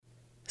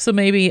So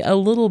maybe a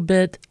little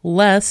bit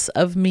less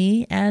of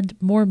me and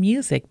more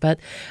music, but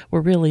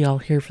we're really all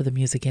here for the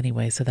music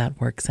anyway, so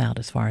that works out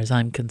as far as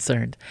I'm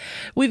concerned.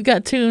 We've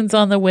got tunes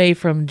on the way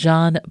from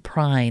John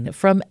Prine,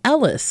 from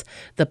Ellis,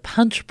 the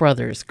Punch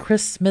Brothers,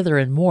 Chris Smither,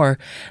 and more.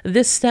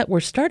 This set we're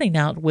starting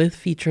out with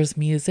features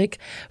music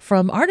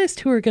from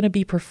artists who are going to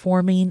be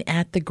performing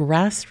at the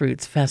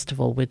Grassroots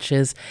Festival, which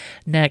is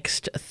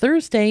next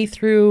Thursday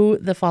through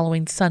the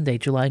following Sunday,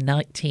 July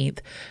 19th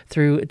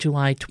through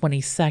July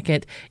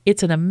 22nd.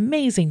 It's an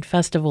amazing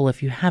festival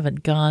if you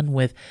haven't gone,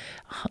 with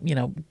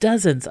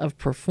dozens of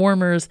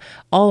performers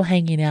all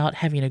hanging out,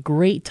 having a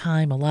great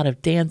time, a lot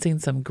of dancing,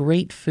 some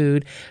great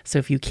food. So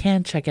if you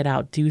can check it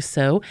out, do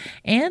so.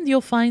 And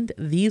you'll find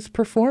these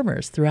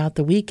performers throughout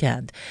the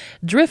weekend.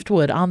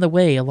 Driftwood on the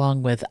way,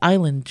 along with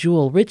Island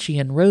Jewel, Richie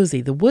and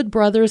Rosie, the Wood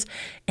Brothers,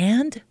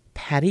 and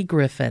Patty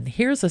Griffin.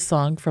 Here's a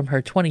song from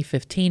her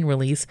 2015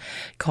 release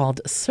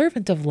called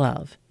Servant of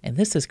Love, and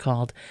this is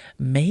called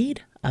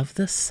Maid of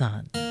the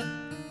Sun.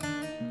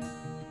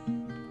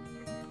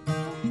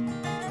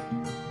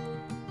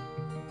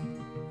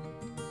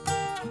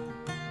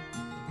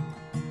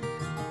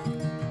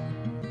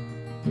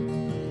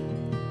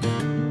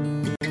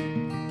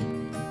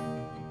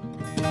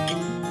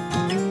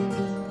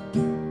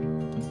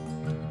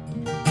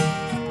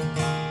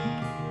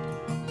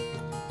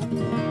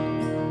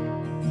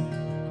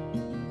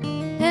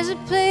 There's a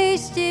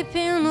place deep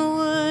in the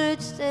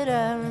woods that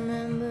I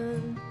remember.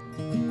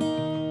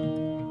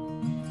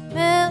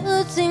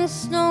 Melting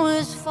snow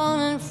is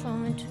falling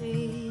from the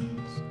trees.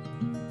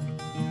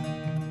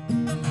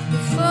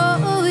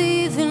 Before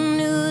we even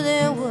knew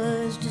there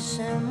was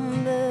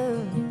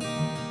December,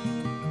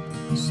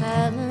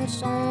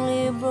 silence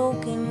only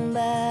broken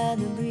by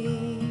the breeze.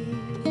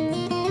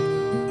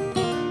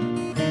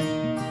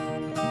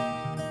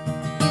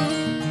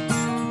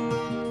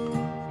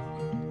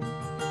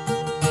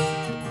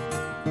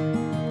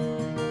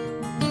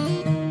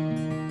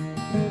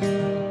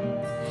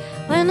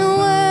 When the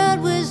world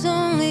was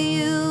only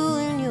you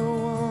and your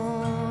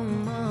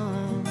warm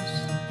arms,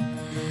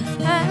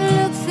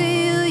 I looked for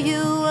you,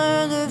 you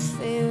were the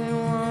favorite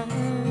one.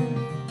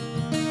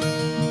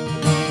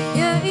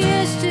 Your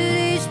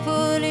yesterdays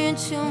put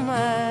into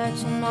my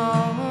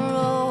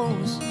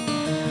tomorrows,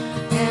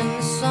 and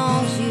the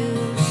songs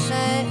you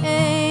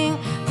sang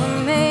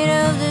were made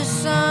of the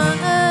sun,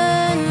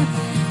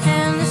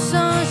 and the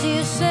songs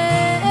you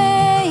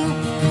sang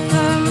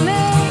were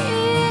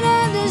made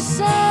of the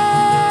sun.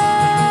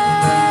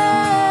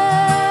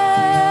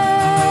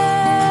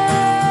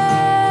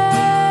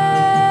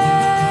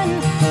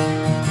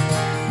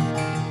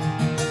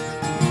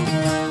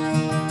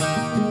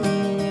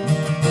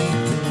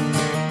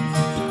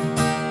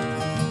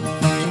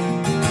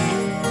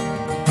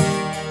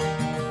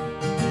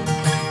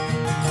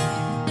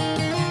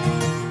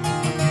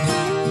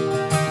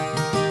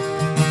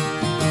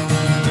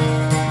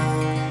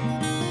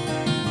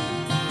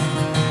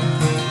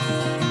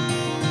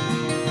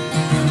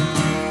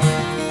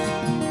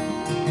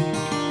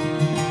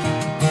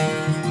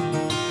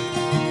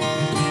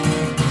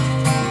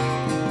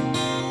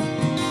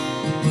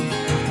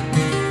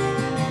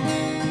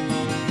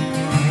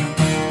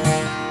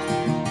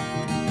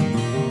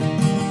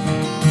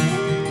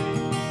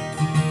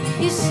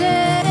 You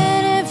said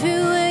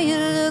everywhere you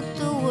look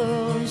the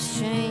world is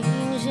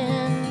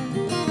changing.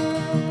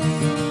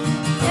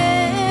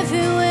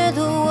 Everywhere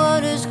the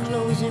water's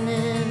closing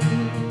in.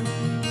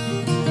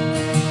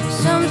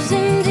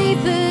 Something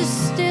deeper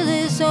still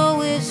is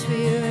always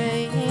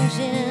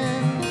rearranging.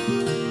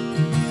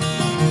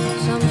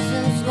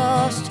 Something's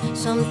lost,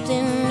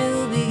 something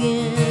new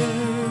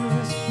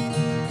begins.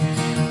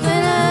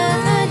 When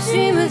I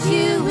dream of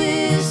you,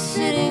 we're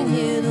sitting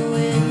near the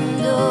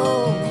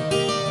window,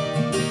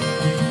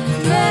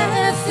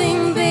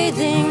 laughing,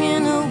 bathing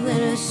in the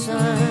winter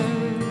sun.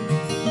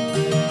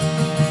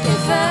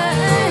 If I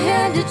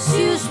had to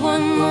choose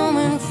one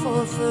moment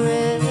for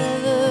forever,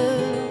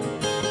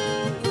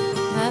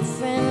 my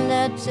friend,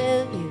 I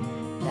tell you,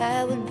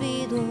 that would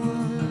be the one.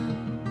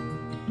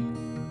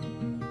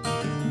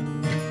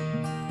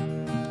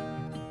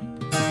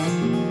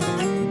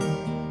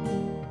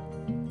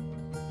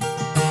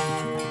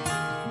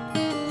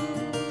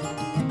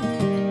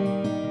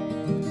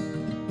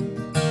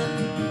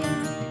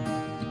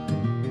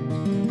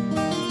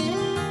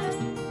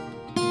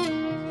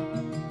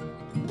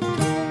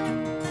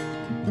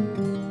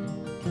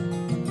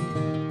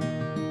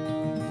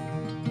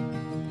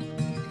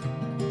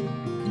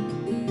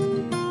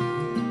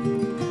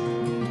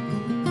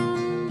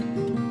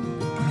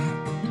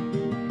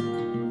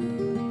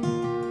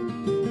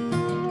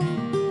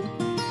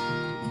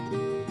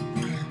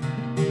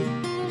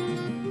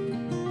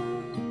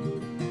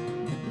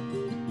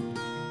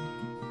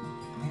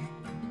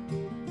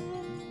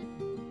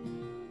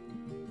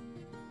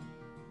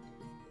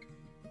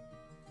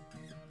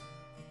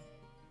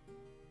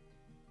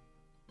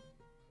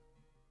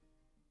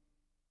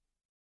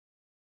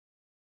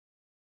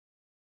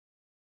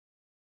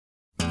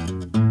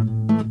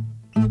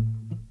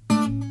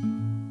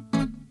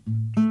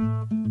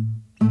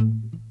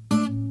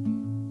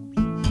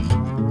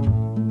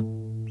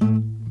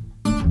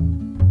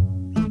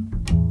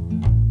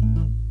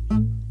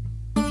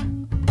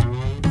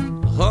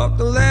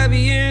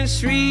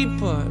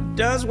 Shreveport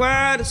does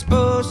what it's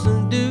supposed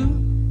to do.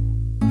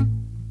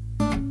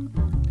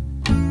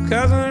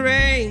 'Cause the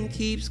rain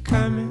keeps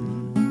coming.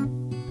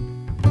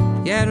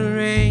 Yeah, the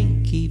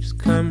rain keeps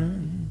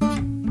coming.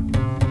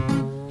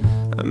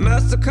 I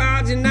must have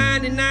called you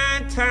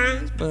 99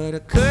 times, but I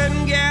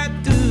couldn't get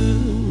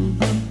through.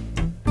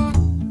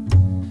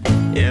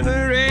 Yeah,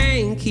 the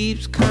rain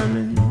keeps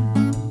coming.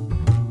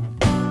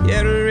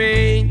 Yeah, the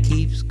rain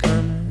keeps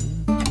coming.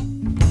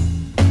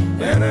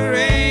 Yeah, the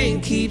rain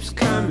keeps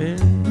coming.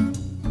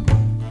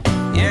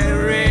 Yeah,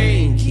 the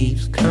rain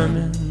keeps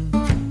coming.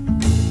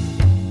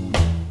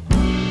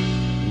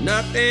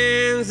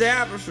 Nothing's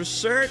ever for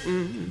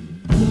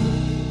certain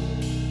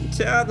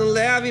until the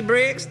levee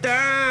breaks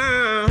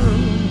down.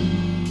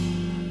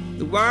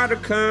 The water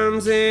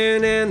comes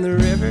in and the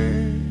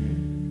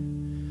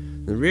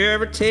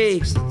river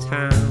takes the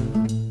town.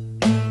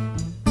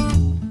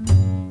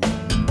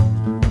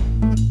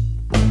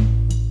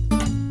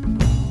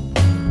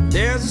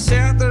 There's a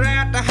shelter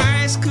at the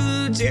high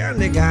school gym.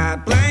 They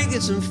got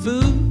blankets and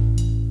food,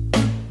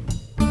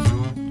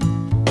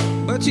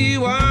 but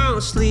you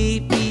won't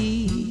sleep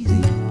easy.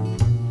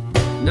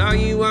 No,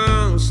 you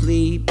won't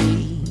sleep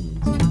easy.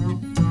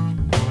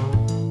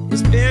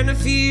 It's been a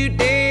few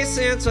days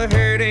since I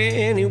heard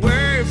any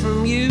word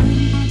from you.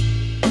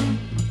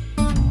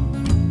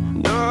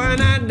 No,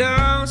 and I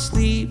don't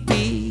sleep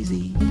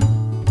easy.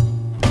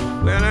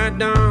 Well, I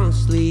don't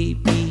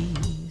sleep easy.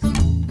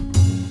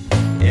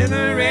 And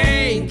the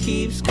rain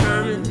keeps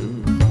coming.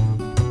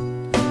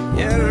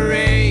 Yeah, the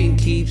rain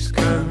keeps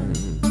coming.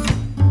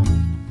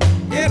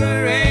 Yeah,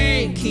 the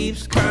rain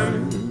keeps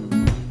coming.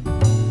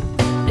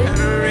 Yeah,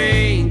 the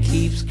rain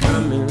keeps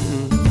coming.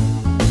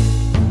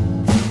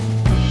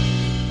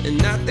 And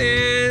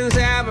nothing's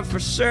ever for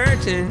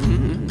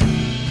certain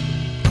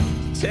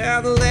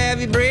till the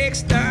levee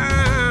breaks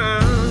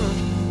down.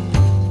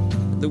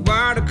 The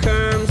water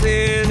comes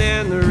in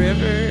and the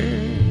river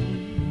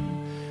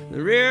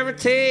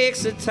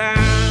takes the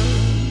town.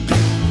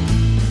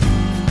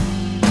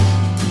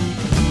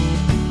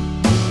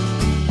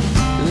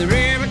 The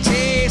river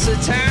takes the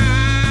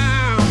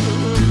town.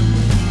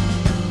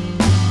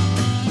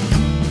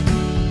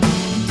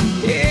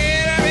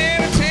 Yeah, the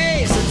river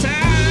takes the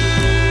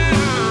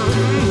town.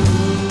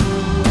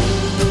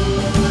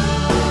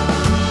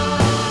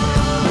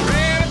 The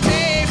river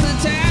takes the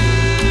town.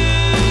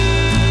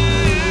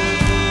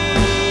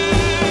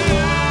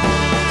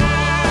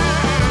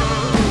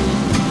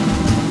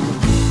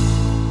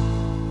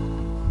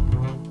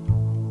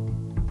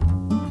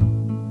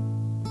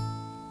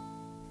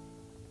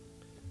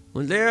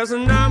 Well, there's a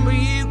number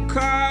you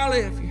call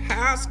if your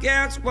house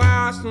gets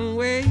washed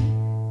away,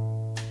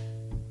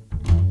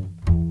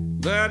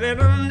 but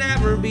it'll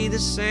never be the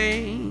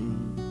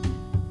same.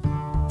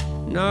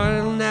 No,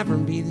 it'll never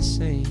be the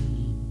same.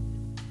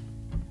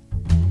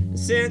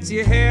 Since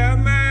you held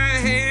my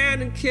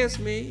hand and kissed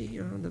me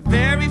on the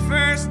very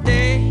first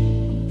day,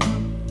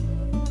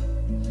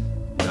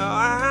 no,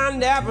 I'll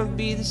never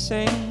be the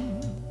same.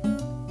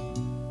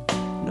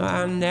 No,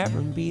 I'll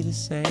never be the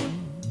same.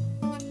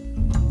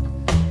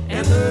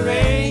 And the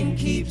rain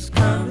keeps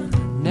coming,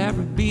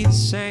 never be the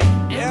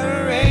same. And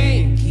the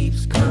rain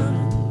keeps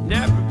coming,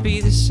 never be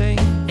the same.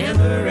 And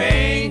the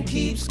rain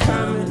keeps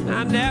coming,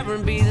 I'll never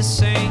be the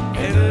same.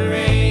 And the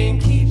rain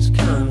keeps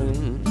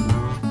coming.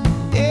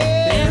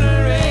 Yeah. And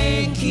the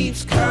rain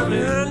keeps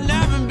coming, I'll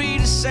never be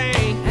the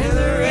same. And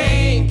the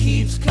rain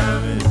keeps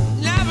coming,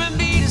 never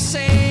be the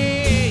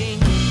same.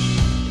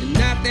 And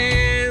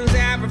nothing's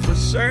ever for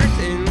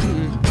certain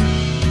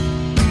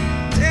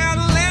till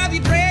the levee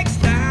breaks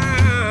down.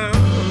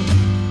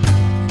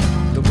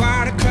 The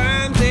water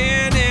comes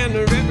in and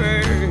the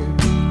river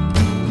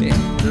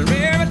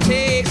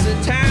takes the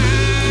town.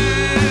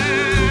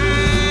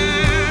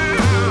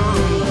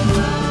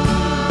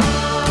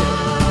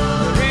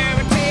 The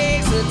river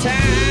takes the town.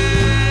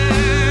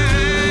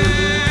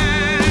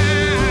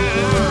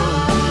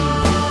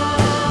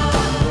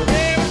 The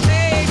river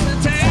takes the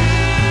town.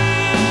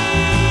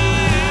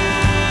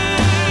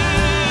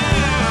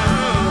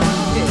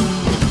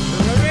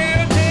 The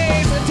river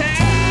takes the town.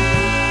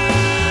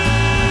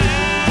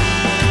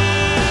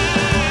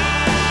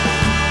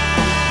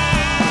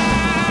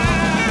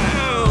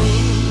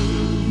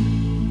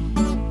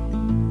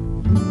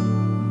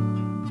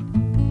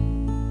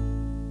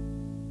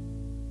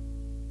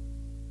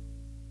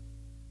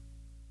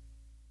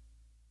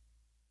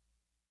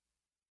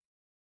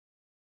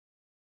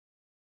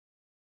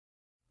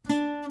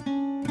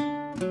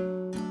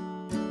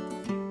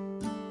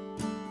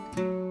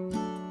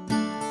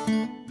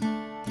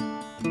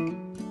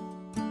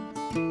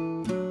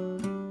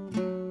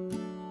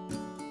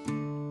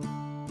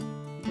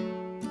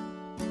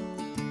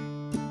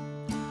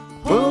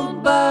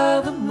 Pulled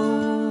by the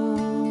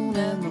moon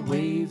and the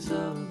waves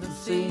of the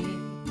sea.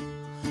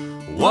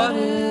 What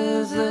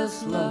is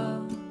this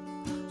love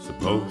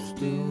supposed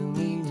to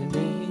mean to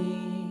me?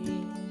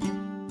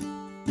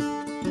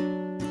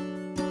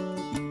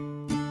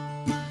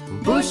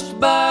 Pushed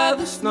by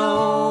the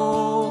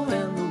snow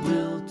and the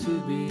will to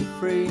be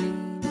free,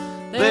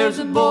 there's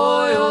a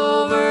boy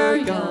over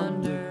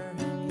yonder,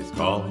 and he's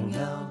calling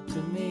out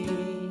to me.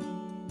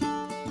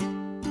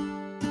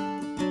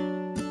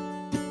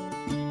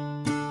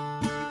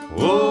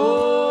 Oh,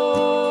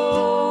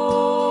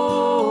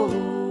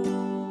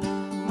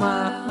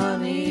 my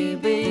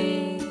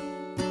honeybee.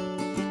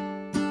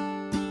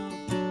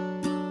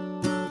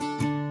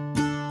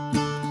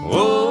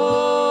 Oh,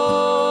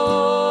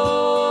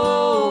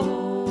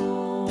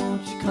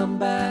 won't you come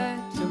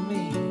back to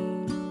me?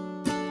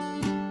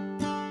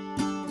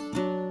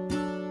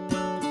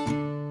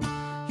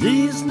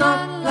 He's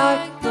not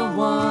like the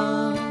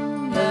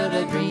one that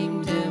I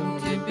dreamed him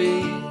to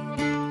be.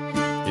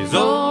 He's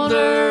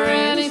older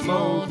and he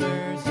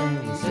smolders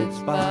and he sits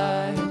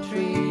by a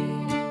tree.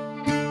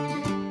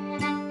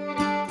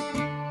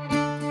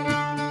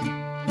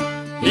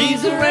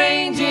 He's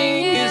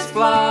arranging his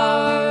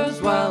flowers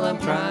while I'm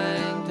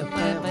trying to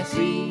plant my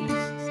seeds.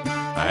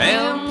 I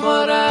am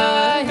what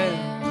I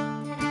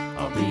am,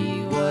 I'll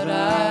be what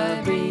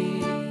I be.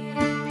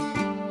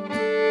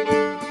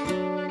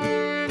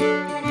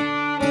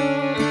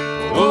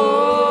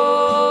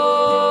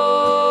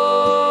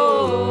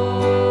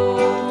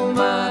 Oh,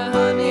 my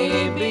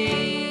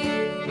honeybee.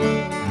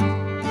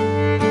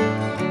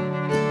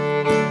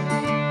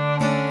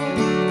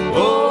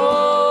 Oh,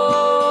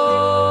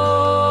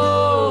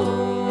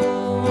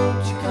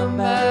 won't you come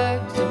back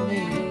to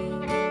me?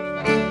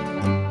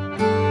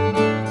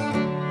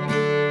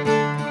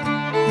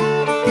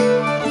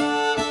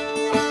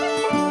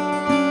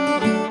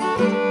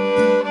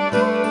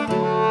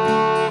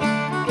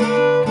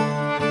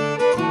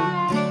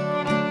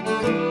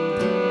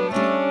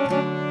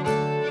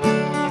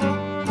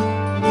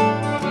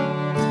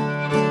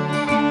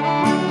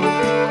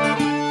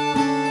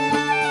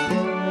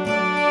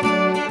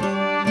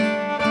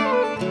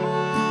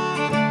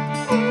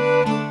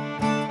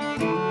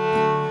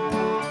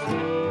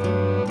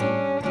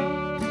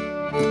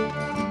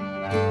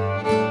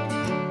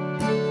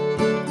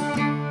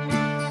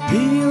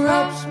 He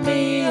rubs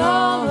me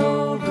all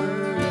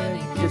over and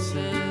he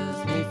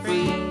kisses me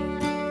free.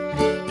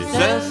 He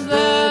says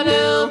that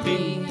he'll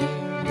be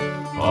here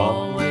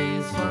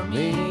always for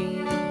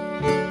me.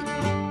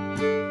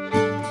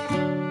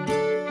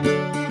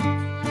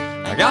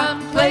 I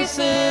got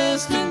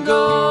places to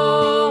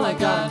go, I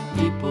got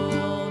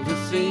people to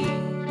see,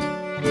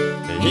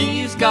 and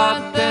he's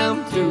got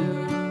them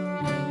too.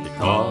 He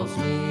calls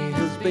me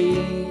his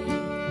bee.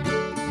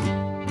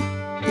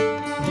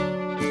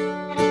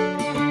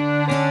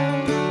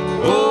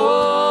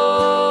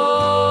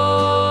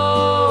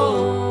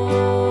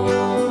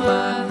 Oh,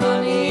 my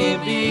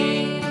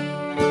honeybee.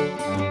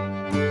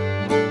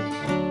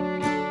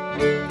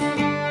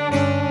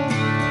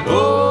 Oh,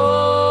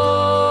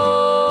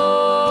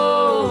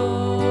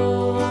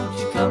 won't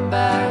you come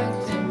back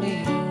to me?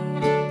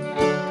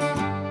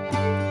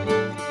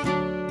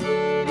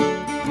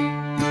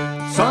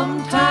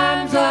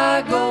 Sometimes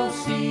I go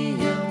see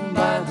him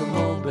by the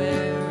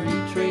mulberry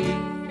tree.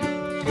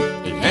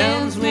 He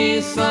hands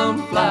me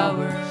some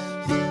flowers,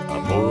 I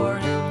pour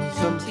him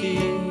some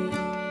tea.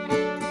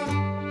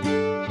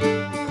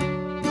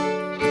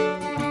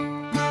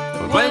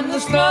 But when the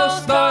snow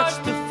starts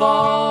to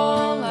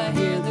fall, I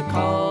hear the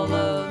call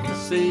of the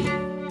sea.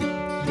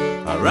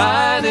 I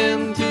ride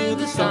into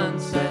the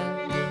sunset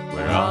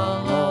where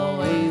I'll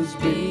always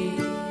be.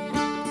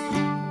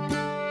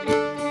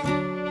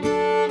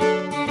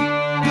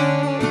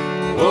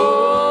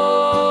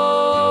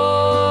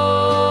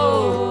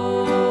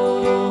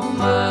 Oh,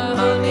 my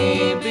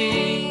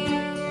honeybee.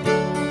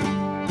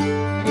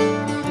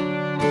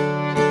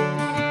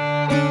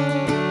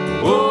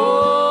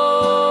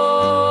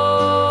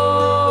 Oh,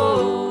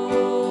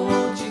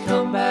 won't you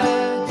come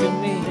back to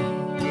me?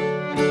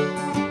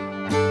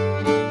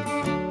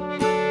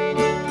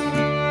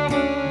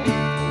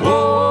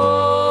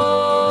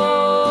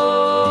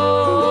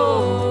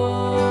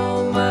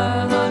 Oh,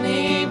 my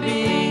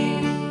honeybee.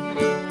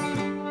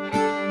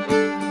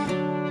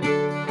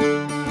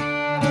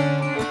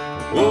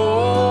 Oh,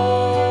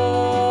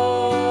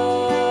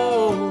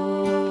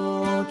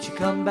 won't you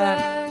come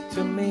back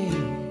to me?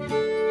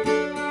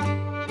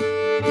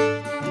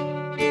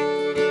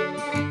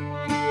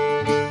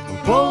 I'm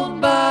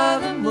pulled by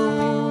the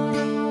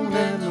moon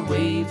and the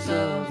waves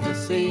of the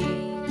sea.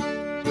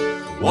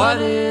 What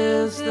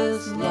is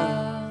this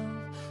love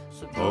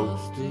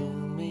supposed to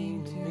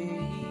mean to me?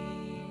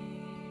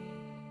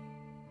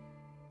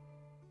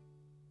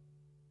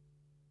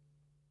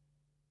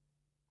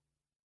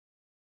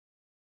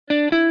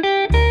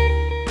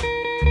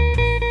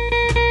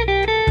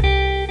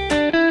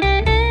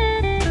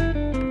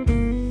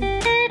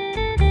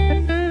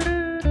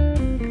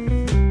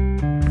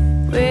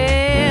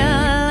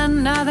 Well,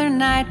 another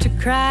night to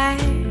cry,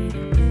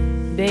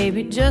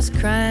 baby, just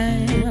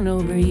crying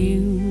over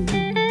you.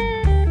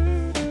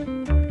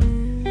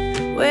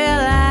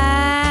 Well,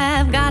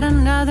 I've got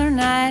another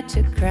night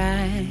to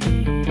cry,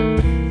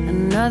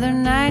 another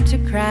night to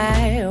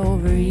cry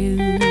over you.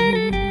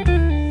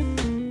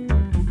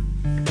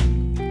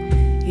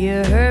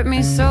 You hurt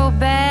me so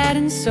bad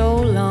and so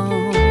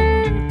long,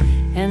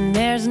 and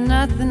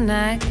nothing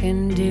I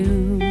can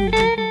do.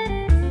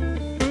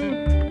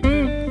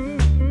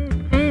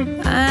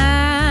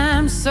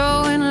 I'm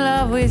so in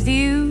love with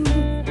you,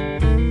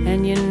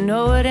 and you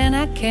know it, and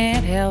I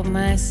can't help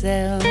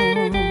myself.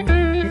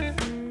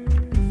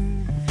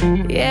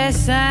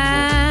 Yes,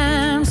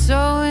 I'm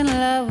so in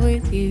love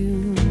with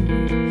you,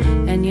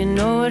 and you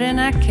know it, and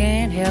I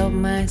can't help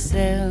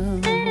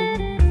myself.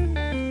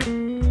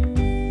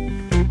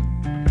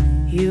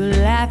 You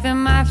laugh in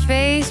my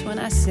face when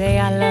I say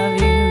I love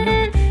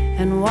you,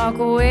 and walk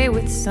away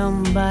with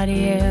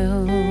somebody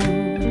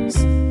else.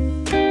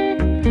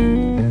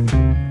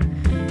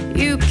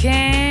 You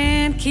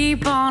can't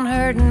keep on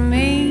hurting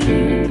me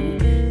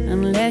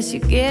unless you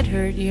get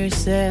hurt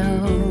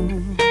yourself.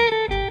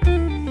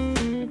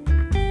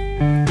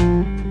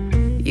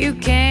 You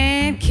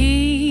can't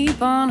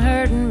keep on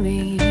hurting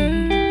me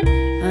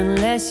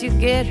unless you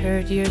get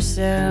hurt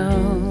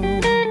yourself.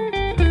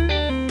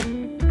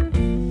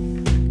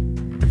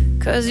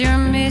 'Cause your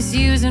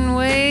misusing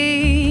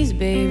ways,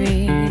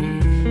 baby,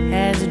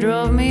 has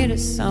drove me to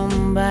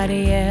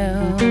somebody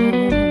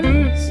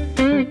else.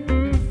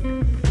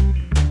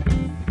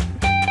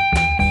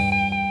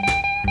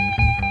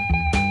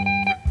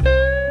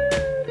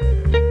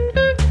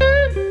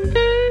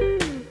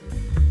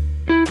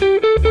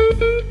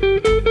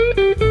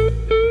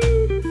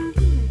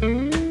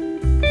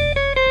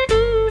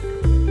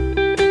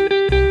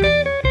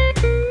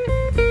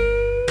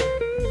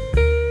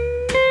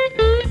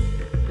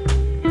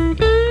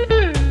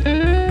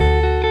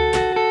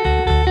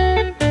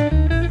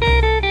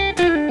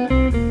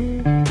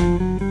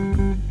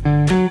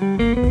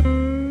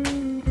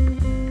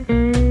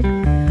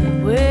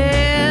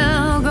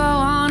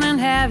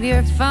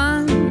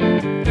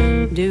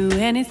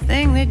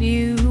 Anything that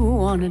you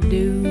wanna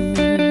do.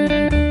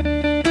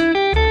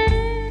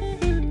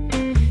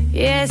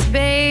 Yes,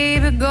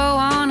 baby, go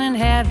on and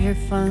have your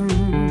fun.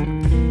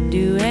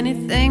 Do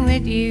anything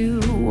that you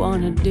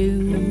wanna do.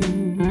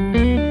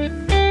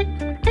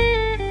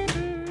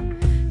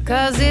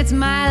 'Cause it's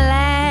my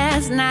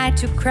last night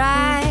to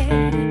cry.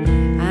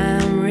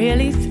 I'm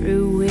really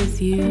through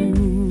with you.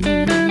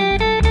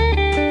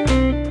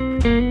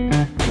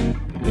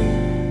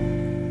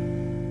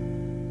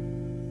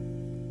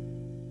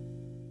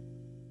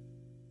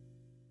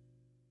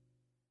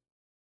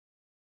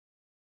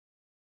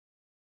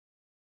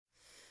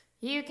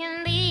 You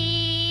can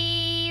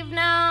leave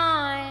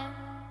knowing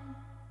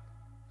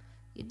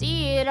you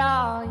did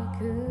all you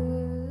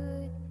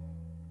could.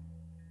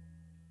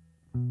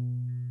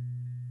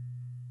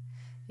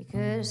 You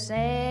could have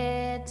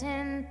said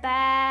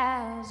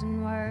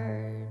 10,000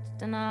 words,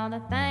 done all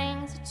the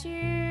things that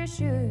you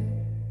should.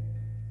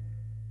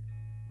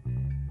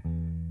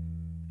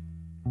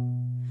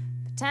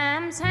 But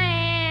time's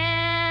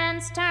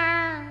hands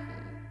turn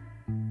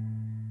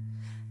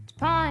to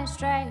point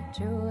straight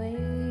your way.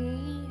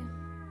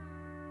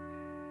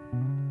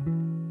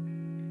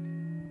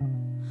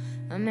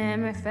 A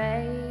memory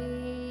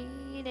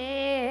faded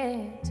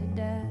to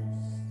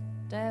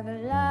dust, every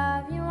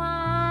love you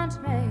once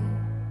made.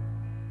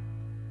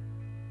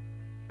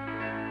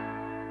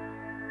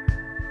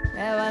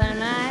 There were the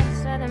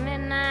nights of the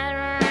midnight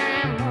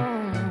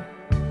ramble,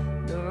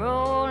 the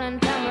roll and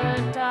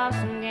tumble, toss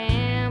and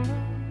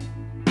gamble.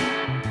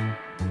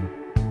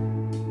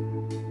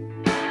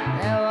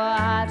 There were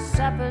hot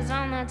suppers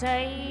on the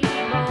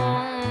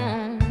table,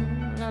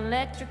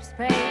 electric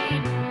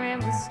spade and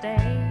river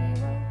stable.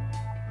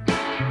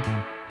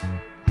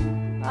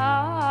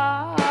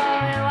 Oh,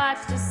 we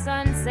watched the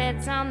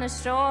sunsets on the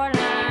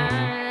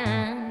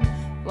shoreline,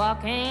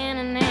 walk hand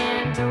in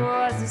hand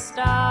towards the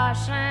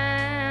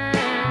starshine.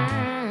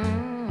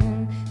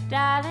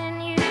 Darling,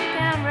 you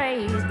can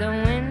raise the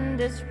wind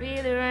to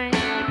feel the rain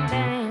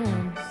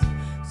dance,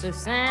 so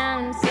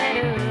sound and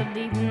settle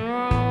deep in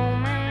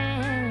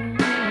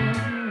romance.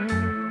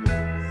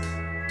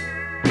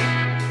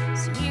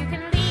 So you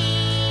can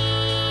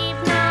leave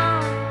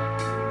now.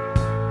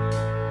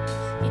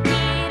 You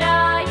did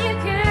all you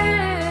could.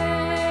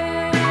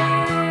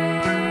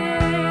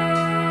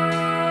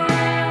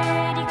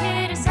 You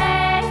could have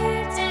said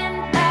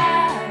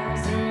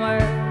 10,000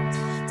 words,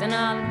 done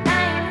all the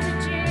things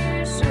that you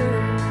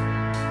should.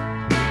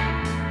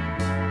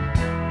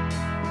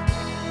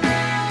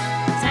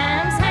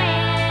 Time's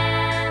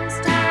hands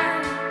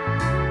turn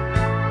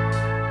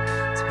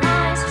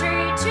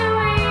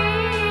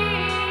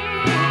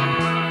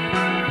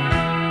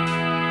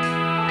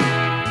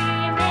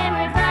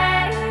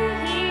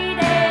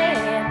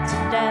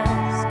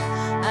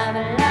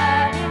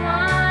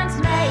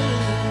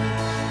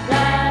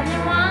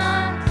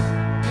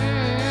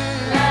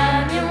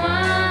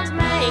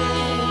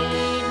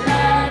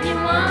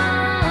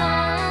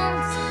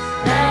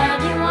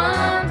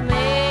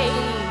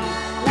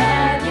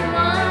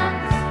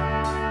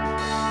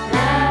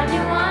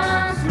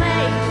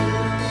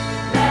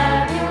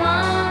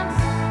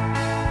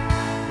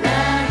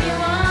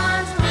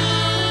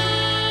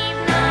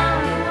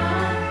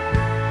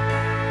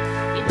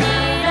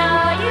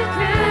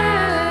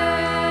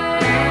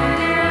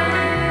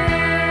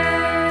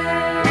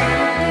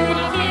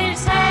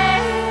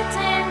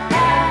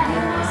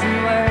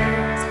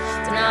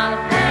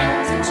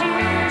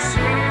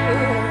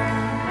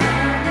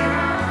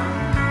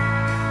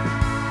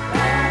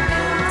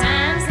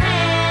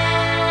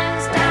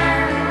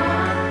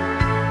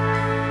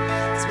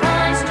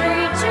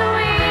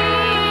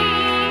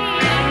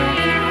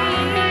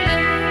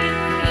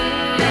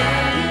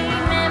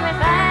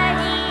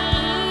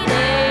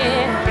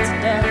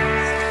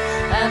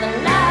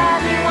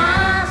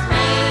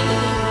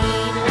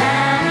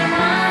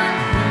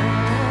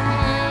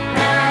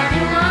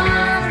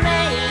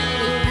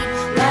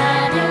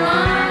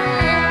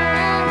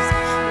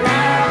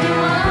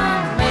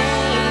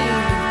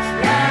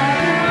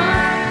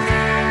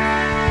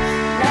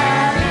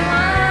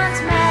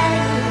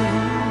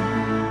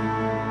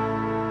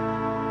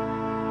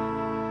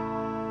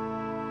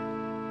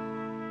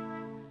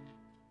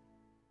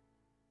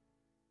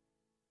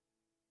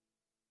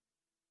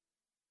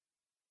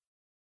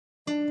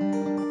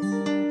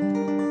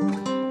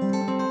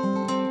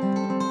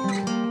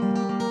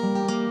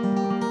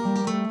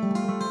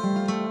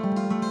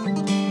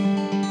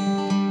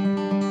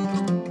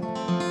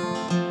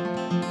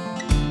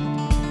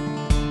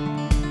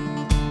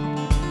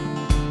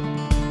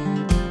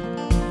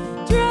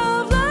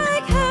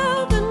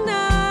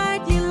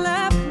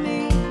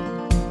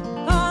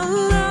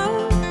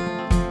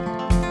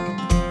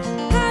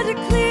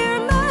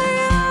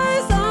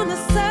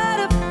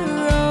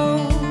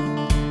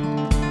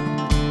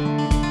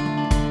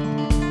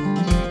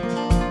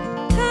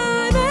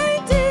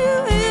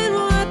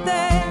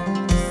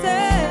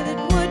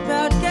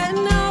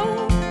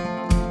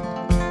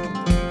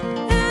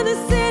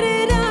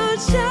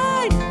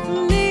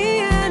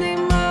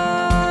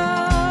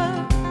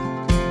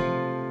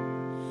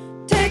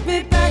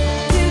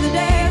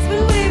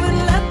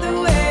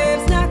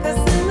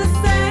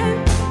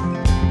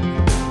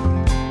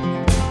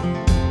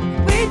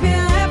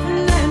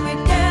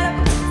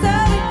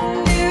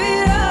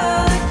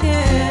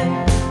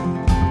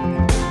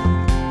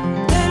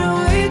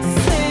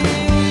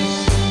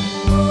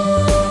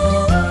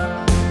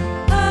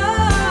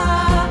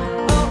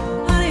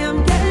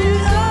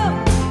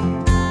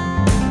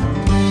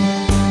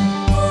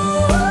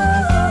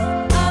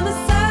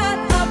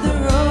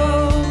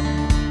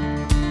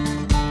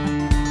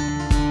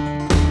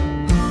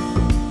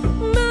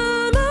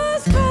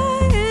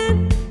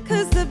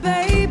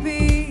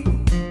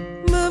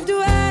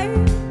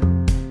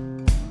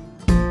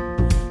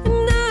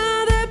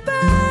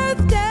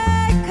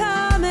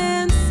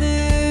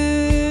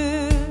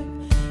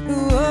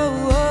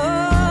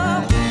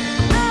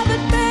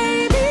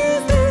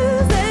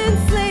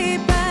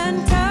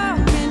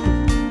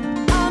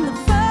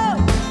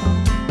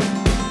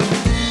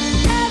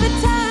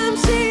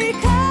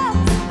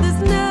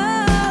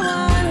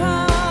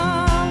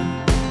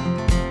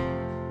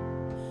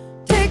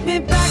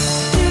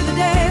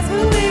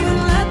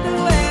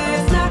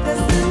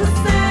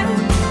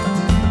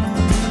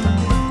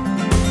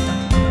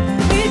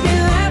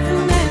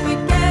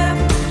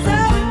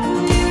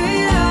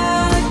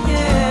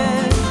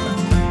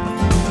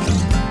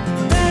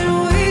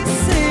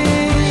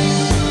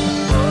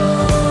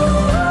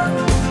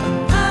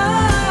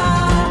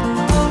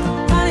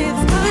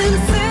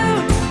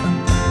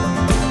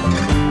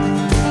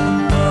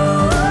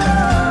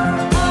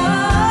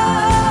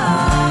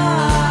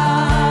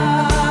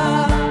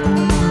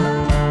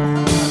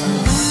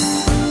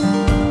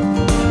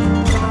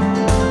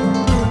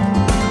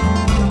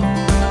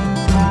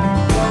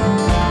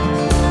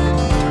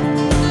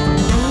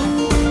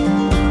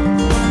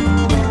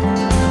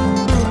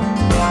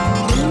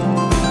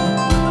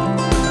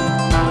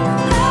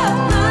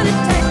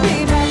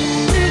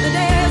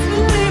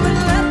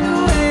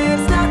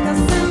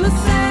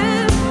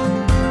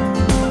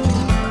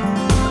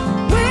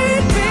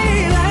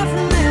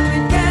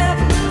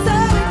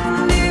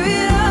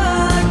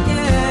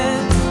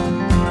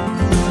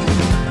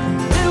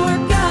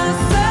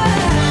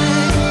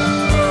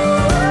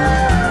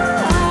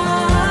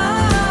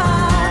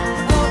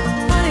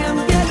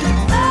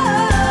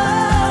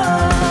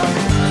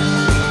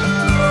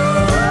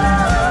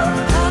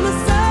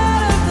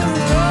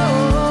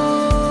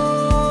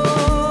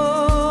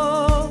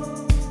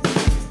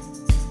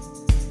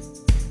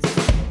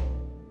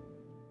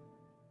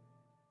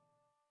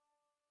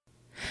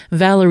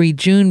Valerie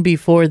June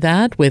before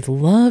that with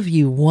Love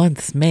You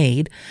Once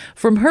Made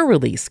from her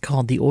release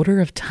called The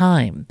Order of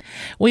Time.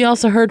 We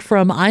also heard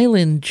from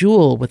Island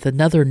Jewel with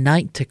Another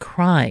Night to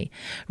Cry.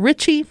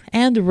 Richie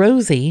and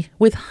Rosie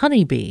with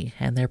Honeybee,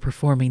 and they're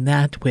performing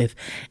that with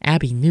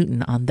Abby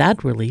Newton on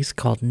that release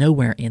called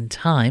Nowhere in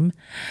Time.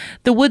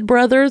 The Wood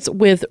Brothers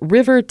with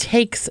River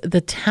Takes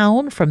the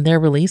Town from their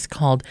release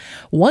called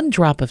One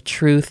Drop of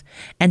Truth.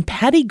 And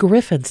Patty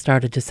Griffin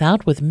started us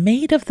out with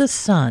Maid of the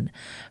Sun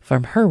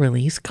from her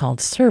release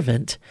called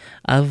Servant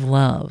of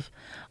Love.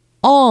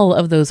 All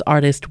of those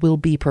artists will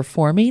be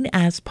performing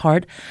as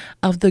part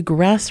of the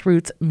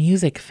Grassroots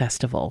Music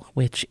Festival,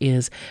 which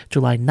is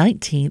July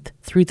 19th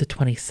through the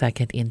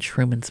 22nd in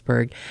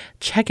Trumansburg.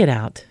 Check it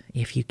out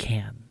if you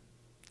can.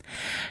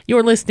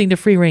 You're listening to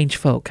Free Range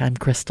Folk. I'm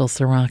Crystal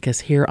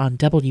Sarakas here on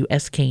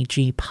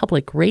WSKG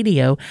Public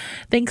Radio.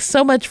 Thanks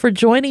so much for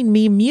joining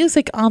me.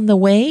 Music on the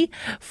way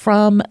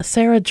from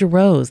Sarah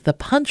Jarosz, the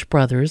Punch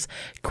Brothers,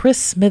 Chris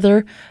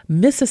Smither,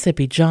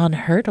 Mississippi John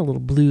Hurt, a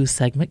little blues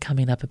segment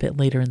coming up a bit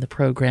later in the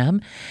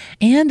program.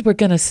 And we're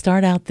going to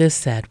start out this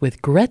set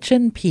with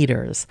Gretchen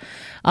Peters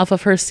off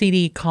of her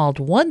CD called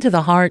One to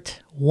the Heart,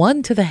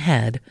 One to the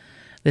Head.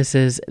 This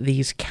is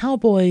These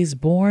Cowboys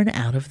Born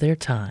Out of Their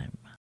Time.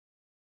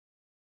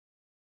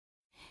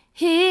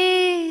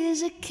 He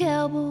is a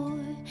cowboy,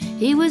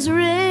 he was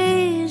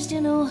raised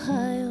in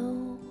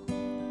Ohio.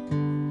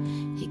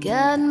 He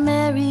got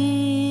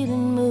married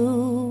and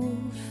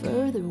moved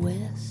further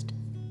west.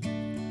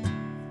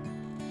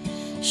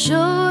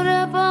 Showed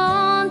up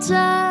on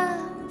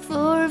time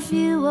for a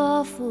few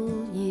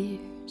awful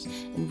years,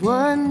 and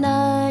one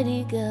night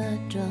he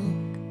got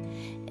drunk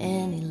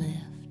and he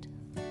left.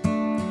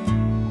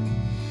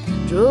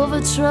 Drove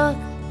a truck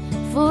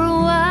for a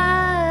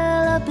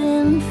while up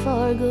in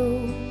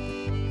Fargo,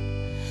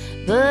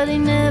 but he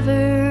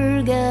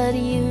never got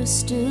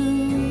used to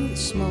the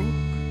smoke.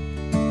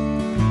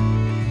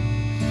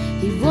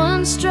 He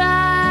once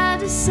tried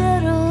to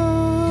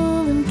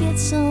settle and get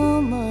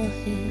some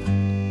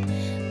ahead,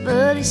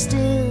 but he's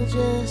still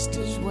just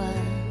as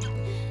wild,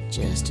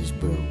 just as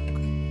broke.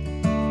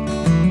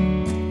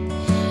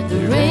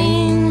 The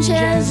range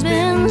has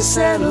been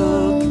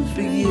settled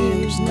for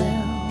years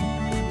now.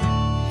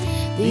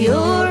 The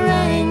old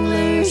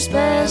wranglers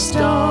passed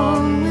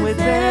on with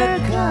their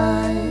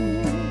kind,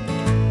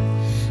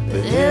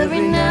 but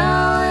every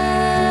now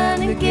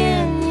and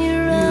again you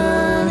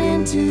run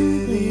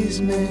into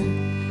these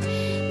men,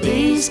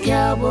 these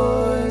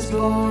cowboys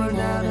born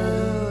out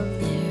of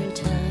their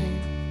time.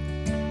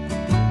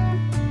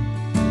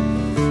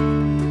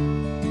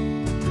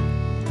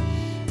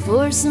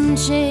 For some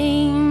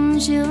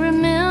change you'll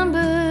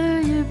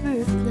remember your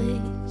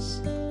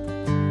birthplace,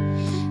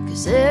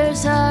 'cause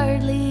there's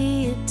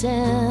hardly a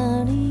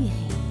town he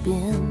ain't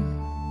been.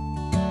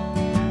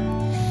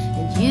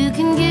 And you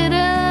can get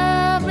up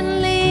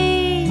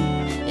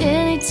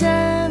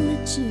anytime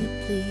that you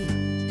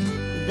please,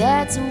 but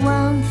that's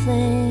one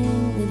thing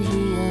that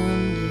he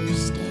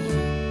understands.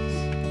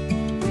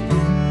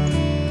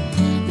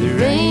 The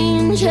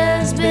range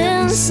has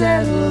been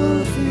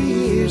settled for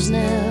years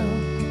now.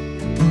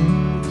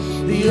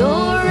 The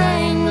old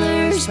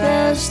wranglers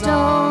passed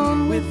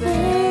on with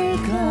their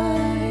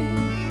kind,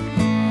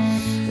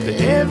 but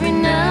every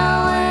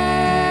now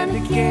and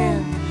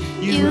again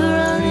you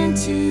run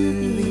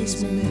into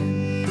these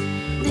men,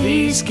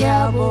 these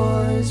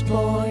cowboys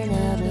born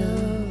out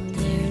of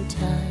their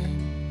time.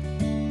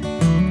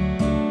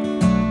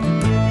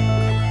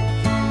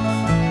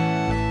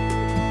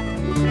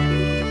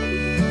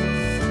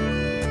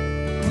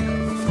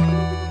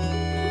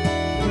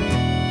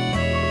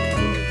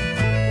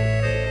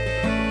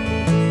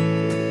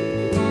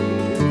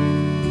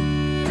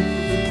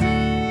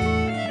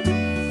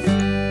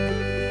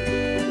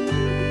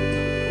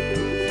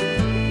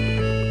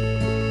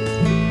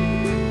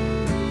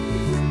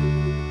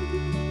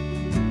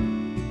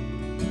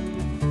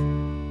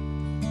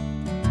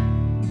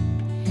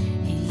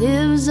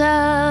 Lives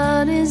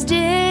out his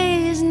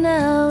days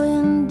now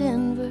in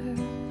Denver.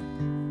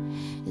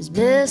 His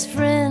best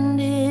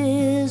friend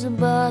is a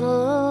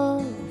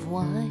bottle of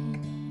wine,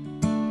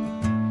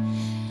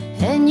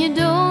 and you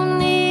don't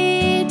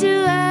need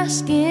to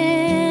ask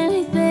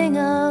anything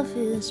of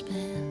his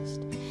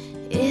past.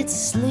 It's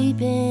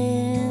asleep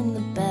in the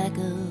back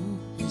of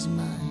his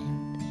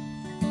mind.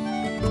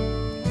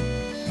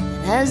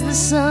 And as the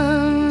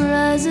sun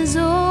rises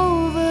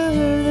over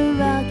the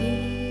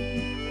Rockies,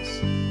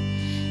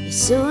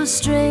 so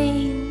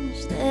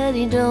strange that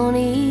he don't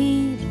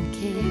even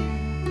care.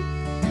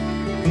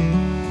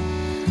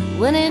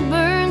 When it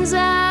burns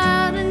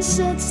out and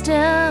sets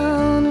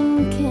down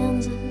in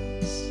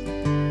Kansas,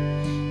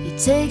 he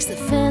takes the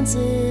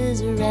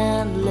fences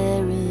around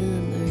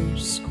Larimer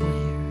Square.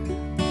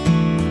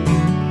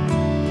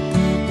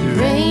 The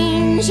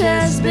range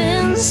has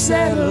been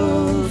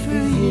settled for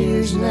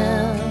years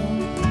now.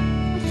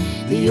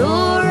 The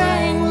old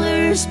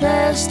wranglers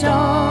passed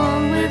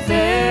on with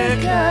their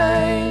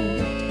kind,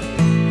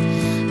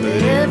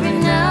 but every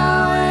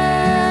now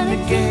and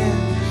again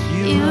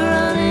you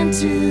run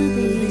into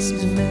these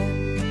these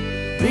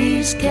men,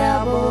 these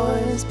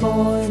cowboys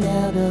born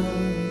out of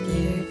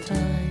their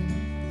time.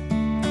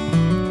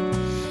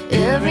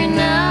 Every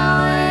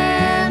now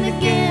and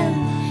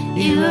again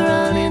you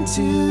run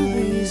into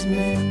these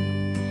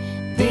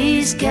men,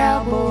 these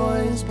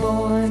cowboys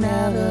born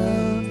out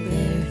of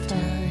their time.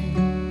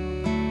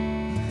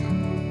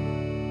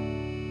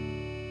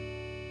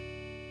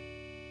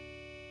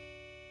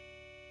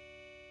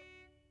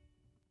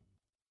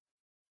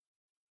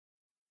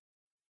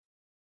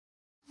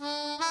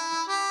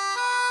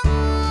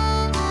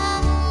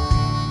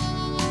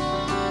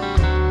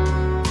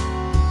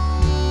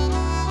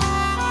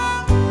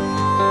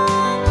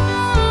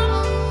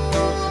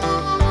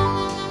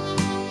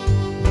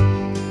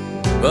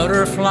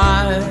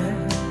 Butterfly,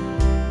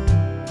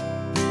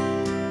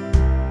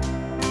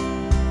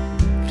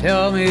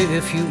 tell me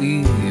if you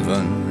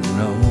even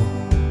know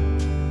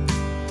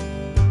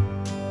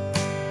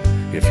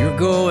if you're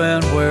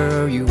going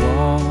where you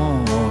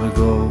want to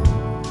go,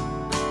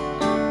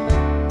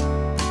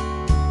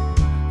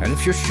 and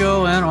if you're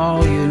showing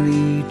all you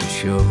need to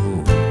show.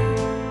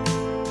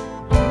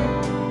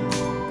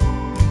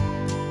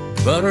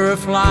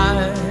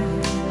 Butterfly,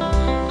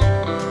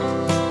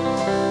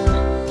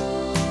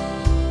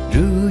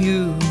 do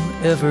you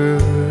ever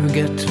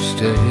get to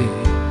stay?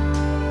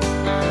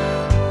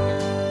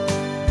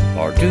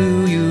 Or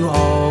do you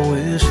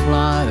always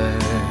fly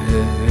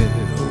away?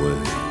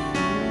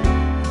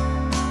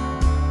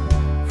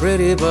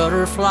 Pretty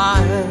butterfly,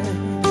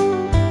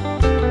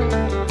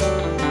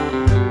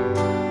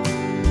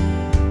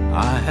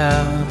 I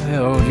have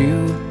held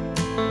you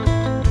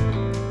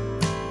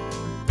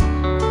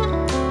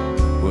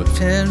with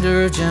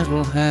tender,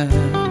 gentle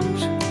hands.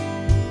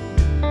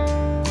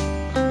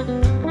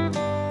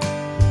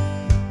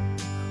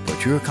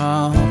 You're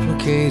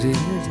complicated,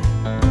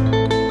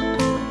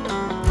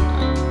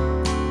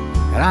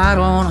 and I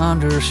don't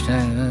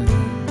understand.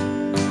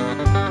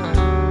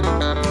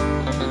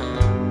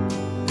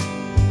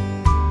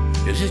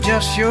 Is it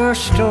just your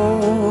story?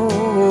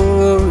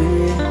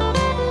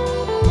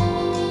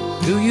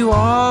 Do you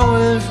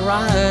always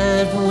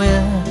ride the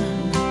wind?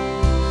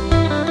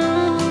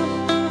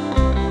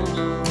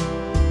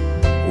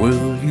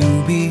 Will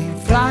you be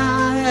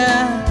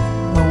flying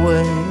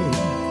away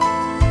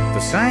the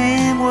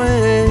same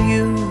way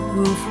you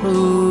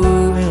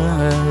flew in?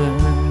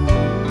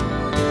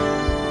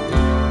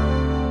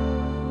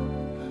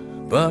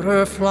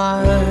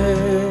 Butterfly,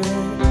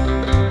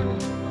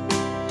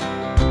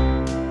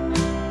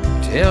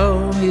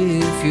 tell me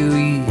if you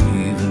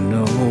even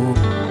know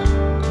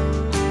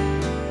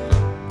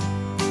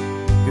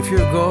if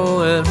you're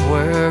going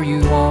where you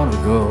want to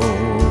go,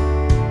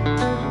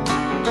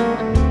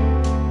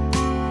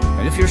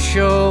 and if you're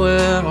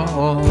showing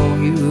all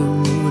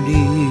you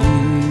need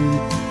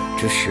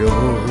to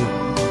show.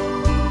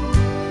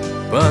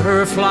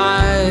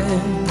 Butterfly,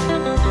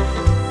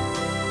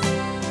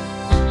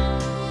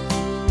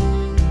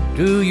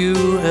 do you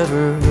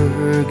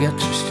ever get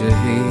to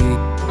stay?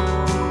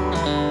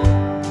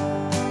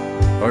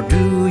 Or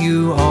do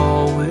you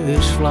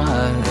always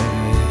fly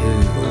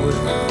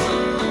away?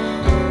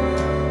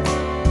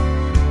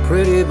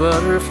 Pretty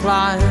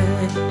butterfly,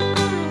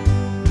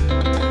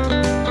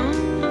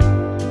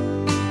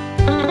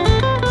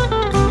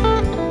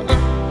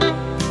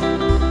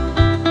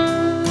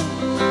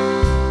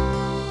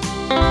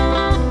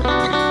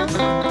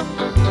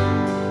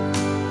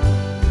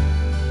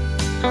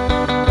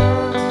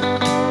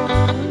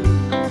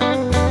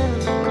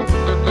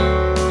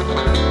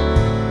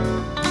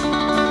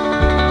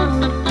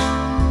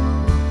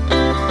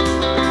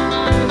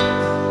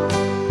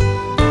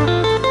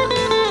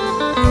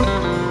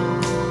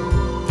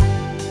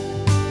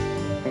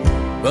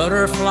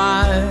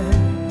 butterfly,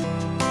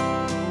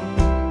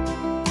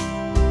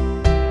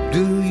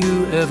 do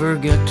you ever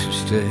get to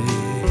stay?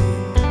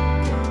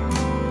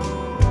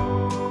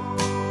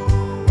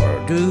 Or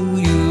do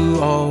you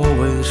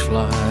always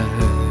fly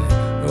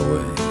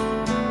away?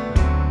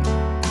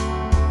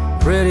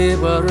 Pretty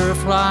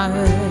butterfly,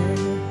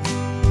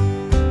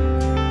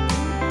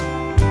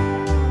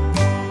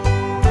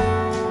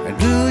 and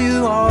do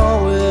you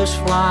always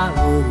fly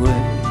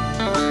away?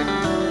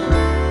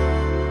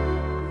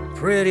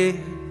 Pretty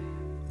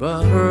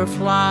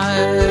butterfly.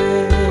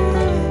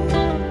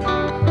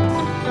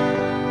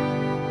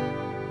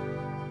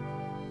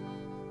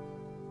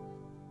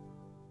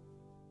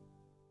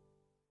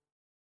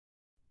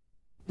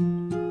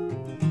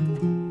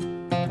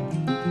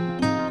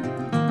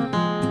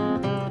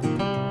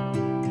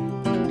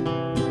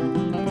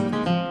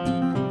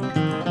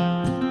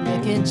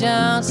 Becky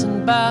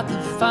Johnson bought the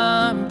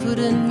farm, put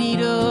a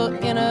needle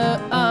in her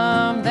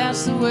arm.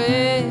 That's the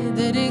way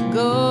that it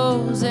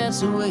goes,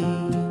 that's the way.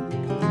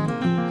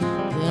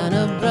 And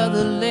her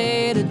brother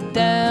laid her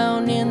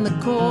down in the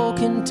cold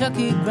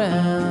Kentucky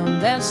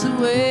ground. That's the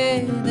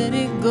way that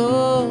it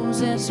goes,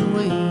 that's the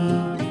way.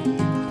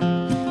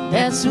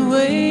 That's the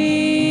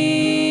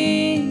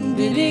way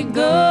that it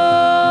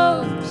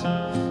goes.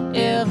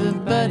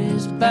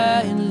 Everybody's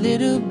buying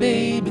little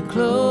baby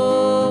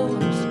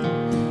clothes.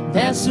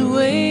 That's That's the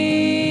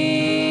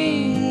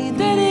way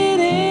that it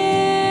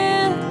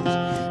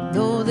ends.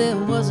 Though there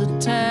was a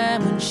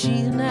time when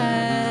she and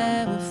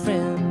I were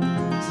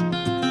friends.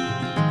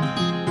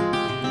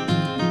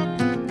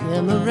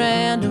 Then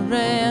Miranda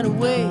ran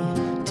away,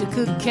 took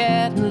her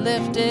cat and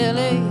left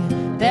L.A.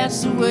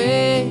 That's the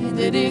way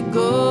that it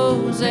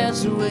goes,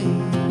 that's the way.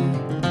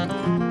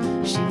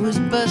 She was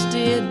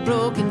busted,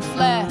 broken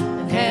flat,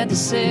 and had to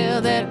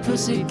sell that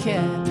pussy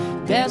cat.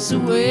 That's the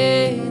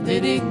way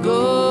that it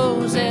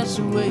goes, that's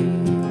the way.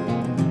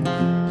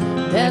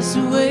 That's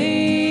the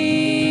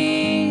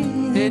way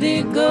that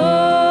it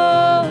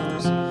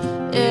goes.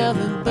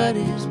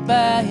 Everybody's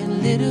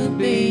buying little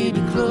baby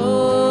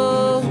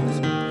clothes.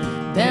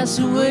 That's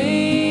the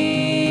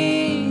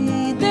way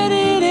that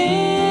it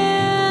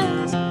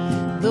ends.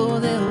 Though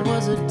there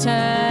was a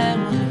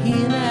time when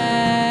he and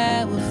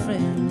I were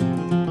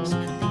friends.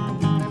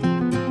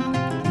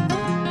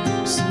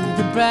 See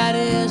the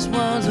brightest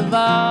ones of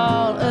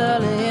all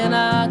early in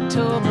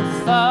October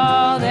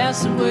fall.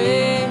 That's the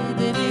way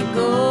that it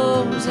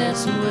goes,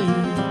 that's the way.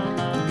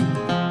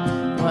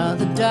 While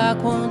the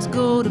dark ones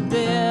go to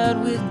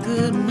bed with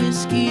good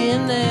whiskey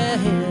in their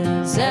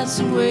heads. That's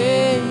the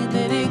way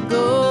that it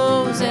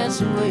goes, that's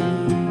the way.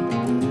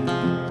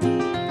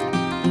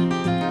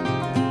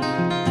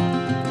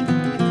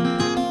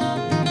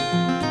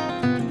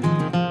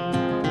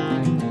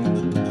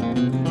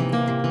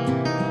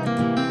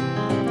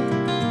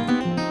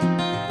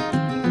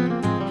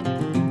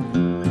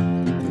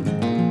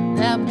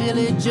 Now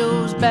Billy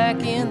Joe's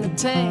back in the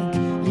tank.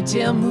 You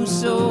tell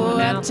Musso,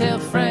 I tell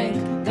Frank.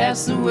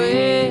 That's the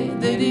way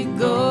that it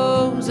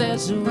goes,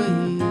 that's the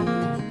way.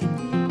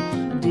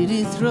 Did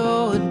he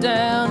throw her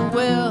down?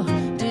 Well,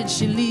 did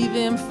she leave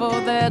him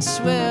for that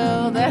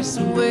swell? That's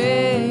the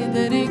way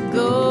that it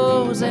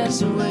goes, that's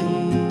the way.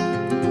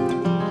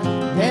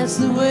 That's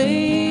the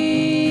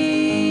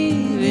way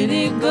that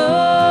it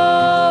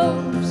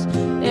goes.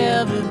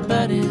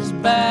 Everybody's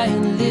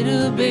buying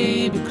little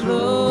baby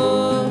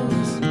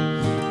clothes.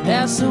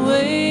 That's the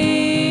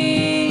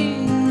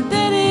way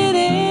that it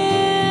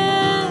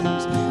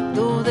ends.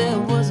 Though there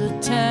was a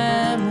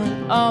time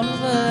when all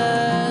of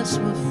us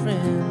were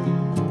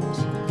friends.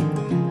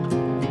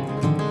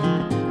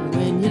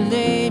 When you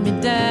lay me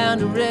down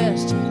to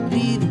rest,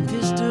 leave a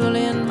pistol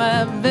in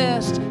my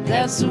vest.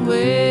 That's the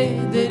way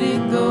that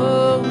it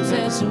goes,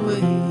 that's the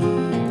way.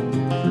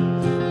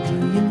 Do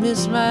you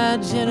miss my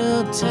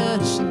gentle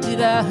touch?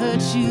 Did I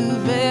hurt you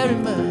very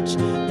much?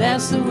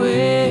 That's the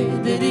way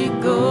that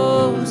it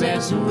goes,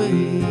 that's the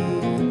way.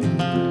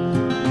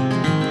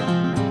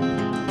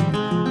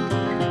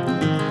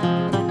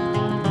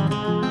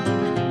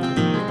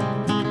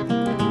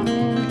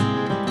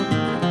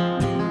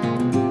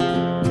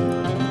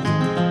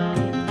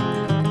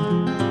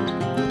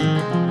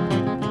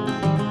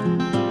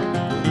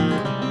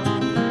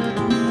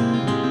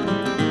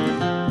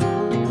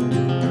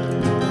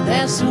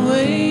 That's the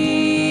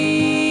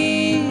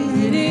way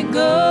that it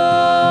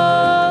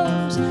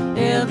goes.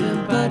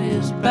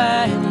 Everybody's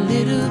buying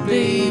little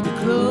baby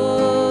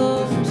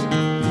clothes.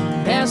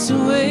 That's the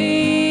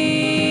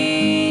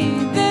way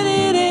that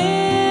it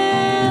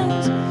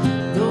ends.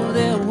 Though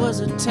there was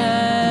a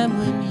time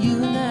when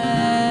you and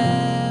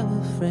I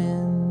were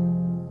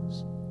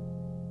friends.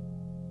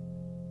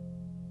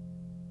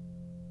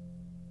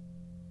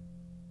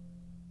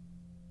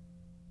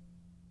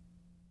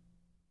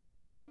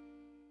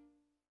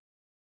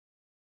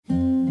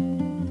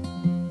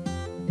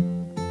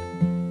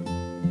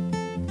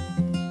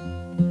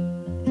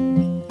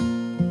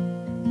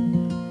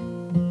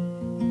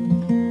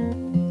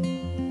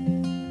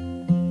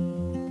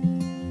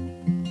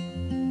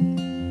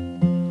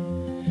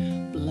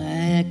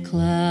 Black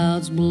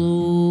clouds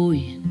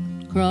blowing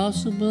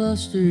across a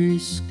blustery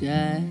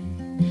sky.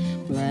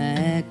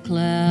 Black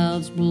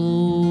clouds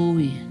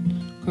blowing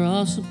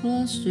across a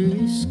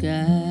blustery sky.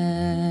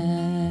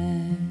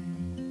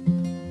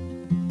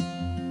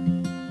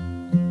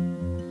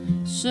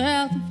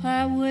 South of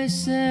Highway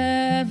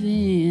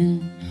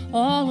 7,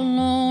 all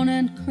alone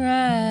and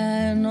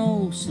crying,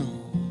 oh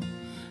soul,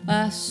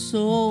 I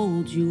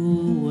sold you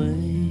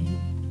away.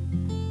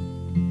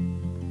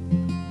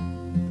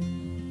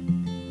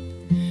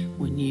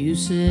 When you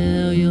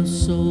sell your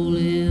soul,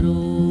 it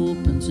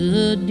opens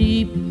a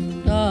deep,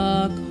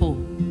 dark hole.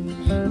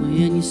 When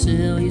you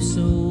sell your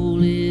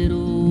soul, it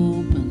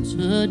opens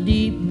a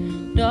deep,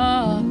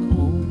 dark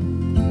hole.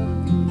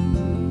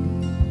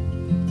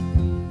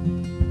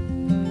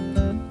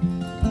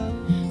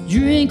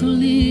 Drink will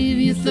leave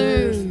you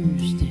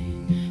thirsty,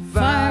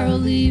 fire will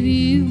leave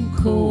you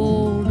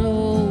cold.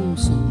 Oh,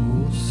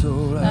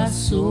 soul, I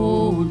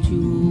sold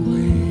you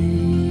away.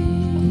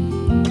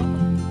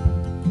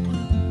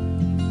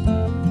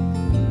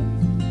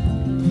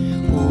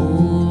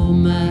 Oh,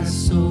 my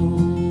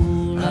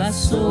soul, I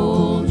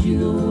sold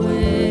you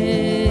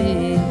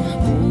away.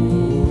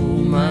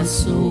 Oh, my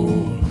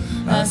soul,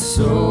 I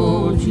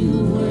sold you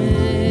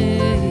away.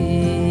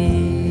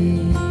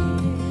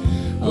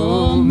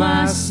 Oh,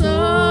 my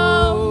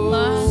soul,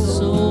 I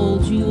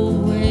sold you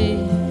away.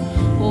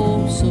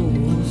 Oh,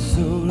 soul.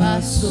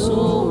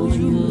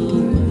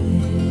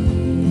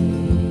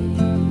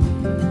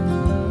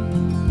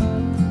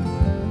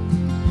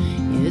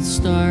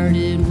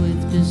 started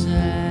with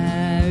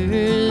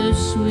desire,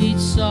 sweet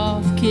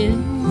soft kiss.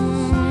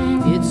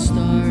 It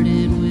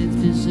started with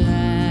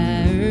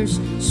desires,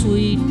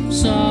 sweet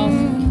soft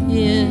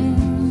kiss.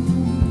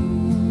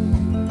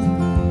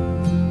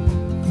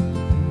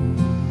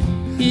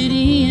 It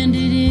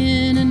ended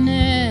in an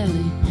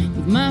alley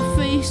with my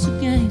face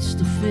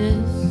against a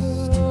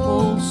fist.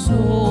 Oh,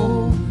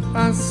 soul,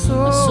 I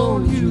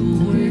sold you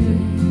away.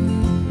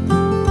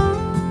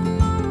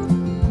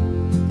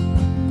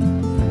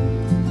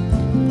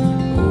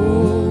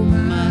 Oh,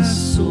 my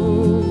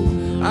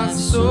soul, I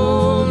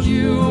sold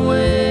you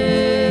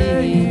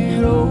away.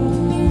 Oh,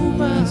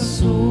 my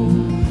soul,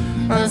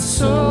 I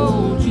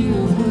sold you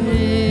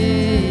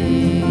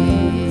away.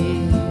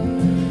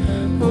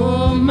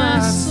 Oh, my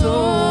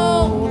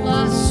soul,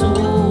 I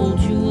sold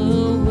you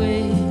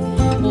away.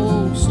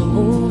 Oh,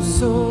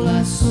 soul,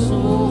 I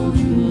sold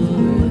you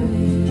away.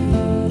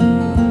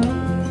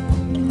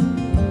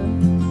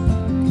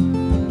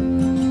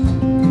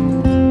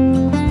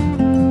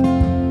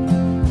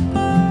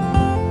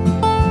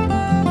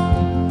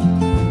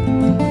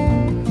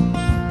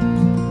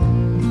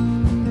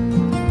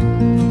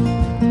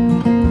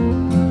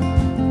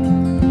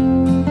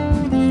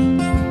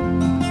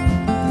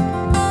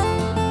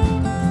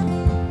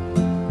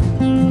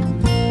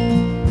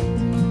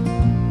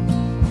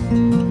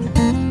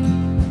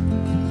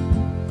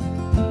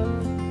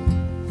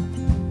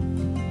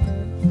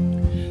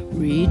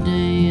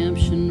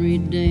 Redemption,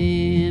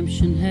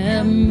 redemption,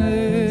 have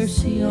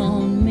mercy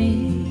on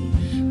me.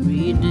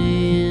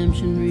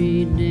 Redemption,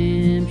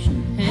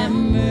 redemption, have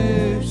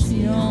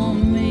mercy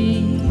on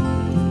me.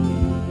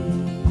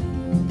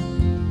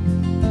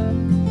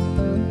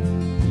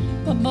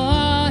 My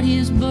body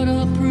is but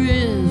a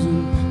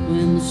prison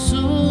when the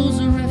soul's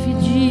a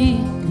refugee.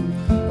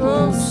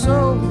 Oh,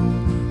 soul,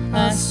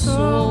 I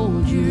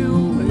sold you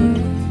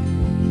away.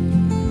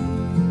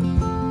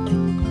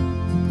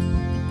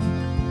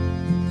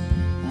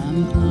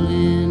 I'm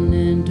pulling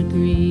into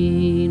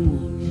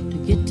Greenwood to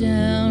get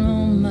down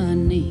on my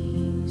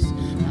knees.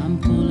 I'm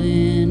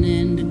pulling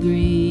into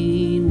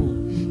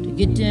Greenwood to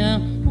get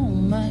down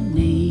on my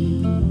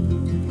knees.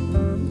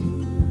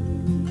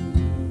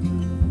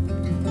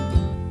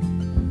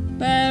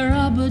 By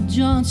Robert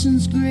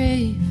Johnson's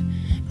grave,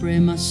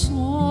 bring my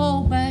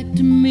soul back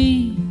to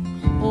me.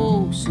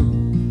 Oh, soul,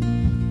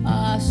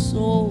 I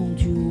sold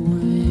you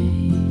away.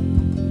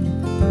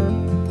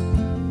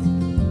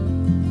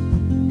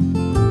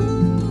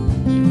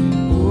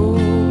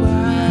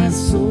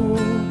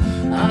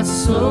 I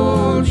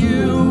sold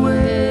you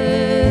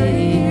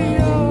away.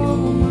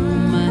 Oh,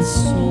 my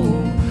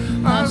soul,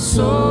 I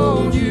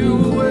sold you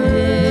away.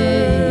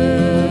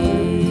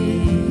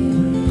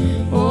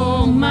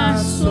 Oh, my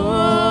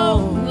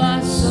soul,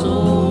 I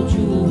sold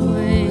you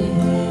away.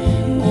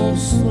 Oh,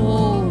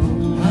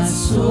 soul, I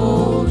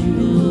sold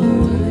you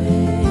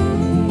away.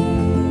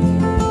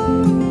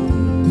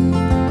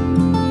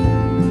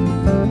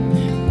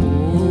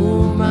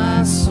 Oh,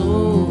 my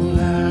soul,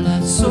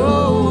 I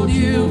sold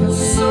you away.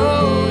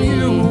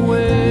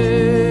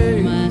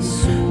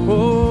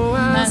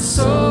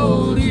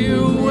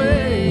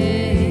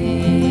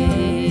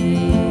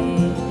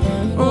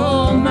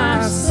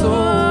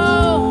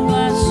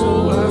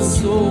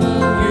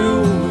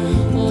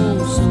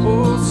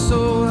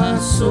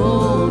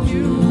 Sold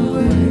you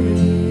away.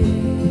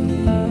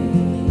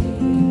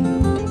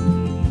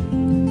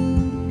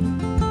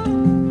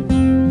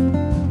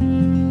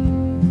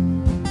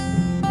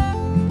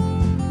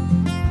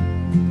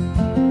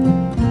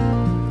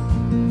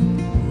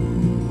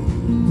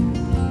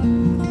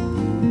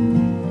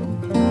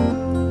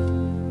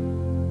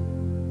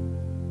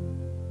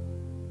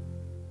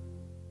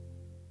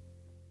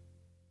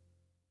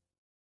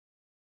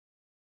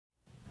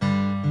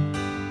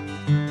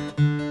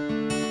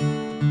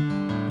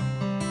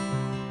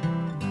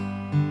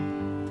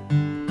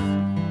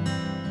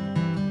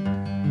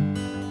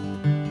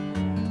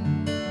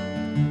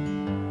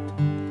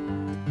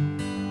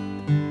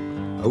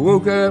 I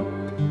woke up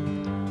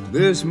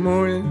this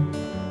morning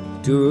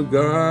to a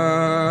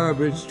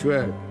garbage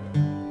truck.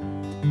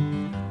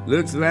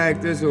 Looks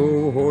like this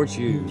old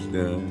horseshoe's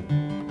done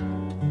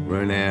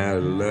run out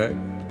of luck.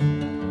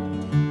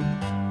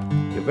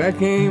 If I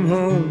came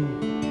home,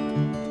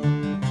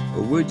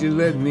 would you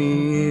let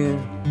me in?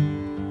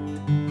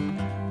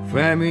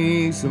 Fry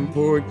me some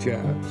pork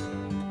chops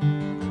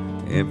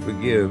and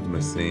forgive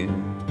my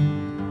sin.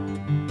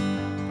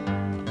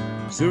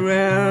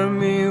 Surround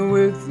me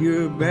with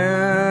your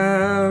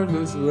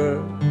boundless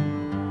love.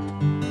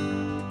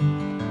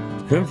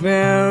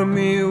 Confound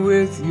me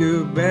with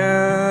your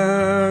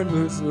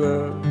boundless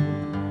love.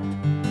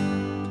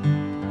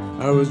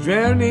 I was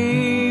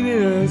drowning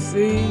in a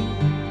sea,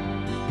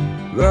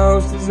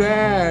 lost as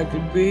I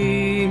could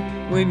be,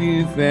 when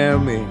you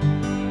found me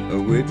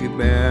with your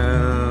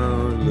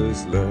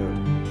boundless love.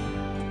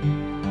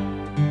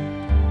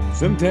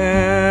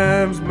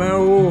 Sometimes my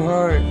old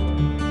heart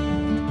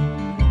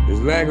is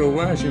like a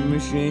washing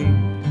machine.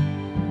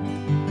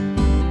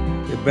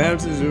 It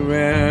bounces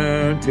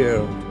around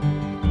till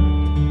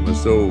my my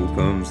soul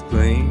comes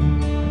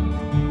clean.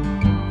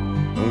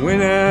 And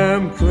when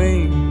I'm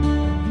clean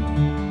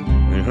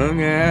and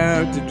hung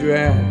out to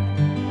dry,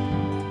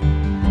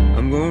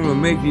 I'm gonna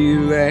make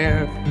you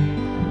laugh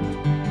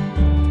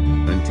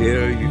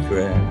until you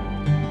cry.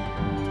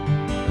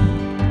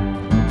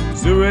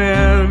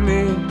 Surround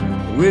me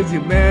with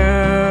your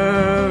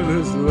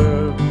boundless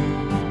love.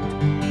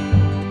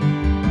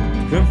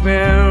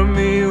 Confound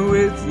me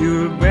with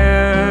your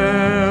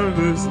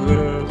boundless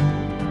love.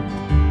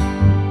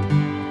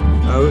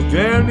 I was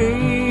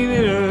drowning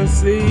in a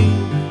sea,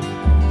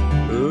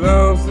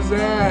 lost as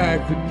I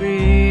could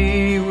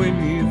be,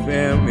 when you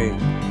found me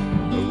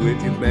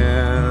with your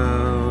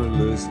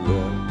boundless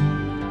love.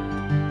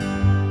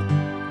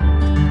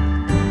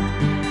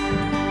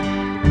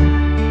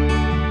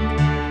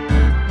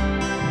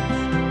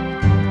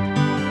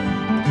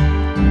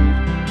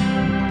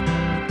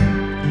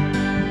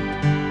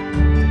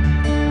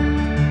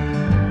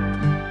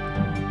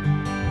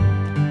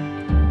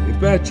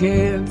 By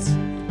chance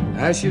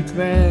I should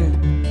find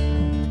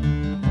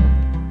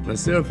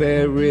myself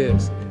at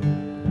risk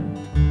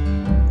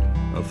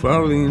of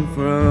falling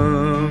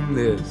from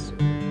this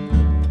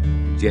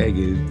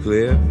jagged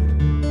cliff,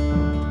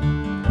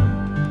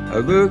 I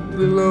look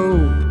below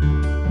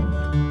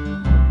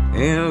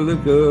and I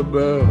look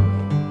above.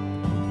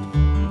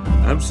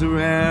 I'm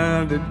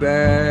surrounded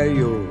by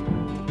your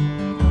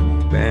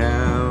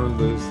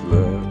boundless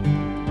love.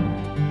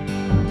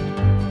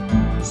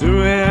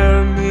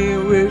 Surround me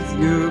with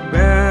your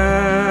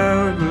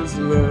boundless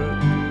love.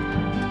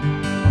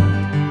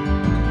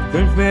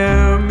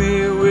 Confound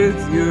me with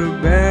your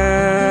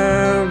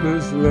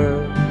boundless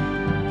love.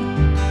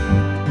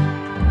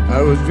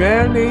 I was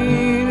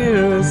drowning in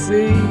a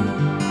sea,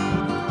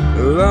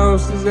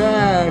 lost as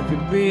I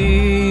could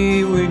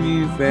be, when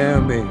you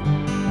found me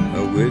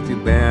with your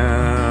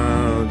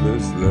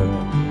boundless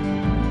love.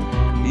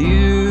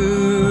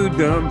 You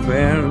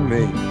dumbfound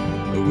me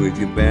with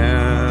your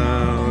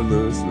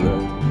boundless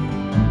love.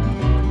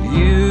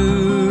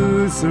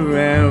 You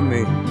surround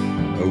me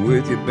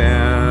with your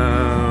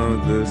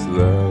boundless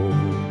love.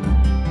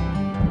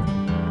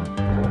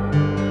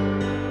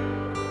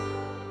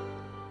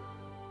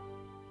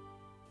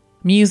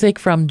 Music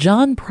from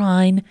John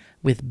Prine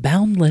with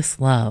Boundless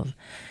Love.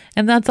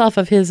 And that's off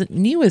of his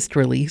newest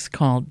release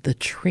called The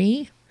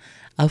Tree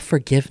of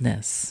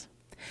Forgiveness.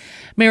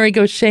 Mary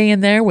Gauthier in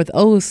there with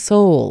Oh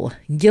Soul,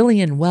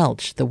 Gillian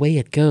Welch, The Way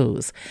It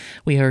Goes.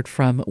 We heard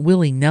from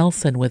Willie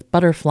Nelson with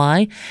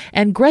Butterfly,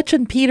 and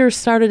Gretchen Peters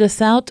started us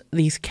out,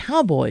 These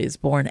Cowboys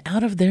Born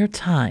Out of Their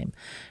Time.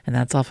 And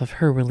that's off of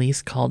her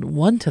release called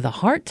One to the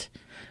Heart,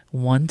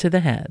 One to the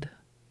Head.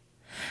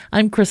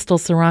 I'm Crystal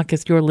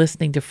Sarakas. You're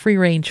listening to Free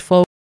Range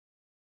Folk.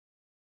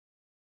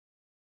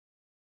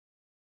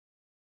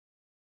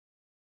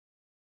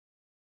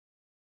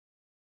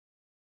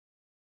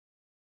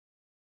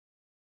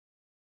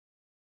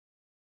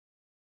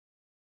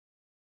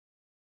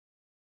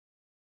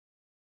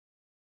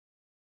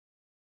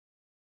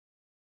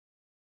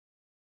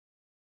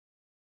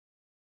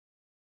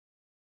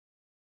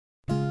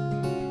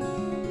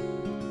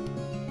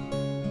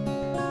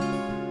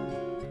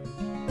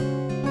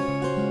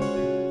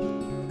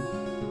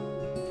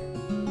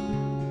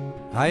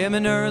 I am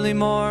an early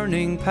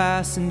morning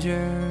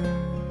passenger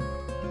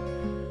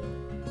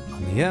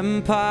on the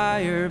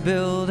Empire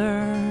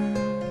Builder,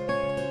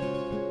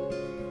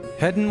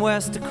 heading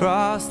west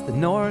across the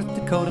North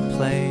Dakota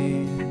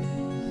plains.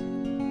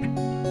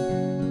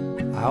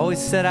 I always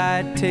said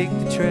I'd take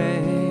the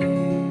train.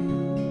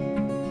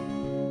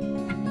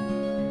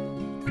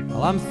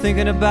 While I'm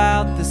thinking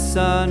about the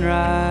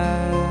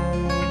sunrise,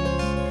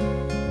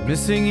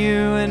 missing you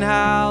and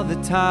how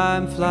the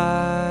time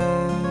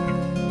flies.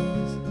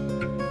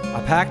 I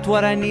packed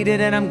what I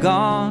needed and I'm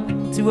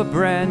gone to a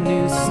brand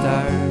new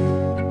start.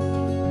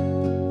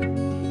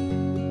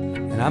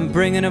 And I'm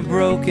bringing a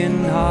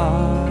broken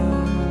heart.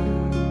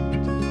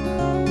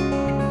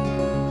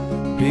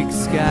 Big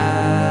sky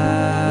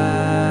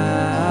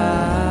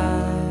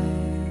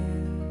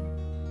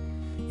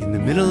in the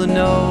middle of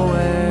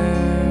nowhere.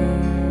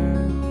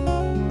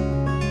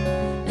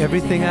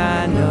 Everything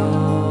I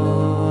know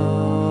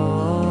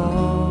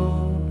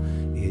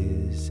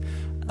is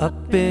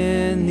up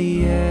in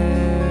the air.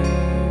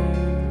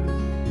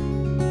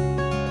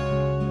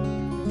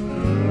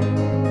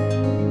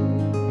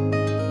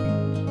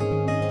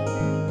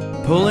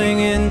 Pulling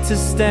into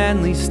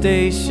Stanley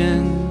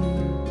Station,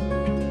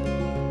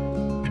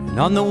 and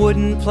on the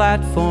wooden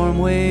platform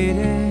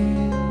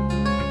waiting,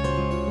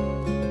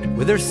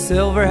 with her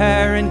silver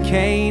hair and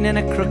cane and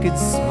a crooked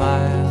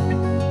smile,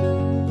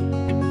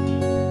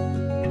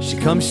 she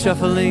comes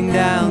shuffling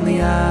down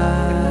the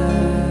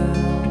aisle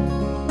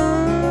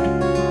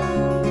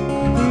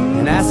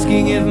and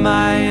asking if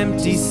my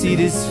empty seat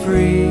is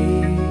free.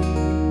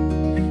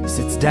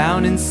 Sits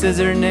down and says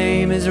her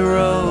name is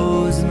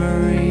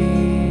Rosemary.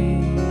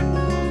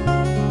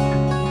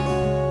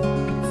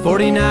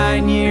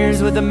 49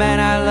 years with the man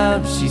I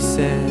love, she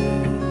says,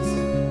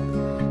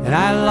 and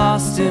I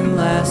lost him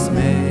last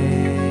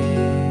May.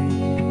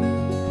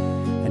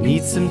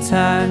 need some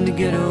time to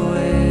get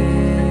away.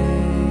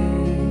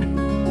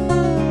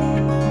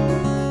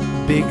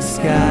 Big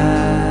sky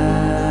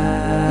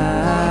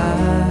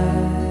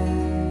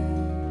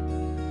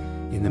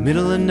in the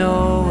middle of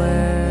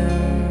nowhere.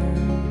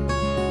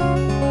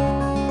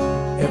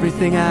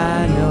 Everything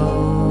I know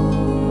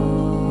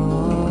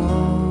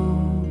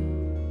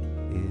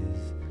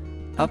is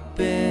up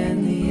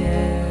in the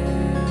air.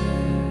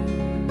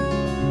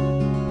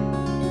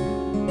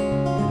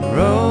 And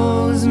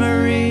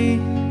Rosemary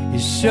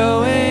is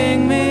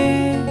showing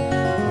me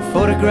a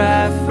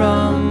photograph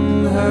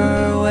from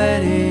her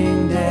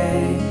wedding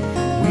day.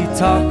 We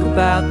talk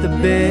about the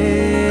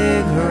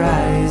big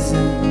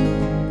horizon,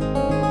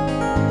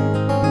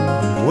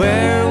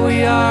 where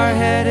we are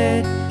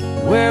headed,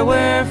 where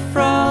we're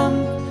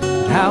from,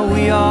 how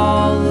we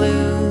all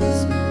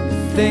lose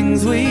the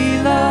things we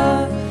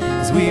love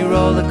as we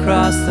roll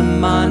across the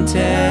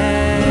Montana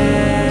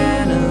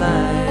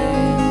line.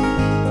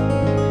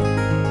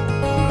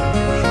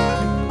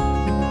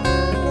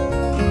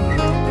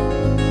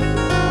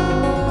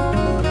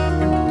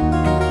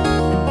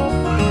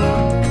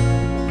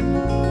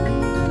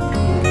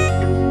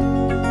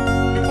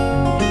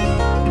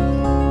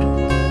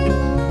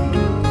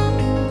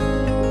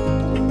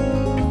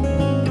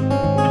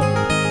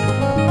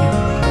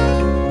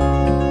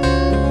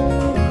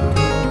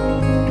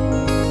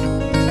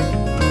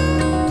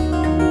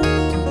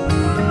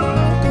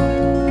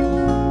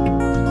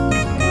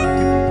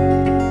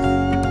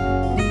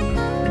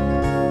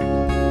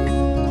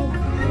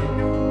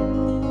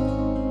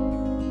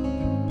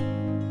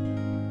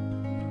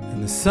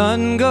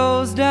 Sun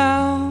goes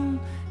down,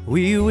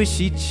 we wish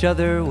each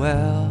other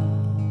well,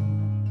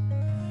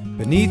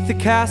 beneath the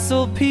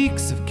castle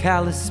peaks of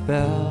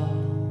Kalispell.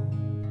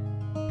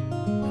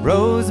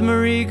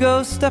 Rosemary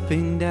goes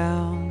stepping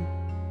down,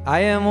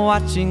 I am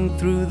watching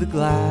through the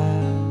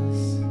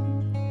glass.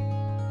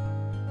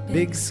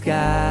 Big sky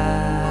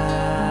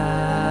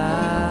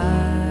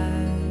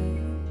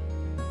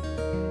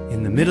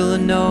in the middle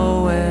of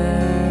nowhere.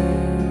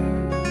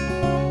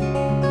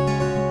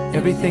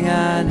 Everything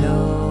I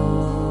know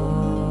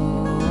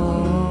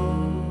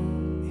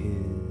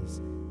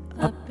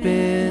up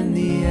in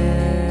the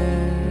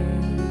air.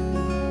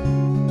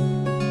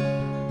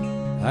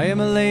 I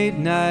am a late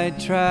night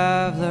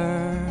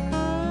traveler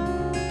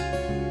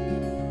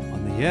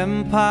on the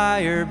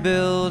Empire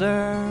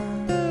Builder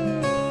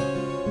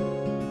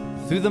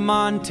through the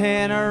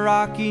Montana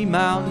Rocky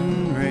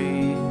Mountain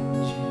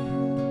Range.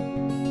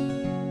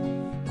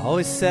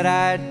 Always said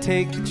I'd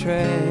take the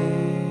train.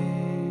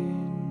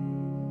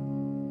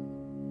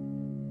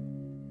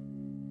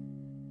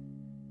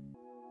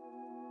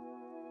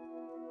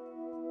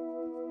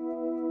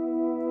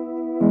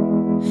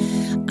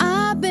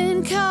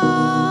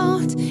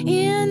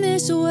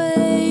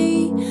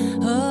 Way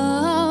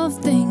of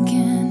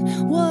thinking,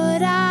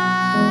 what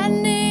I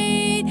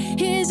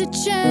need is a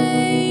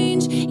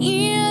change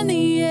in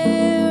the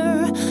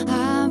air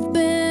I've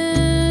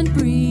been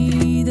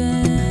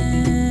breathing.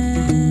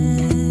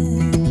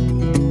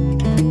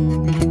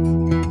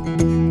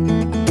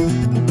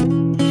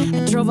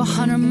 I drove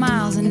 100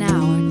 miles an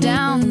hour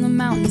down the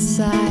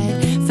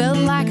mountainside, felt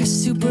like a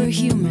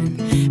superhuman,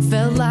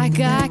 felt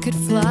like I could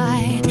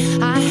fly.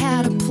 I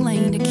had a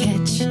plane to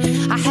catch,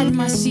 I had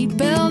my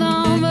seatbelt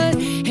on, but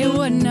it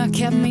wouldn't have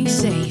kept me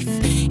safe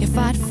if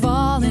I'd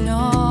fallen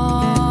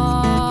off.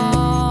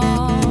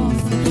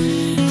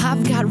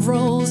 I've got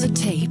rolls of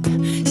tape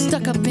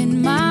stuck up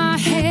in my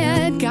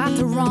head, got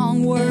the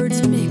wrong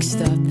words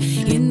mixed up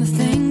in the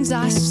things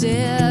I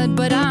said,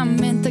 but I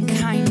meant the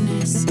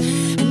kindness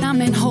and I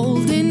meant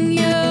holding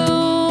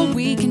you.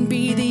 We can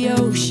be the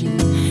ocean,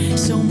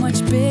 so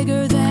much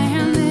bigger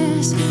than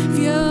this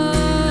view.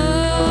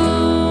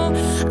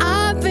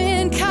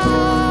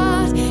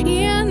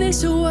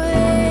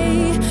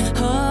 Way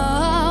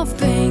of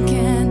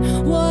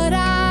thinking, what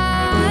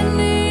I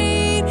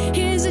need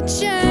is a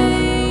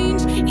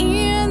change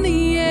in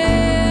the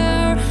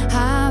air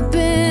I've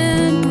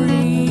been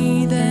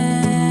breathing.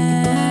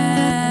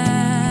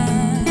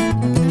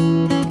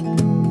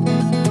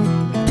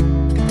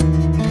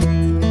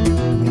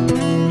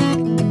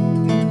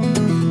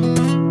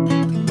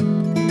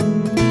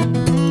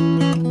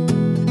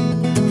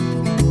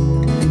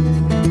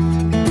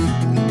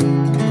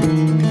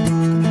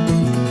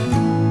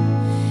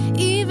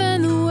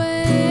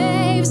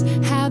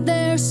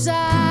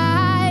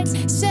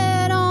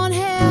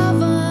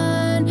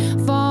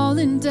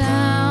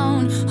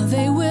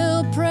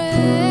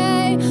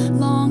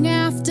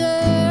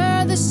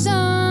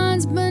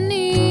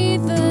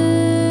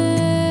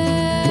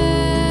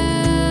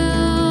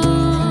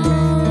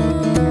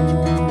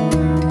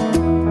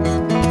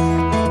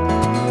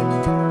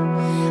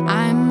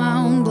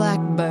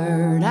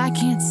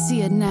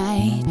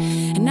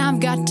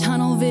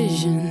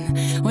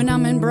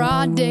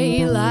 Broad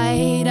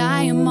daylight,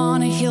 I am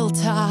on a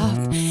hilltop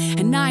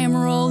and I am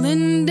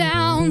rolling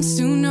down.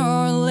 Sooner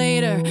or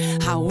later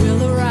I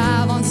will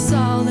arrive on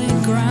solid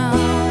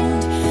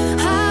ground.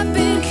 I've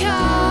been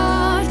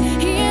caught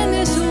in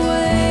this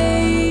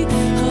way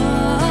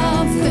of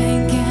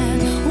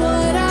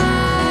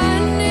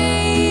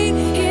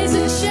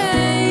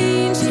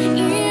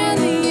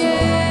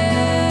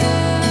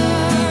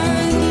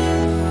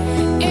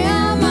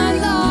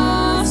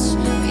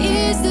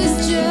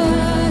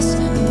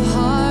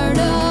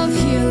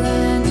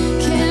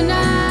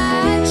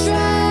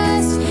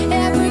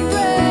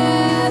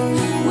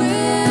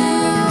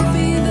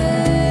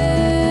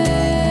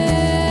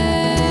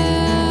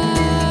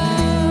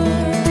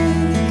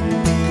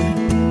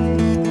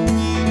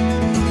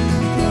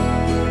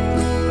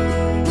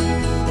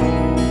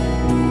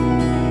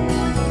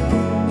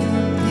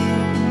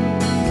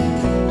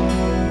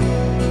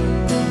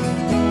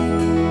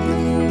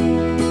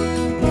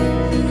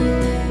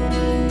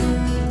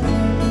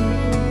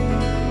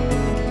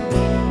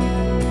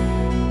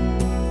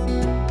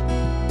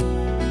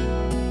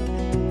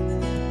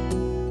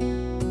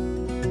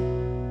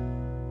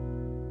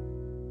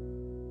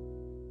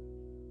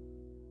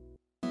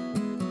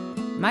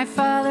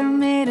father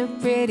made a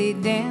pretty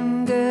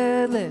damn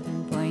good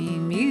living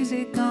playing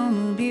music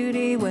on the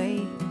Beauty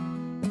Way.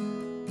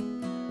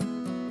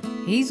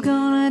 He's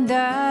gonna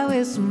die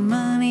with some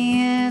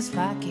money in his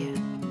pocket.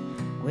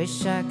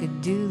 Wish I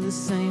could do the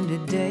same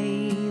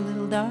today,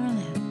 little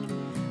darling.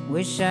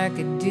 Wish I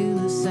could do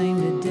the same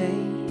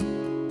today.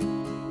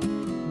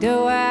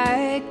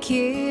 Doe-eyed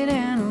kid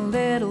and a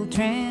little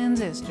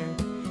transistor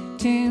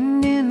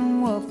tuned in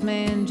the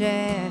Wolfman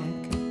Jack.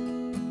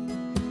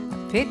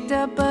 I picked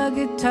up a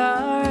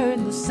guitar,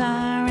 heard the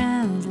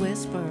sirens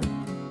whisper,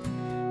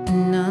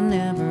 and I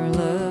never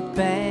looked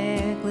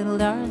back, little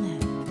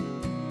darling,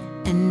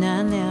 and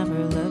I never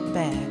looked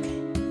back.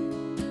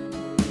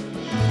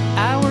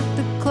 I worked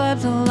the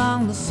clubs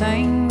along the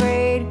same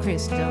grade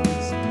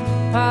crystals,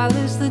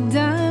 polished the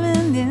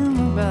diamond in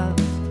the rough.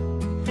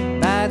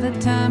 By the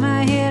time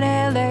I hit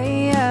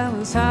LA, I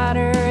was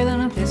hotter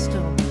than a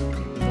pistol.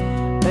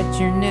 But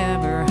you're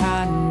never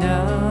hot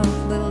enough,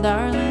 little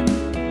darling.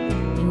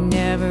 You're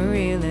never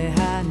really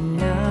hot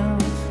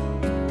enough.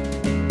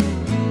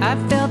 I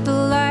felt the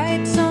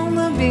lights on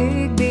the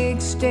big,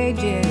 big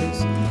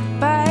stages,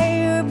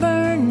 fire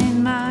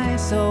burning my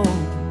soul.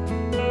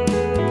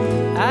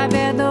 I've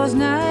had those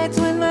nights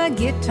when my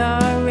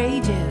guitar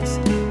rages,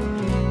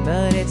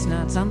 but it's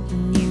not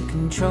something you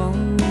control,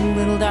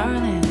 little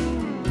darling.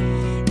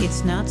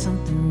 It's not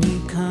something you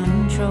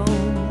control.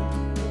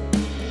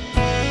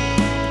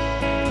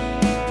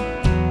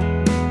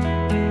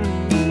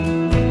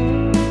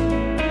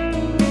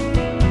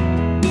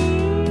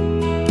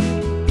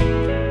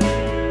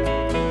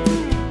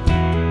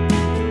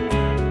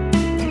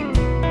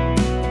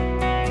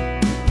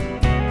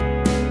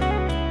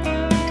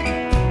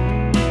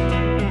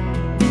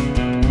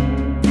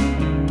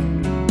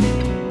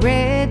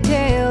 Red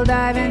tail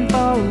diving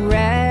for a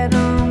ride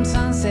on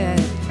Sunset,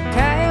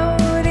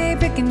 coyote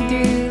picking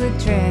through the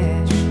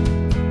trash.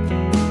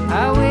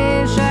 I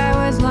wish I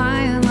was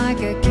lying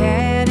like a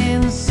cat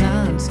in the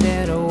sun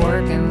instead of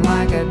working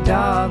like a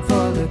dog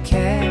for the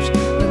cash.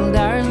 Little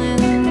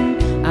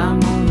darling,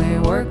 I'm only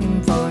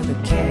working for the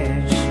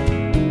cash.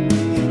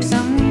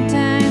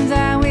 Sometimes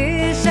I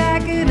wish I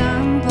could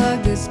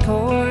unplug this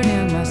cord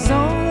and my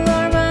soul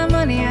or my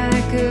money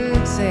I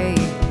could save.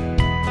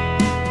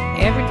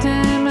 Every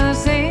time I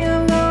say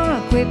I'm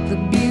gonna quit the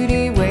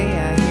beauty way,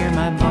 I hear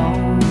my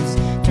bones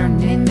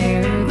turning in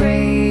their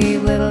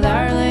grave, little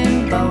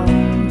darling,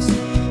 bones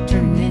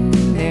turning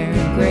in their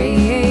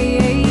grave.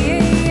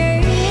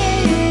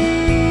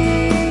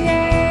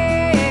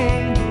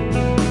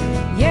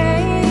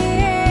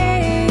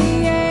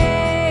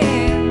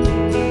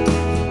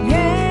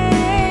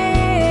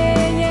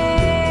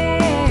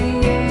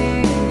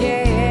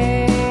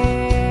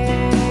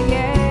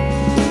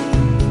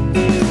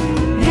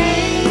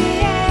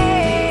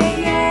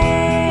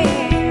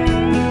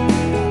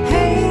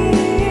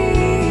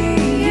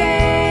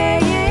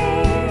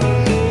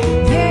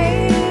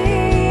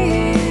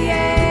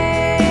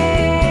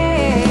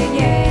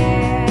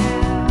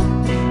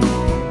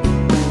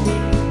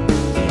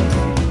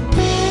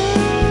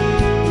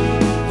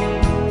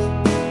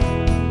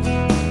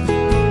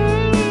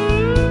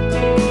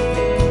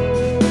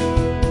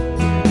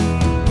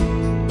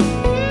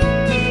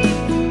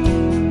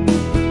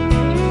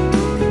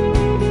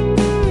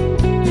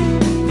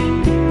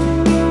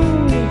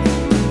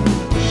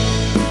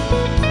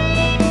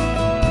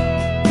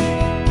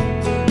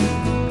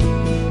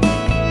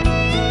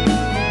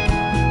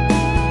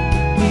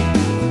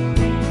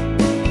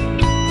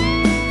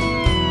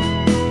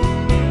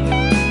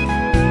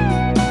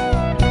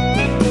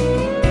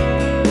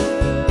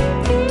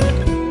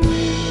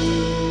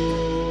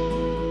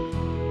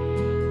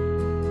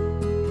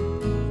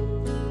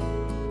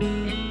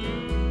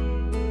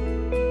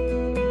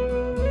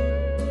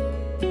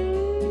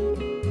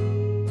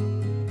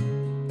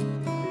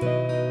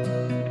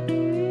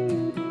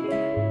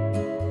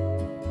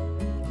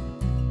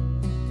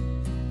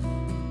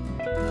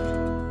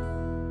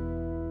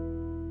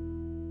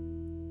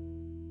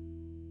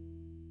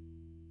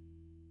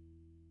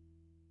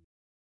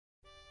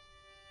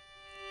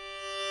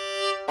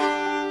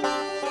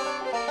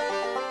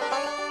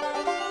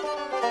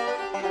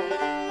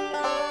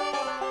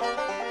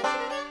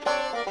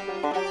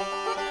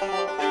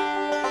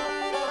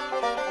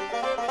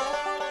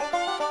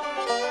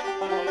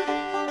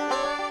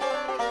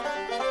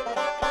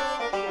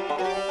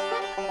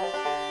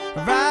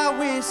 Rye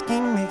whiskey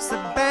makes the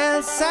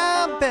band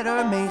sound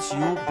better, makes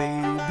your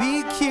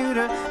baby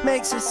cuter,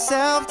 makes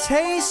yourself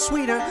taste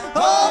sweeter.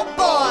 Oh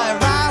boy,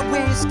 rye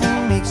whiskey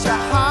makes your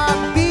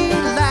heart beat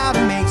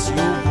louder, makes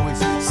your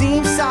voice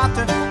seem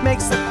softer,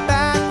 makes the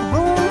back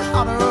room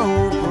hotter.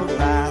 Oh, but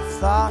rye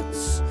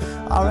thoughts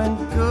aren't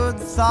good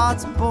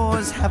thoughts,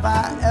 boys. Have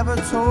I ever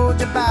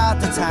told you about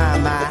the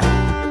time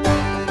I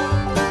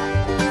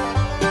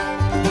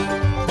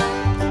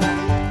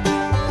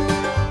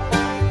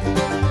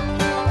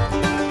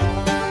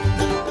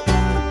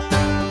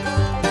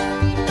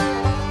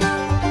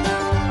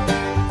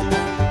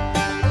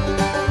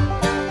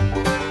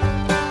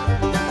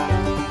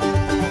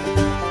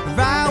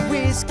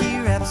whiskey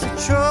wraps a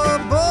troll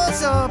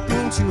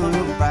into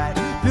a bright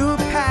blue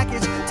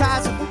package,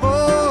 ties a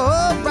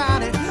bow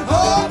around it.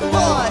 Oh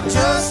boy,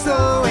 just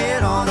throw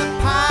it on a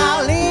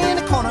pile in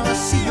the corner.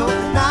 See you're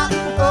not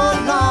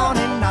alone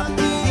and not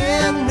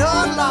being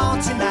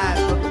alone tonight.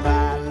 But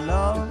my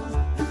love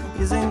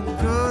isn't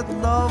good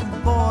love,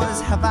 boys.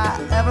 Have I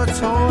ever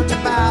told you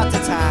about the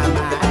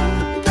time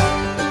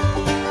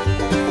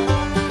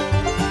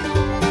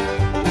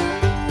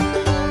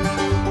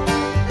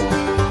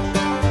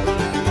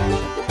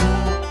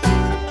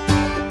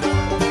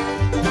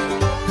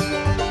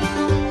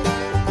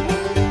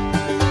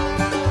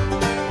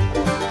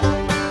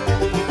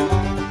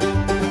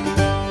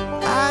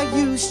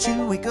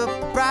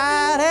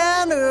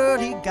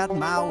got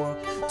my work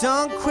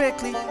done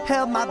quickly,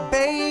 held my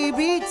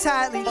baby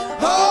tightly.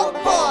 Oh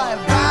boy,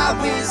 rye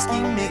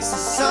whiskey makes the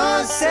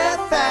sun set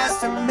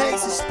faster,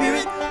 makes the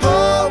spirit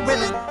more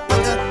willing,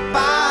 but the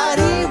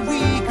body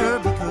weaker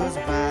because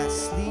my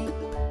sleep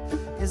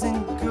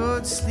isn't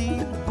good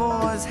sleep.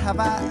 Boys, have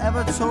I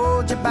ever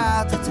told you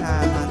about the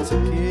time I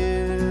took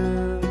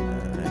it?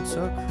 I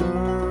took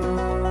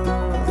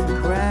her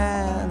for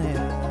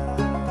granted.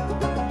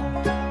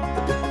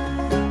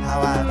 How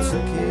I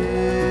took it.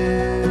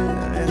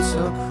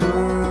 Took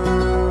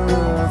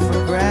her for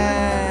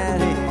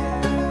granted.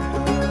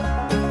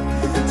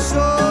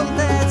 So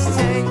let's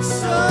take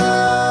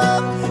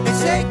some and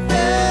take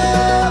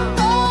them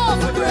all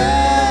for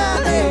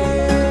granted.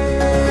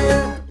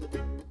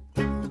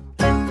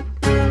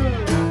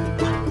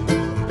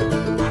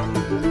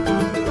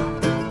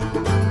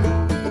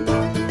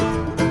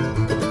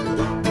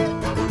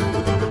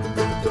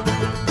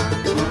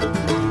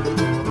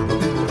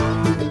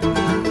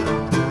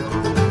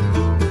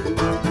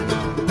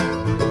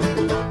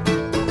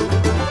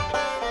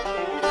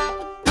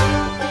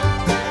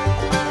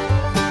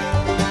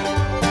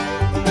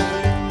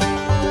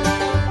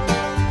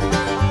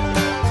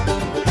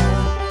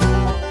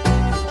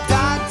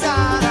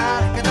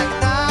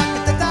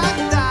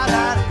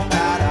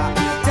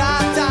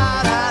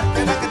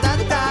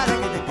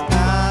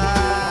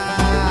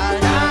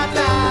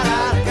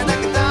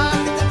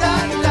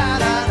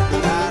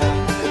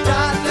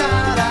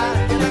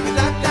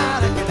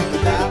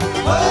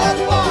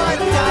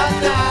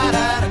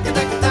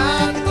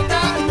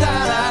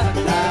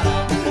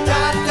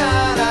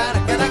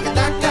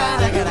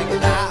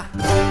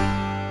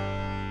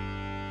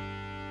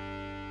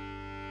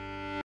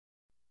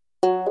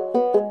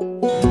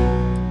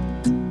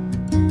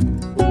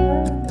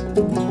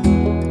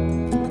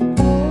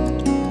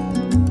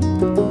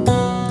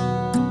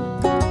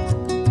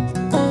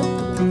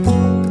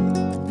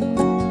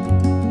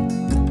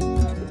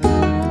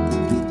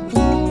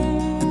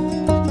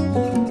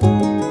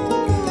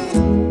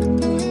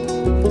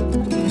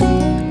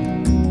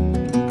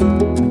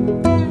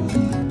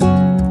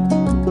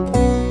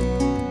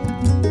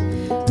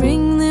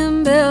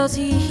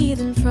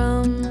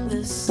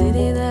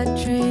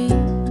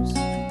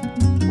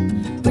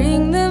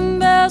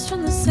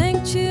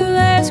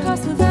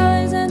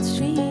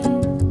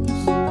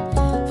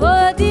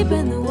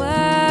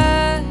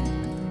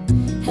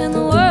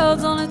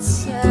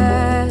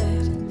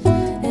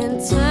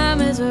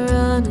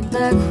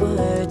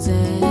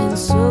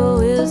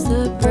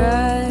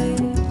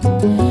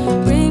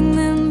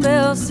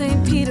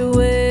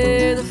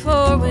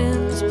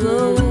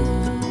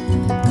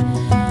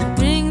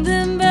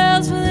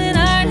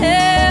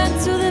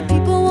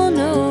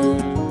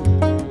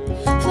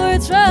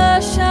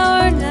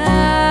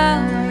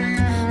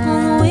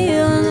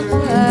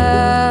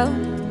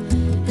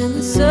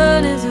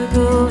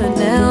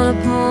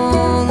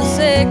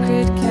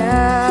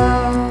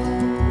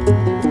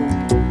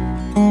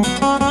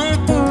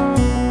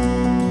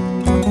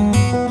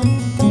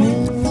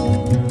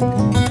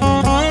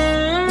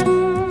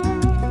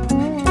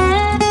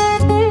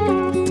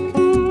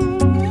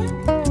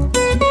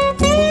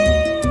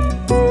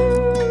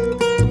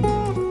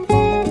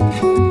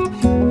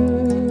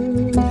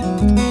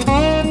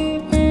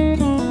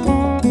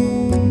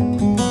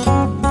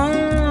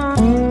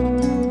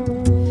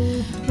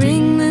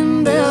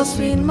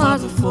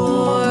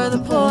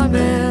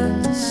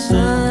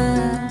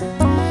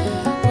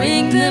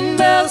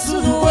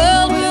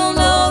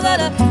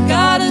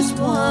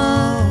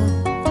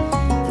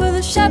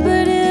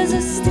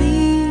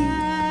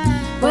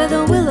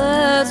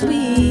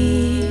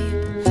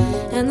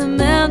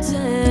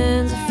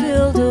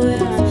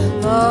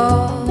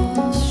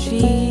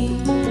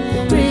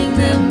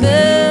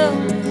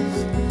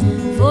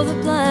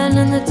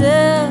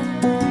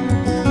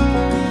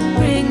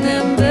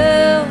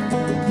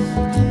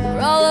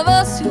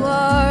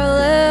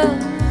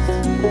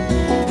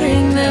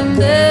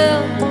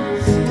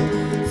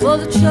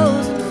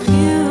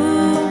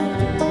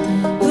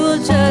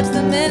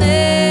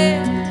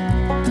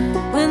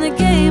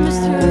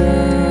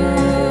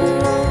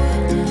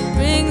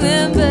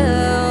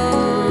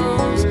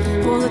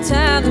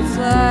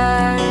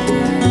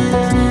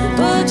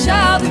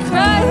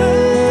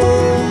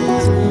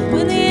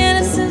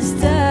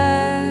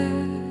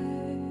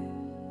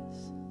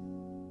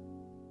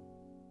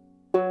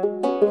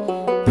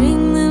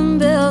 Ring them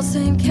bells.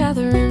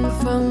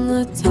 from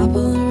the top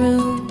of the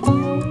room.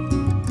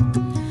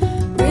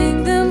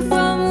 Bring them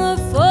from the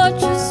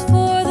fortress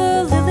for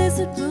the lilies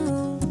that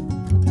bloom.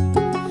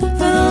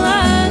 For the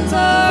lions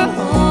are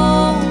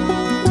home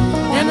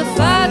and the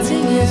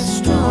fighting is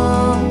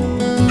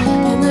strong,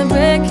 and they're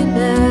breaking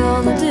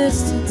down the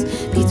distance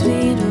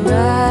between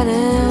right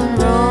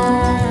and wrong.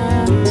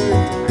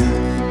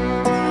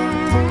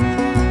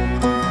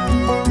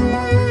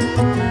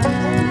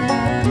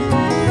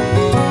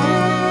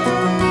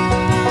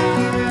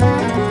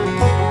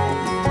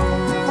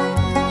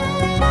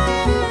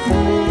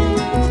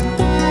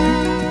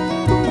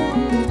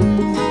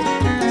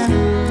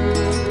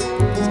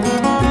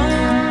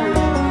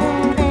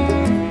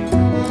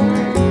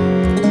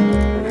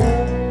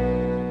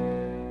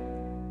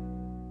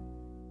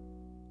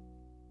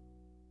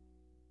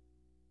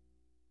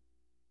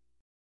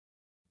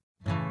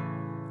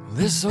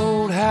 This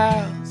old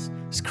house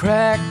is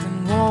cracked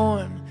and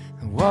worn.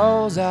 The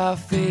walls are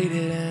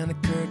faded and the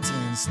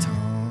curtains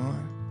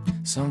torn.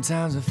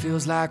 Sometimes it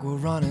feels like we're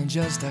running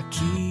just to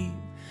keep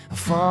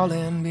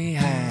falling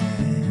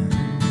behind.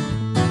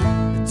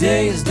 The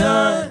day is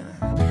done,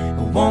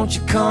 won't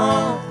you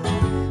come?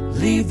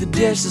 Leave the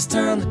dishes,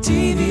 turn the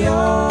TV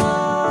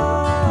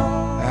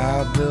on.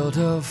 I built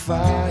a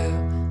fire,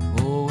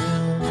 oh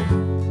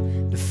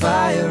well, the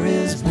fire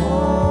is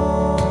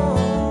warm.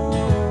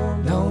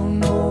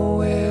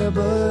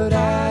 But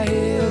I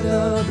hear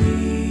the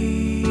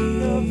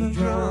beat of the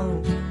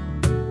drum.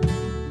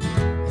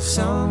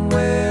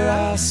 Somewhere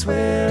I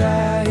swear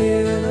I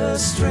hear the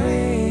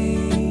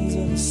strains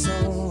of a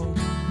song.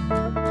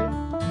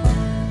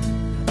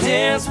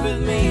 Dance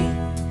with me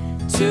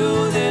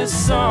to this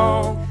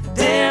song.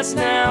 Dance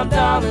now,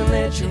 darling,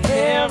 let your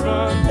hair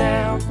run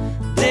down.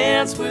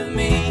 Dance with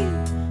me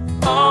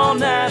all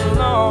night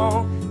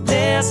long.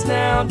 Dance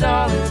now,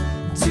 darling,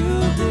 to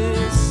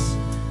this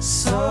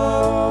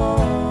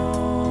song.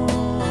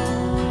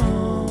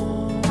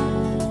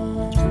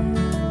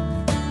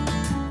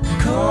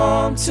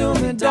 Come to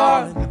me,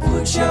 darling,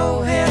 put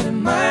your hand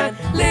in mine.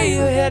 Lay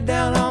your head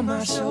down on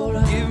my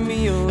shoulder. Give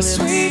me your lips,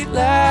 sweet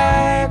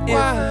like wine. If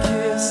a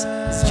kiss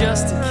is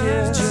just a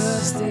kiss,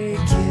 just a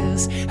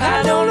kiss.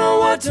 I don't know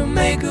what to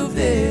make of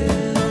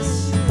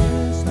this.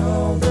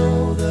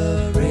 Although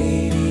the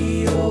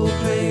radio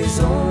plays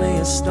only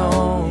a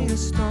stone,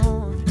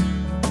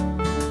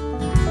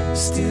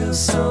 still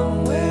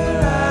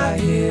somewhere I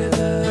hear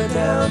the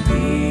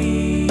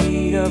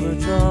downbeat of a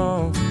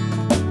drum.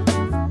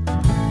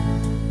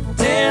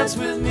 Dance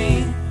with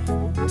me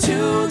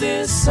to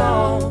this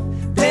song.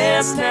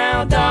 Dance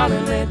now,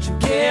 darling, let your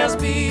cares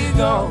be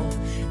gone.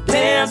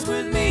 Dance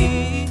with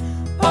me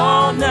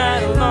all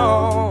night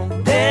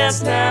long.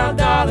 Dance now,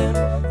 darling,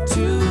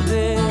 to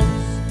this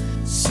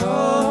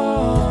song.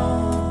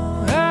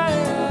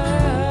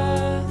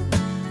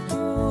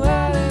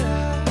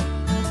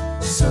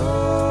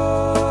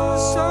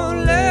 So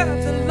let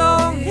the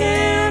long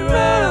hair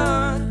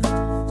run.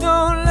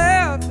 Don't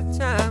let the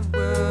time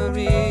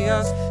worry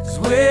us. 'Cause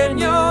when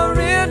you're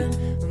in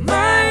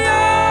my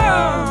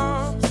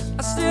arms,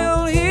 I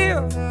still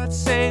hear that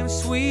same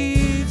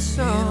sweet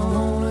song. And I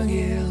wanna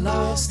get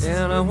lost,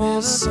 and I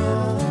wanna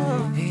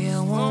song. And I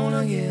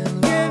wanna get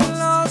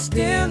lost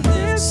in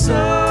this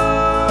song.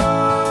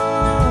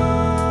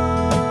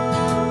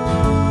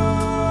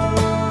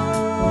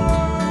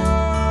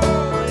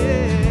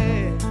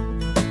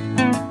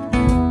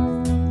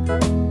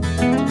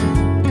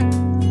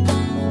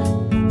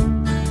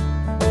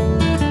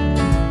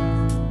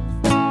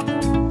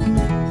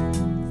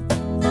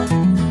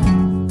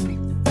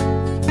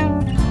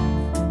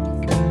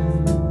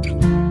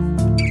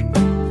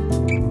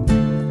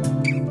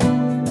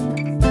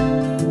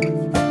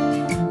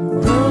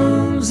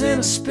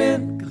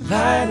 Spin,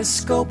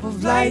 kaleidoscope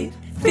of light.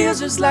 Feels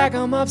just like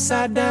I'm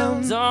upside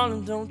down.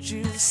 Darling, don't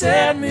you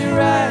set me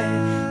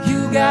right.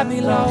 You got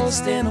me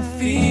lost in a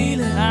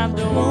feeling I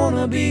don't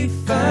wanna be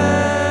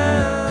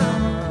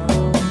found.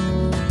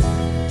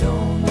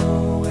 Don't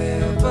know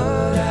where,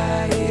 but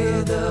I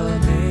hear the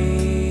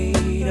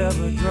beat of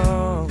a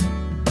drum.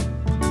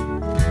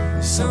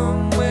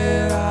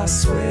 Somewhere I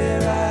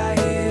swear I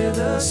hear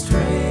the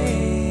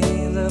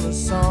strains of a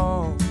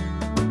song.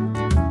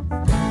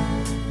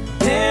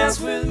 Dance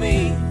with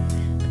me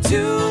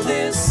to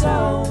this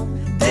song.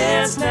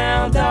 Dance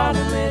now,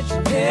 darling, let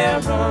your hair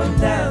run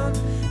down.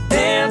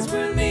 Dance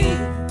with me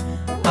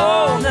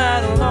all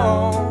night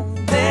long.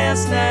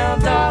 Dance now,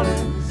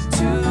 darling,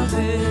 to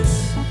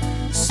this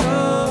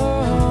song.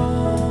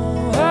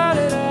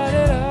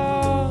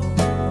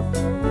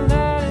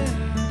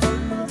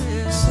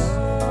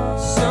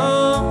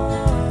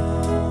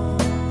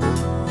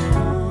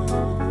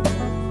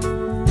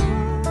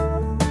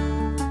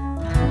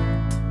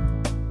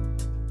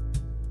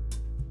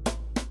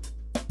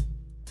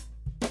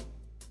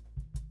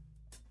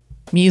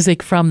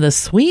 Music from The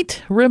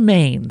Sweet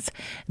Remains,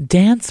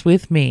 Dance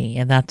With Me,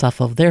 and that's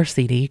off of their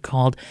CD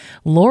called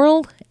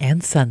Laurel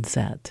and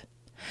Sunset.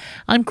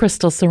 I'm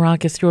Crystal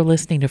Sarakas. You're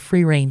listening to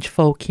Free Range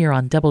Folk here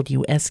on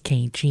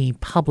WSKG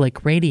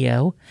Public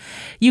Radio.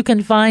 You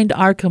can find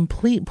our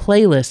complete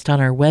playlist on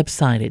our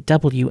website at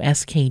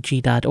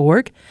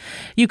WSKG.org.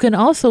 You can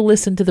also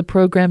listen to the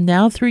program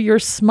now through your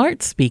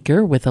smart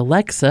speaker with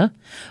Alexa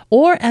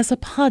or as a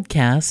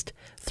podcast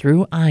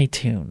through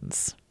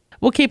iTunes.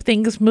 We'll keep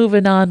things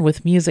moving on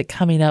with music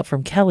coming up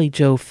from Kelly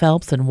Joe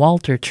Phelps and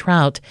Walter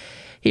Trout.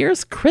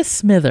 Here's Chris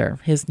Smither.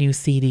 His new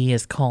CD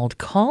is called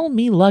Call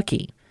Me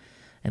Lucky,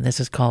 and this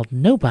is called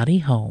Nobody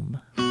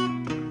Home.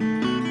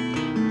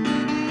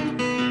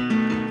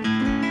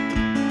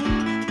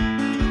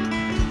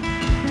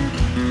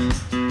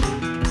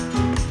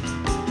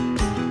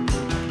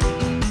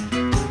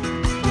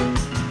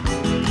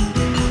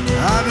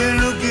 I've been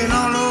looking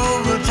all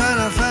over trying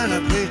to find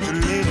a place to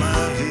lay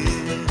my head.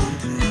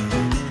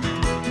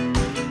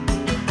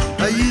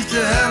 I used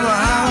to have a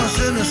house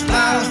and a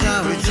spouse,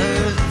 now it's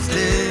hers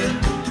instead.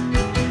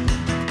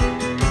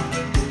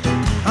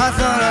 I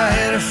thought I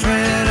had a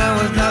friend, I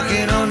was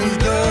knocking on his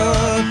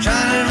door,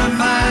 trying to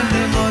remind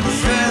him what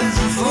friends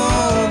are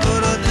for,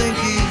 but I think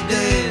he's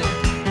dead.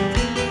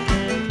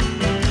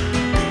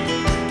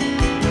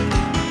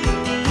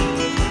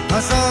 I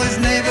saw his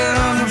neighbor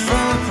on the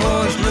front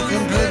porch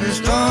looking pretty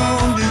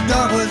stoned. His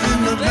dog was in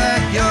the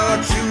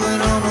backyard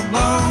chewing on a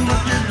bone,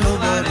 but there's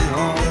nobody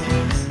home.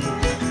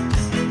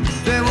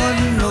 There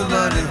wasn't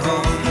nobody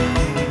home.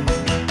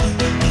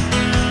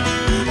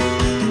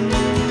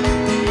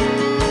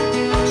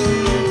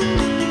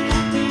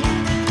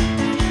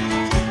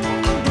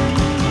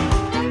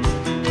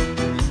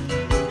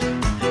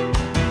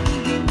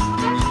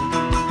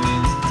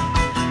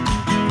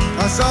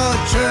 I saw a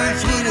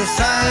church with a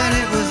sign,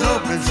 it was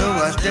open, so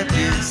I stepped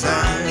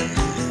inside.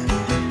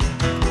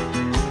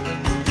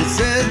 It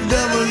said,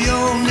 double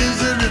your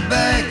misery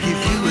back if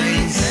you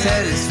ain't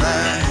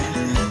satisfied.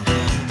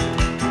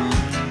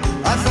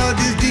 I thought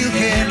this deal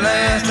can't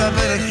last, I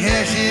better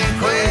cash in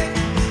quick.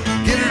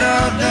 Get it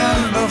all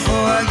done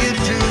before I get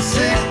too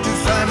sick to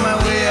find my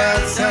way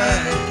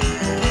outside.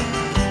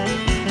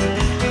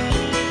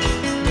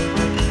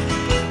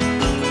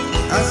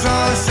 I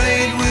saw a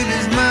saint with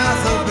his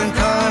mouth open,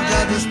 carved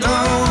out of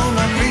stone.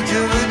 A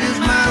preacher with his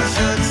mouth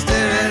shut,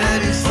 staring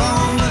at his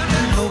phone. But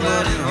there's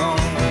nobody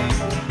home.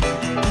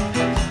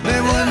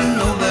 There wasn't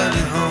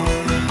nobody home.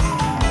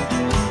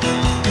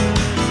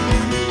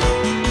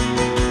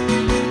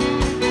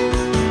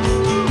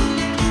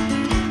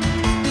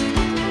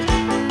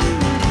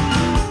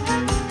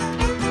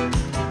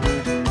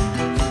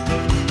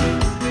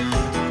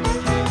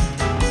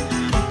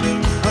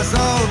 I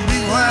saw a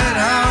big white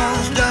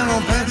house down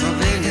on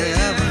Pennsylvania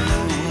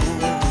Avenue.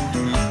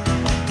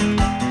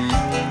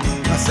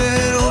 I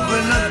said,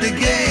 open up the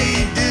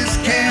gate, this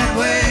can't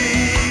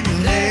wait.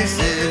 And they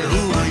said,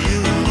 who are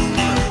you?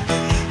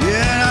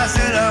 Yeah, and I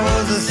said I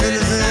was a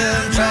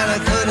citizen trying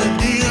to cut a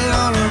deal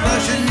on a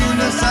Russian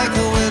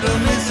unicycle with a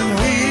missing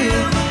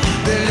wheel.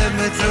 They let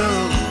me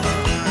through.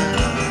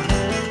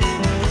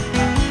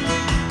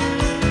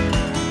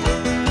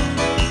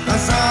 I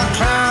saw a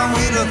clown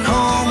with a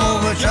comb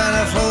over trying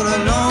to float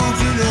along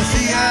through the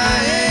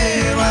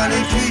CIA while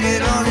he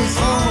tweeted on his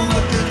phone,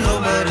 but there's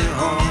nobody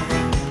home.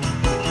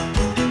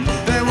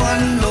 There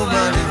wasn't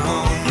nobody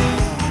home.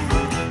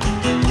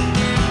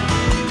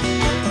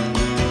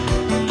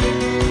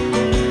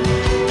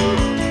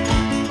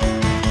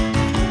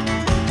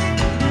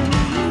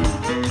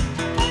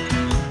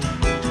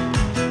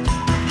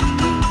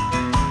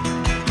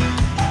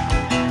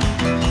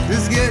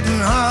 It's getting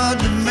hard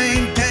to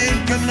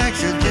maintain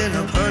connections in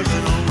a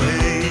personal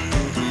way.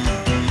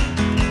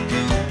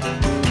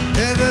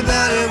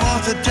 Everybody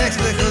wants to text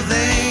me 'cause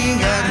they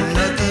ain't got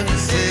nothing to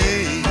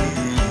say.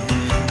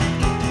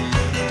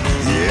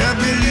 Yeah,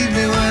 believe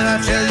me when I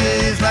tell you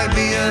it's like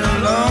being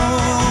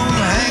alone,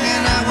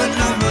 hanging out with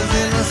numbers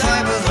in the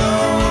cyber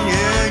zone.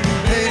 Yeah, you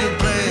pay to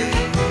play.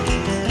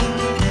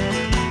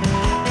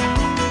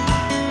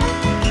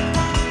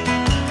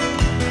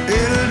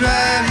 It'll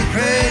drive you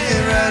crazy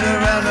right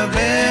around the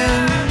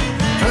bend.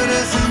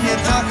 Pretty soon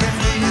you're talking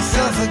to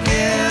yourself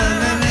again,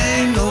 and there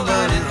ain't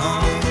nobody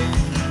home.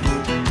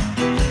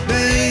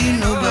 There ain't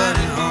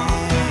nobody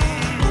home.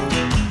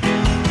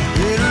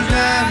 It'll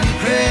drive you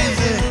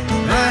crazy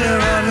right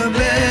around the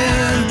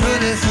bend.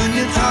 Pretty soon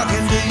you're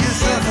talking to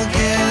yourself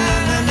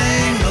again, and there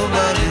ain't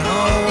nobody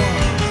home.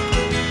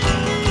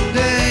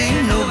 There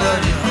ain't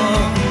nobody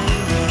home.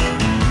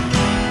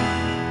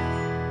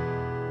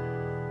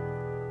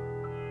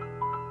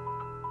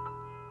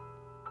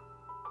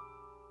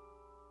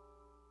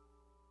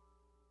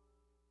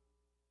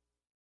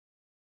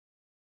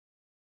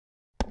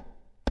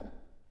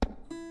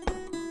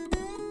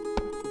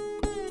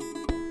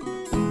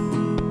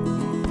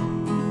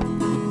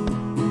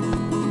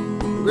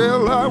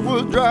 Well, I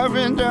was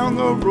driving down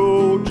the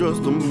road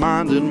just a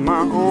minding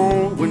my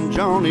own when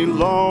Johnny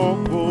Law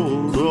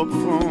pulled up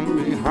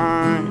from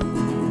behind.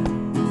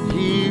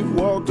 He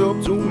walked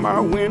up to my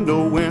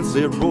window and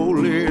said,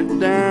 roll it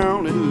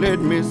down and let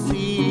me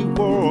see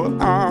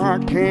what I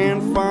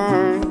can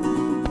find.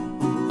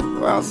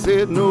 I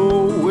said,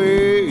 no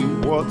way,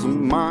 what's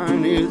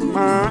mine is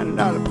mine.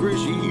 I'd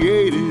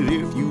appreciate it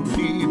if you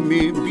leave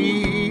me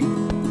be.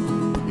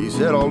 He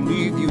said, I'll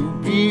leave you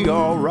be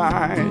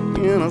alright.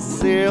 In a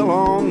cell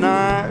all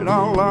night,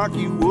 I'll lock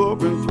you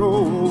up and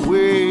throw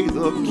away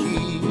the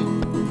key.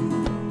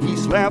 He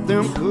slapped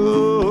them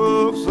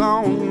cuffs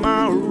on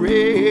my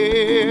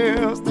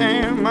wrist,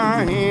 and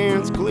my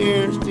hands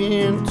clenched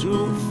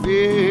into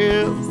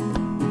fists.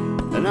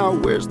 And I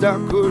wished I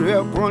could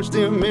have punched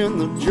him in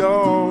the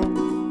jaw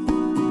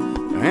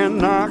and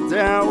knocked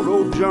out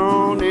old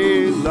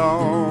Johnny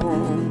Law.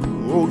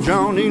 Oh,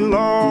 Johnny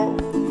Law,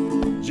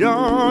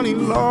 Johnny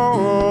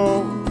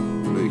Law.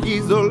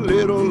 He's the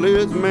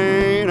littlest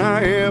man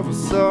I ever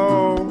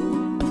saw.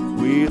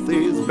 With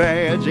his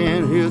badge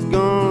and his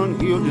gun,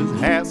 he'll just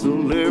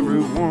hassle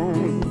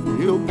everyone.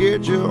 He'll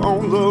get you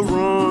on the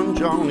run,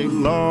 Johnny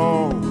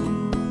Law.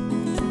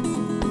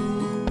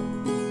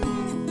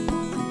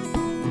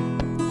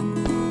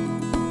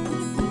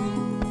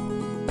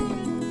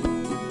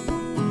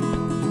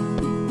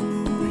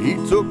 He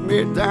took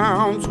me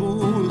down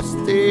to the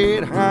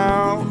State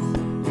House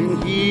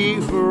and he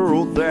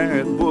hurled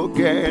that book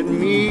at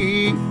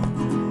me.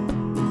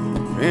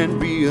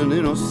 And being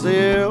in a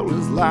cell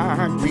is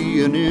like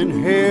being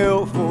in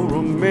hell for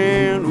a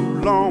man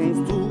who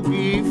longs to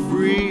be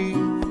free.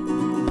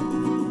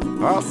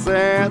 I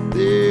sat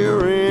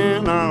there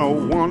and I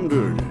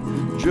wondered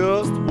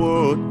just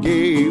what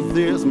gave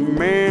this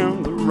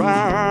man the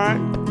right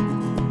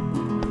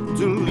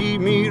to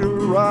leave me to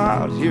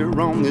rot here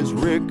on this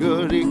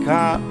rickety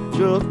cot,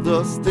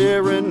 just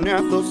staring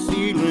at the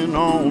ceiling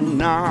all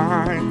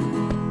night.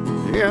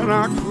 And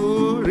I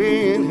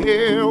couldn't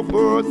help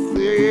but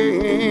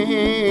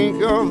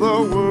think of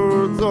the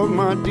words of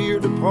my dear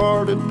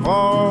departed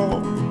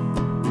Paul.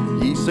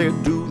 He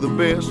said, do the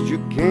best you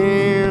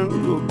can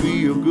to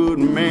be a good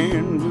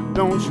man, but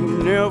don't you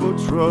never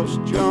trust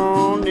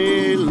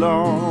Johnny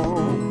Law.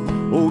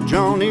 Oh,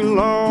 Johnny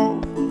Law,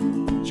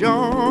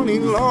 Johnny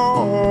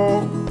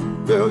Law.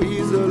 Well,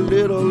 he's the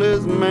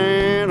littlest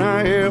man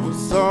I ever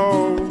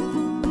saw.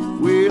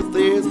 With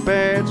his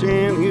badge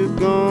and his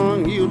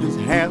gun, he'll just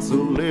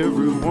hassle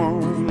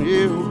everyone.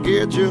 He'll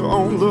get you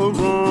on the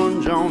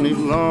run, Johnny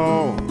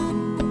Law.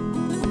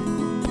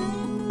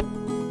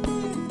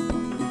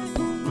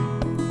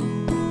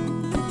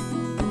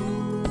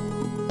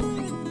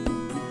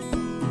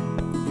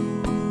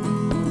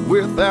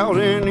 Without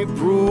any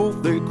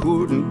proof, they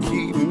couldn't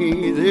keep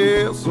me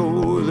there,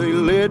 so they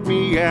let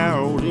me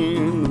out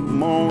in the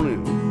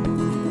morning.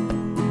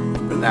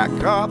 And that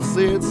cop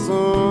said,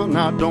 son,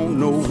 I don't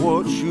know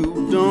what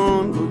you've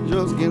done, but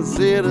just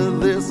consider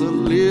this a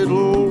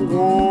little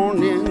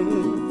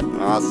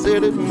warning. I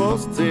said it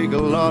must take a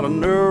lot of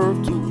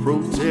nerve to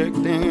protect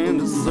and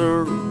to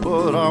serve,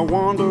 but I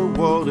wonder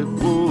what it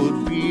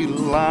would be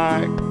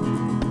like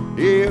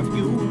if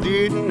you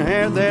didn't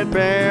have that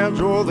badge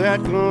or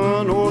that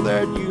gun or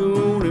that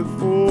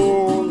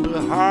uniform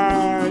to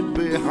hide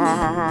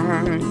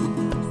behind.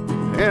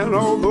 And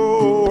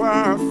although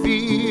I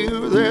fear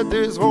that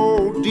this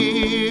whole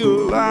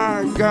deal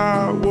I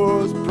got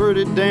was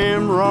pretty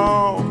damn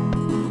raw,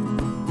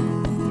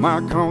 my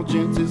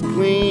conscience is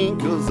clean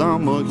 'cause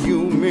I'm a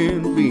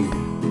human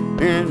being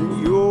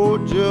and you're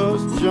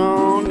just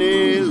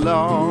Johnny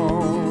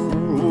Law.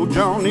 Oh,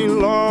 Johnny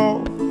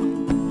Law,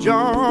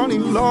 Johnny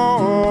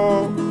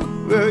Law.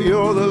 Well,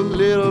 you're the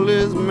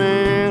littlest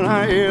man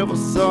I ever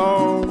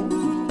saw.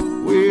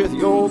 With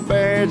your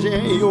badge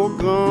and your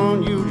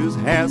gun, you just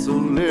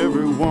hassle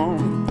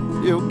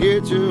everyone. He'll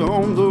get you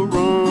on the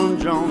run,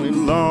 Johnny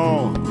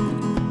Law.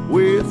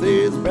 With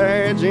his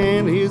badge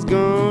and his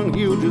gun,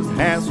 he'll just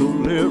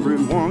hassle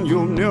everyone.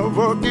 You'll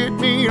never get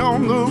me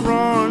on the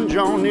run,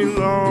 Johnny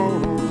Law.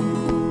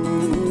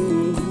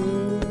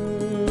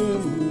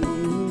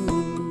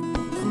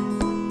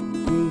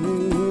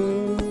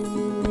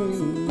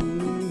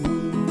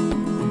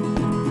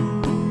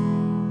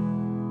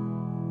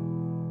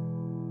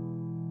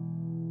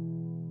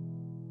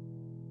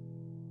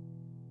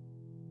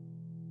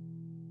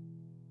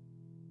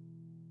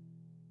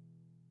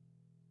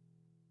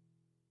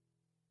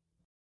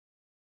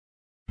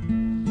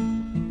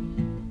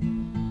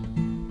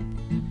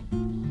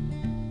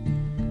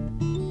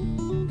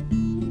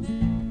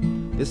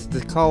 This is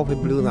the coffee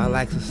blues. I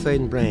like a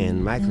certain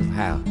brand, Michael's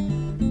House.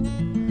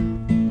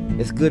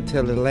 It's good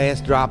till the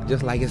last drop,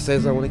 just like it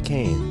says on the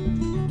can.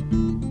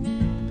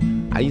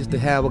 I used to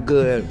have a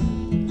good,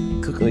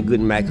 cooking a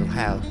good Michael's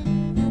House.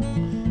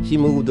 She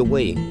moved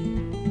away.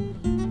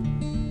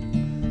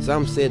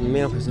 Some said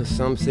Memphis and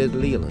some said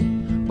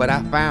Leland. But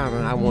I found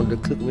her, I wanted to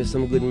cook me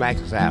some good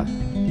Michael's House.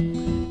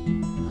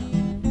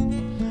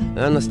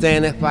 I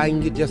understand that if I can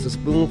get just a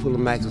spoonful of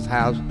Michael's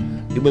House,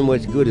 it'll be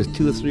much good as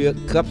 2 or 3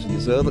 cups of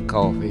this other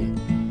coffee.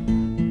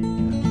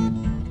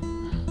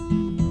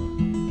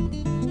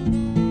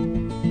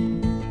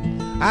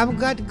 I've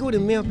got to go to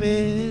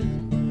Memphis,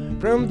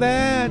 from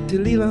there to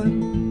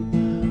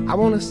Leland. I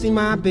want to see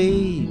my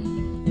babe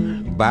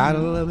by the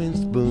loving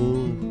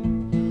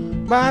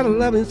spoon, by the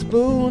loving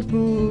spoon,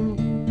 spoon.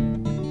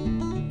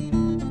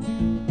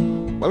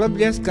 Well, I've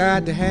just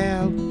got to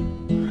have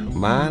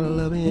my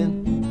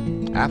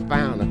loving. I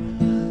found her.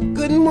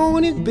 Good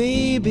morning,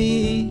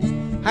 baby.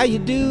 How you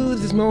do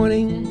this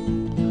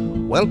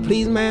morning? Well,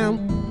 please, ma'am,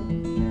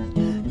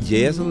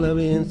 just a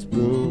loving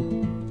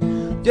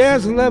spoon,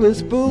 just a loving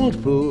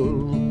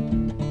spoonful.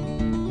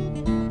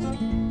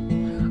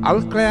 I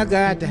was glad I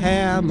got to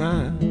have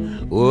my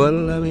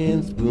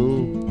loving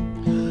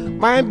spoon.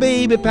 My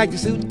baby packed a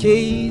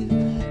suitcase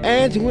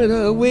and she went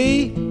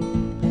away.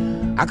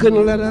 I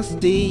couldn't let her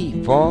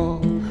stay for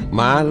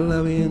my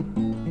loving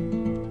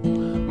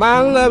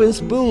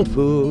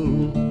spoonful.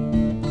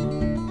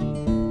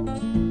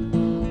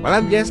 Well,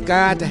 I've just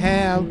got to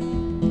have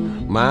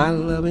my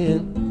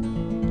loving.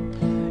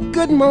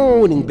 Good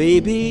morning,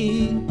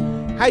 baby.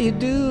 How you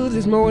do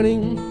this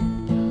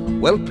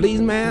morning? Well,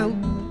 please, ma'am,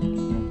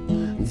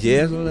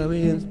 just a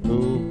loving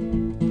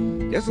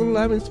spoon, just a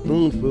loving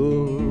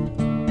spoonful.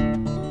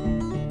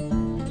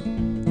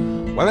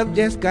 Well, I've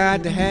just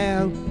got to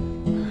have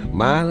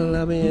my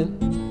loving.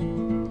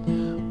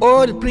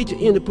 Oh, the preacher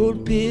in the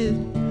pulpit,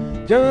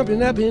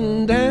 jumping up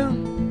and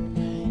down.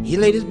 He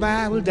laid his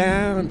Bible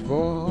down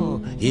for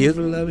his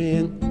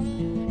loving.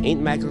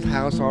 Ain't Maxwell's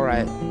house all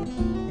right?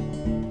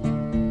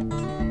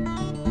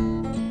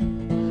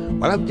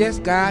 Well, I've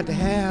just got to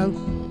have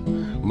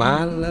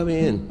my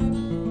loving.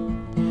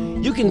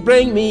 You can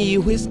bring me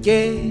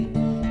whiskey,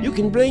 you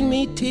can bring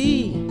me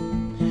tea.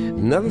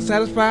 Nothing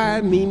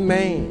satisfies me,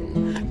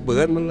 man,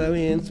 but my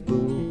loving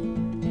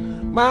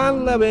spoon, my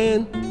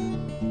loving.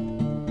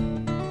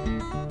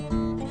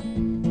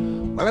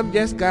 Well, I've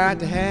just got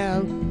to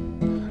have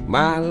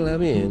my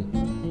loving.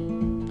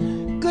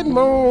 Good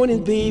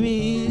morning,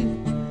 baby.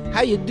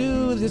 How you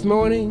do this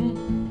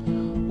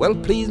morning? Well,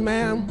 please,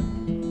 ma'am,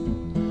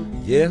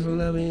 just a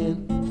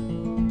loving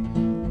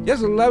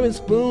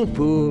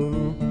spoonful.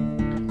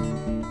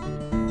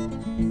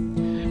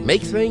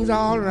 Makes things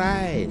all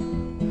right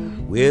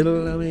with a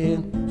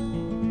loving.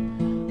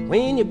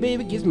 When your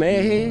baby gets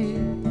mad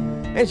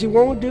and she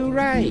won't do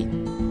right,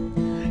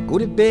 go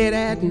to bed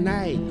at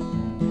night,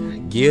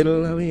 get a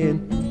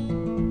loving.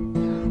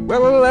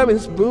 Well, a loving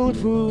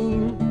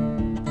spoonful.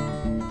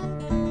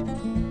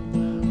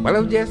 Well,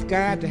 I've just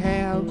got to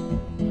have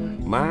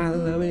my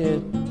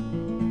loving.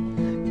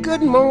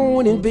 Good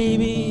morning,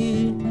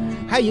 baby.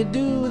 How you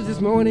do this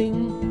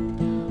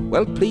morning?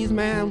 Well, please,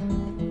 ma'am,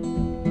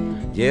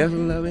 just a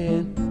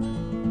loving.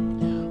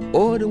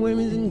 Oh, the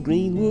women's in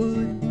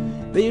Greenwood,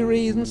 they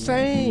raising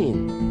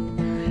sane.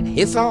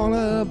 It's all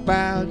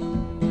about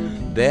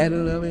that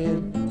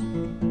loving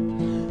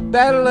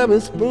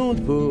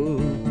spoonful.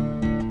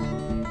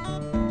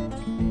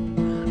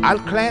 I'll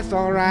class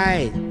all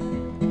right,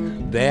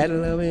 that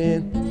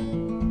loving.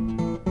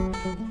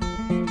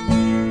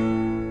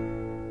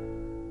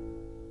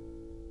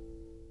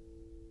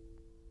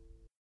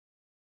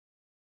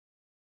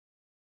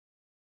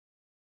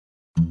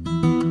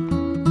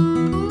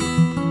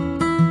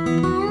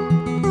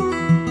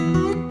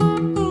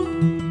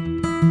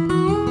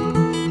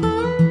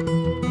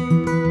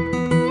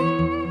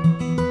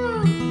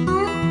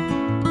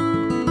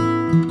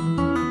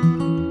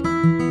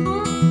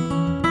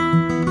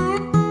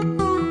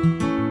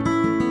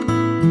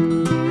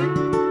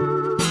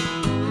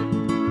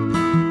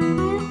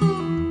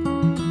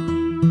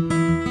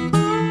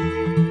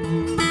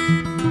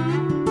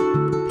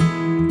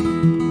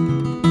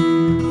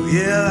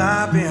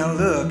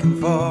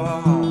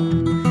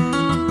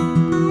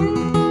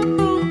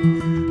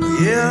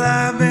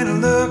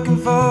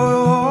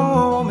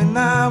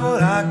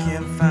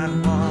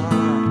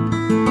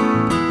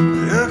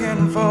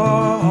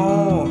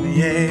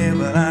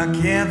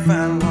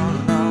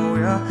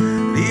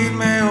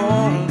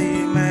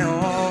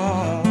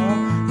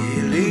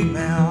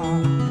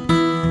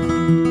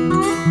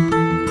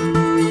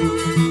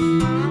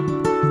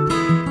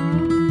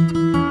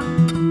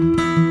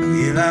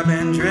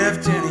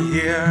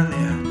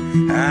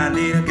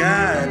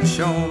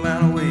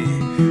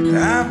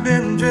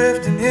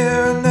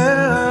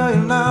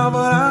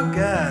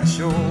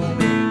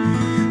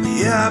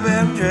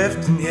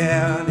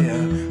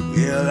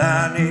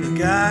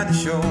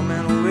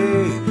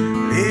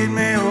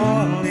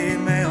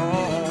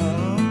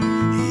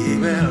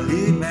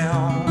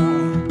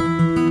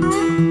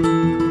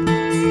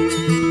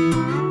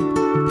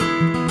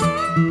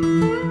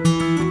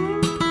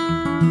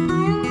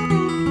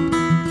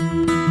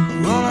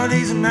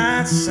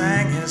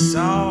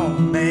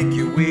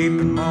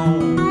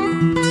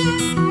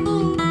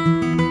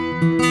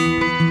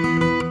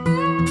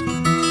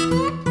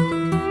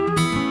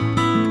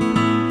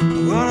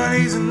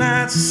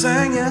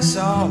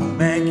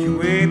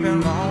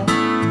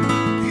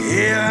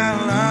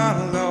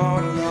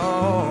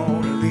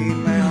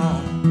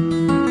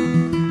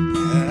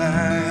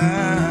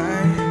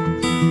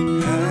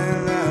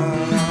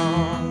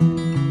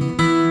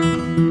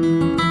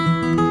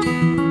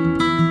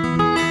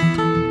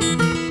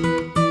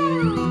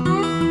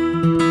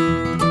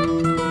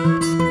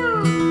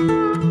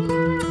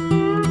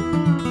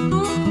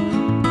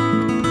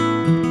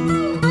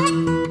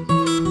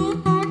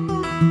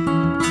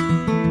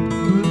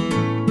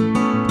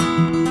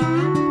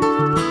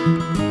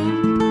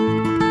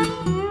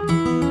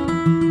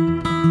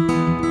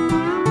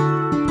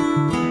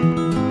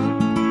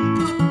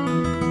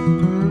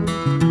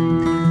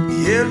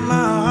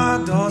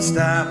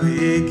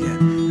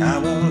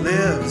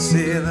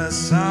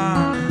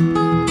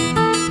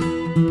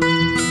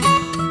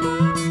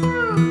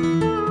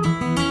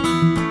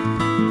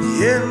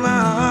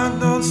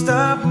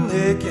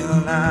 sick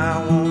and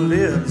I won't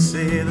live to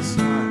see the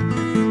sun.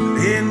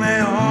 Lead me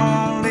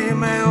on, lead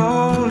me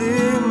on,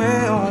 lead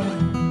me on.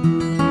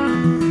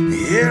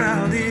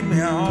 Yeah, lead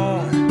me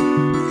on.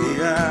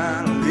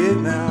 Yeah, lead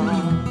me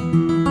on.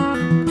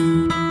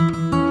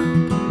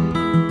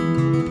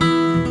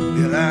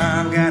 Well,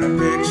 I've got a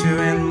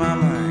picture in my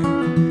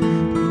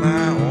mind,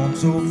 my home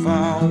so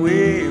far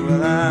away.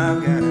 Well,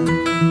 I've got a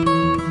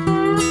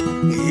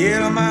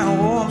yeah, my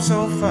home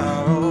so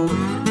far away.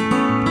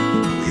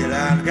 Well,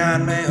 I've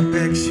got me a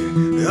picture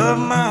of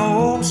my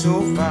home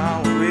so far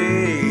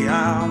away.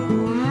 I'm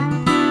going.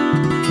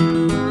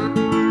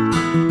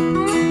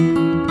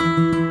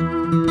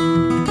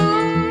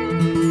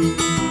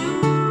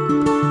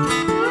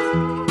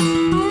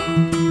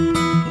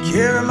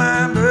 Carry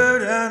my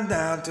burden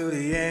down to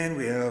the end.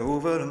 We're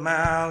over the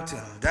mountain,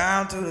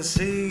 down to the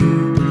sea.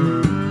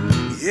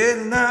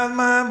 Getting out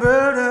my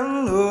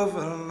burden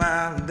over the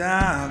mountain,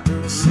 down to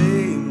the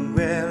sea.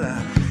 Well,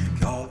 I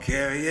gonna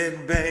carry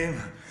it, babe.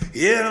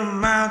 Yeah, the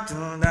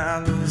mountain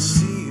down to the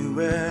sea.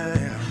 Well,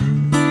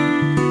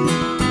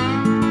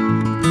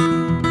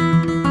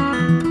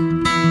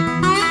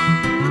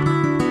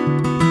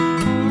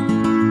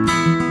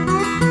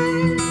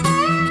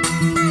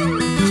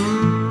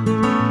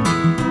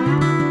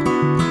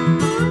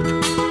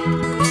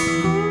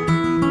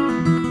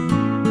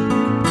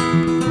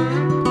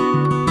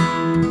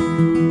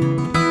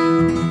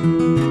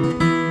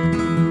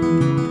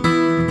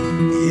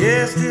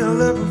 yeah, still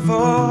looking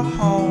for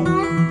home.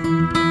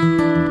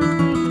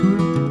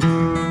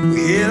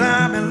 Well,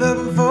 I've been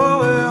looking for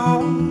a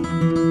home.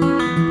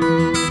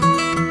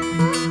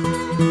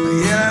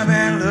 Yeah, I've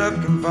been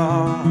looking for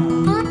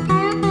home.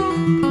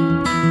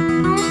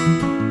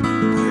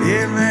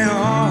 Lead me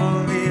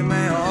on, lead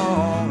me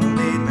on,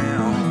 lead me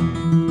on.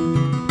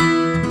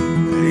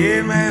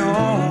 Lead me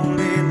on,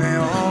 lead me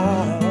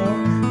on.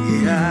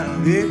 Yeah,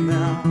 lead me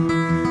on.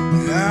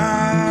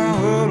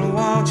 Oh,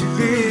 won't you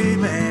lead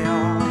me on?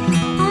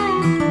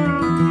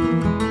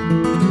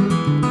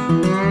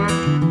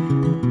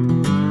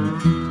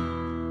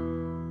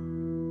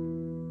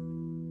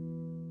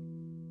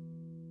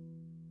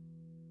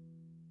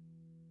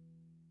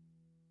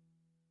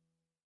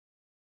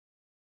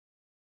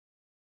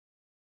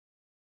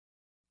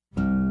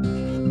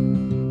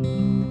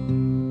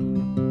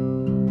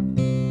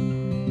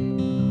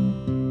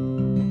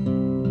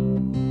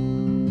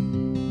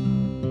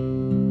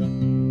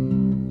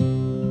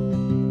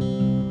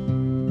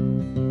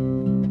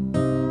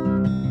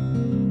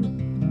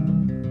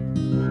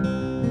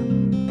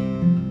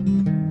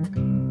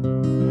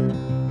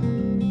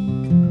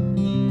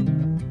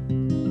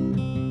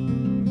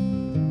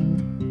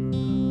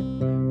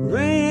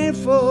 Rain ain't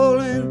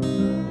falling,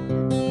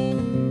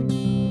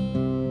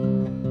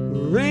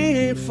 rain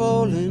ain't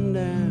falling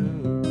down.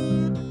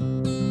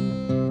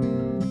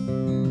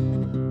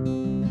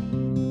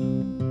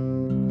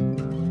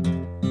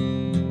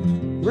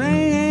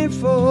 Rain ain't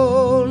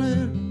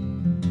falling,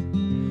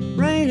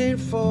 rain ain't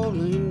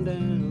falling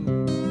down.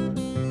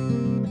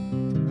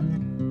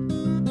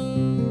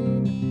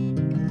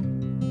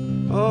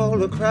 All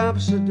the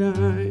crops are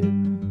dying,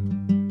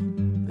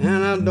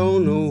 and I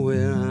don't know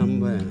where I'm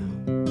bound.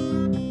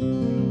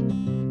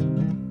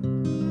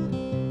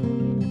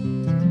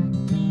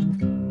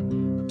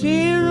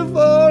 Tears are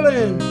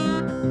falling,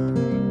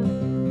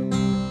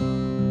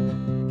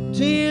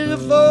 tears are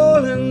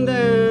falling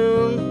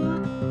down.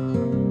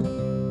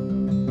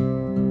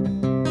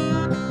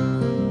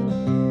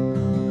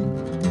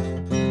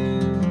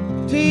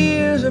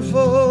 Tears are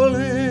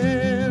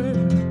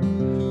falling,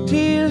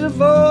 tears are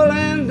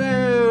falling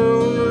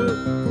down.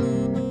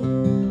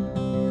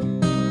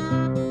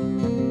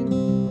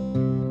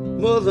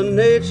 Mother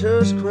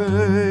Nature's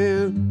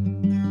crying,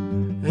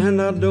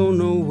 and I don't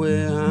know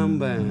where I'm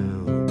bound.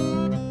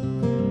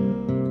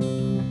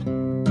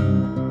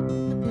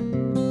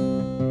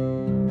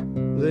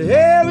 The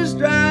air is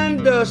dry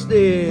and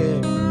dusty,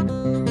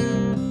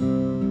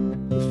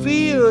 the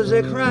fields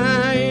are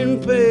crying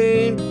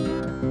pain.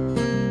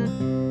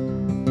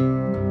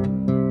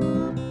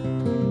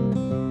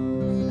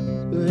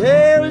 The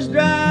air is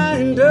dry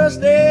and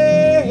dusty,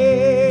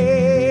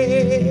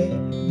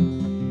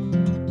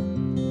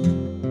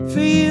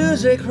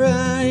 fields are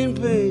crying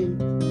pain.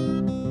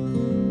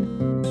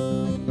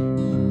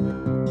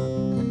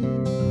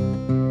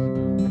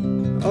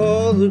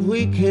 All that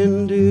we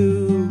can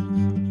do,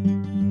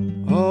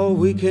 all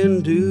we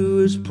can do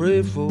is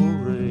pray for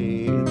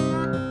rain.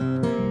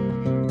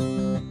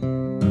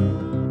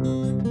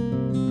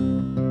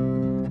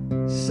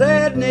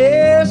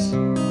 Sadness,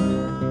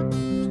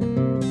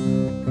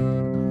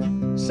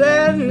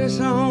 sadness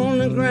on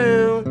the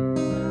ground.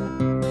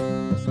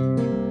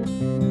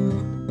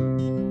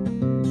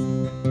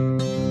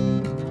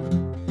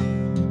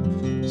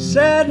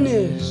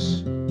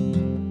 Sadness,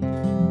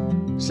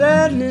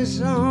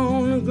 sadness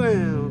on the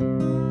ground.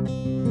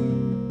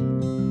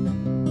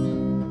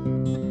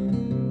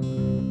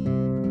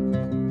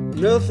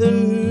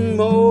 Nothing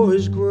more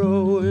is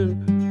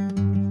growing,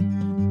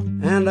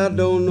 and I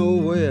don't know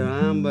where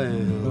I'm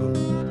bound.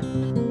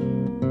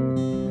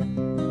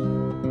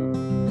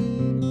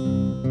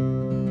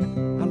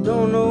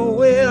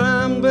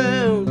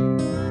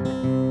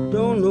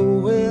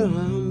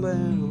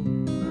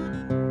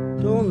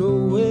 don't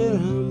know where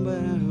I'm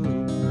bound.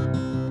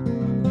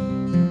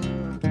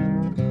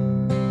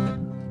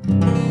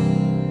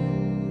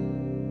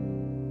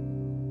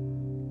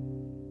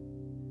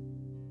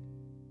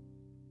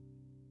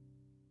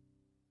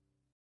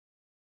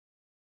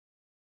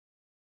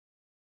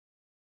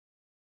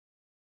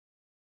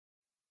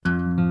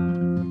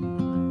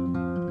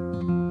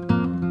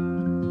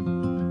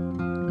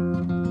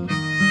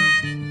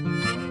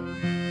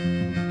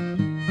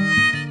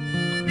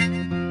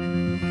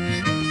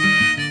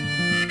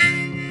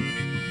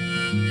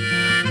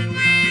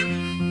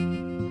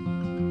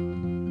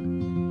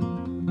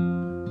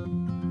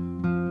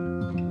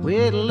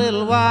 Wait a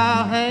little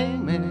while,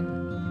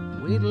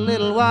 hangman, wait a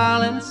little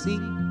while and see.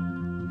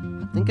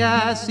 I think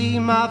I see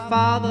my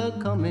father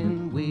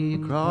coming way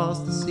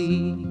across the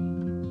sea.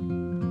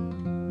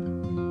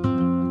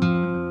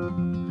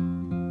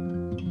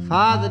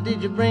 Father,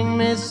 did you bring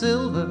me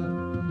silver?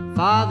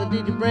 Father,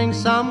 did you bring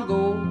some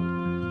gold?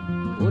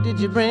 Or did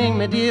you bring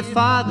me, dear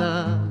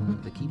father,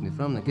 to keep me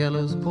from the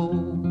gallows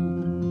pole?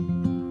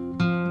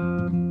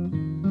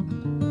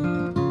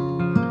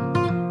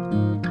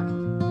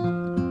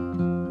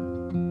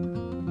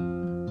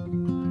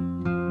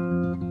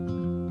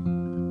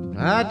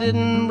 I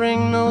didn't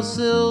bring no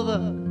silver,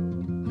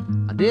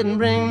 I didn't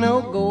bring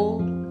no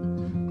gold.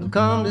 I've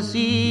come to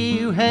see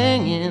you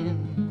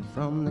hanging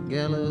from the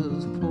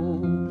gallows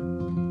pole.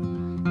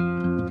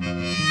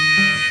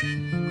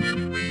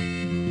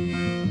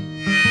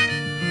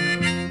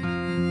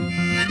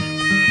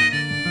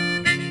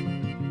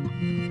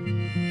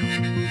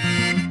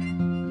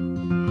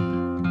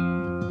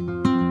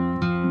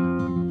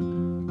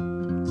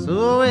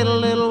 So wait a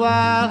little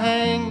while,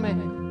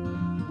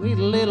 hangman, wait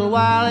a little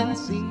while and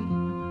see.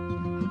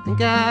 I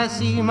think I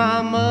see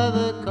my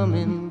mother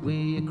coming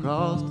way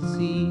across the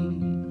sea.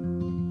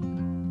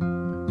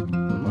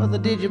 Mother,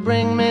 did you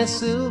bring me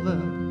silver?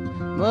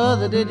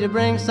 Mother, did you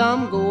bring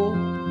some gold?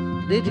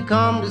 Did you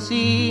come to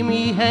see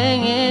me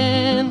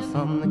hanging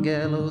from the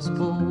gallows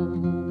pole?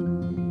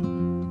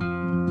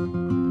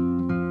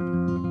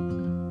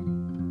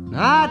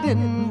 I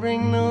didn't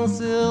bring no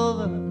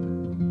silver,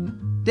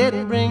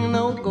 didn't bring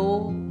no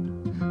gold.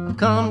 I've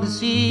come to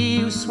see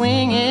you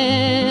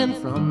swinging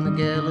from the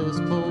gallows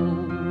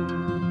pole.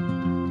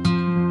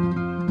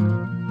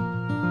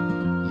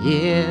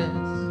 Yes,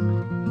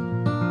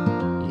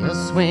 you're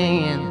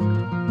swinging,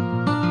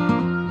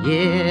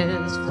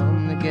 yes,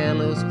 from the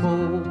gallows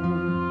pole.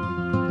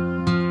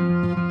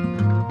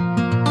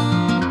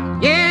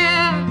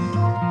 Yes,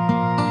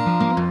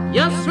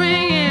 you're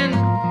swinging,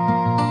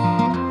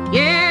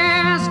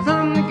 yes,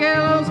 from the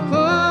gallows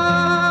pole.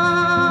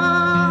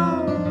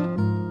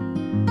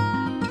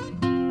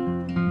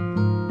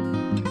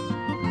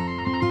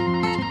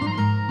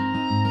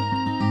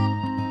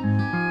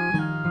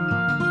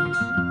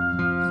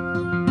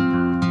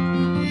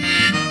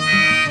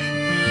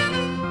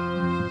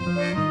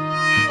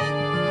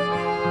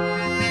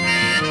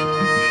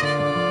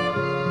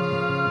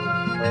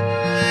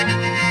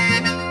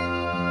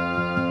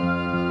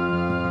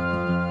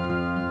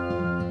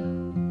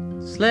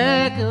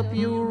 Slack up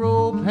your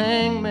rope,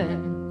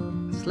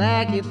 hangman,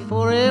 slack it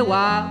for a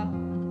while.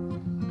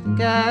 Think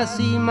I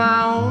see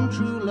my own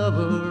true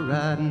lover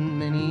riding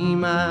many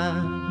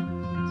miles.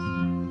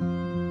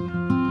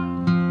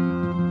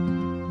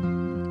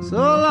 So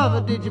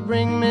lover, did you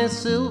bring me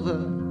silver?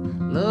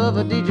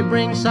 Lover, did you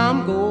bring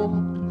some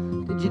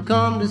gold? Did you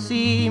come to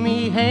see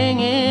me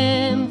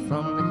hanging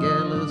from the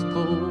gallows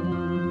pole?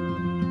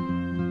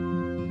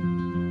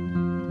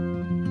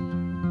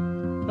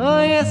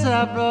 Oh yes,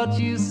 I brought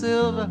you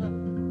silver,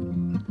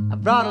 I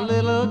brought a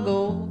little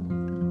gold,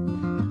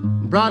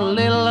 brought a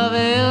little of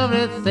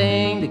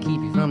everything to keep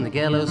you from the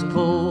gallows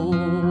pole.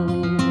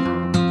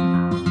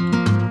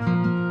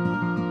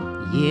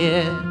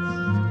 Yes,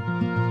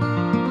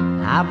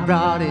 I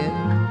brought it,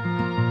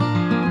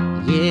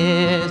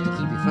 yes, to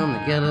keep you from the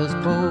gallows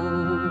pole.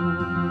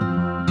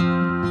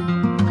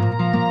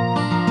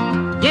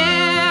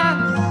 Yes,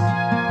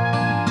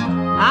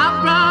 I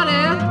brought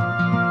it,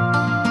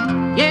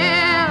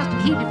 yes,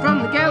 keep you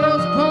from the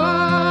gallows pole.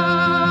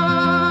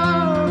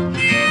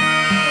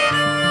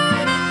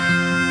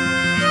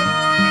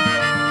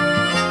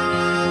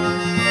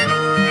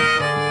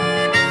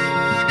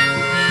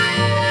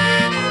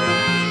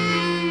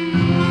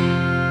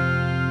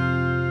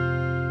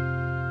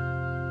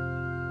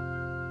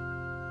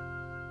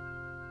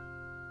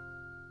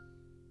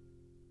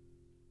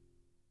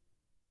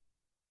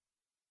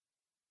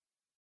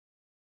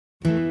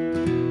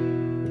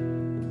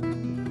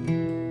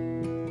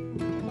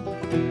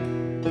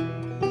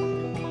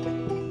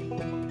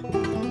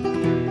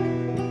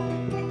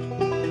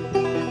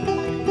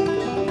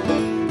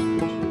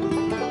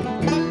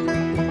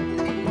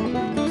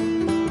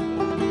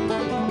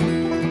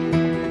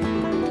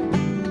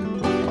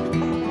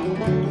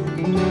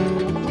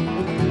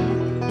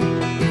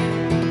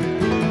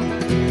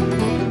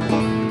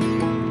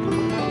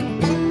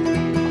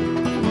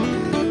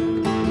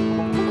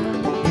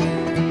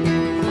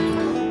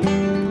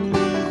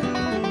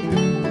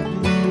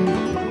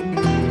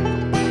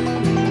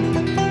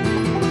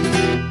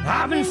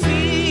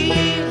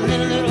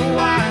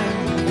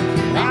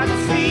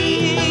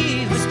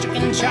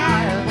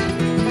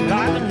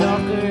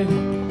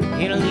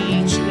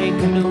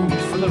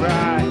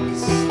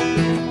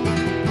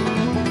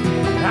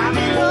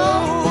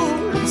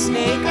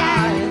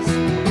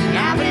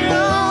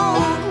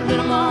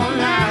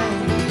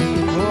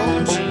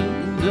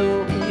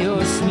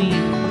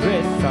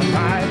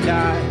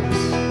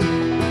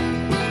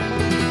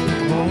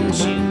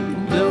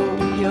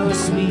 your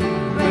sweet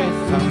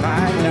breath on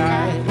my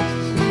life.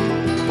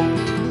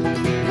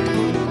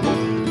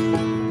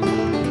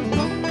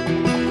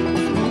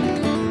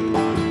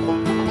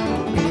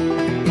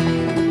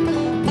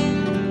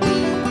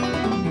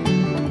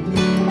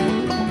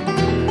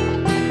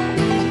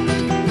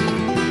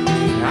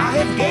 I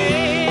have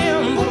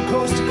gambled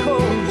coast to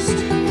coast,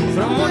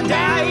 from what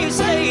dives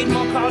laid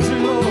more cards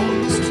than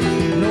most,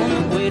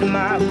 known the way to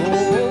my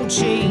gold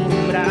chain,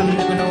 but I've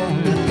never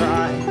known the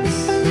price.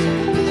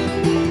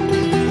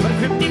 But a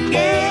cryptic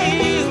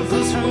gale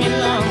flows from your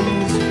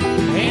lungs,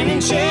 an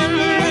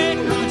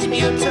enchantment runs to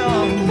your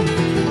tongue.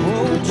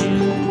 Won't you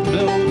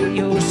blow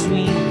your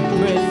sweet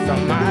breath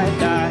on my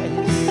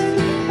thighs?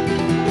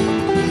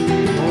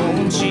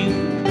 Won't you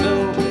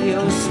blow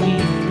your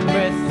sweet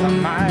breath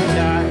on my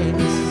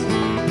thighs?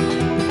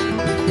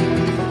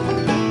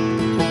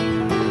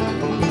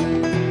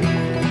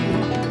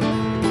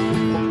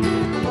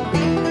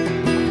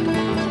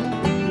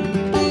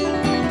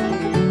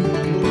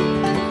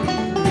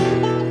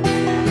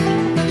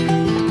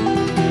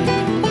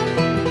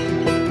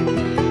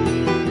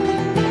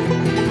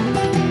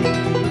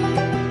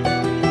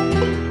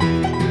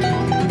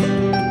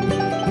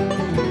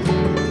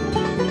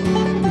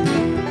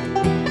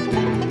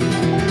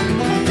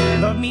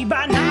 Love me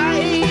by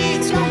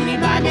night, smoke me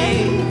by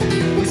day,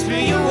 whisper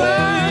your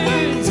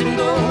words and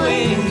go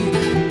away.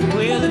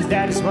 Well, if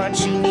that is what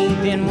you need,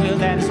 then well,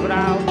 that is what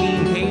I'll be,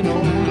 pay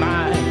no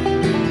mind.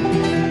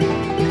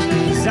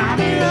 'Cause I've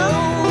been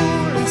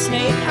rolling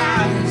snake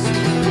eyes,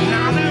 and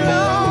I've been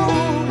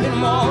rolling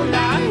them all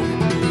night.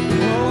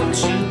 Won't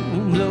you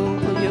blow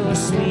your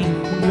sweet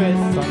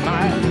breath on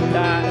my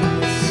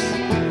thighs?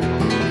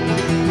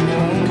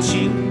 Won't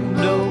you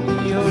blow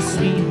your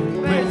sweet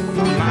breath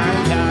on my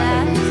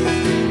thighs?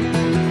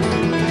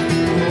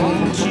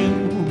 Won't you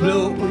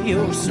blow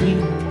your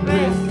sweet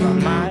breath on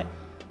my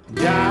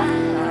thighs?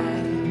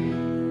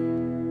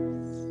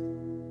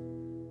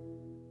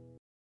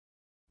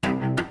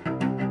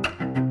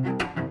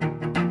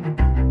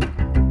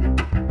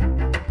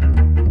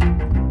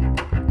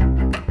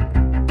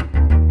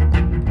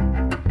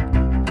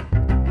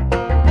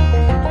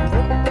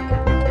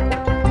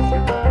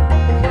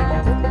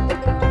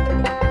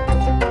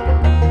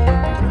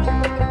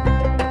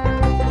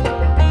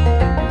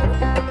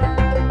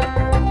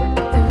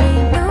 There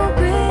ain't no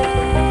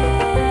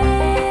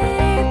grave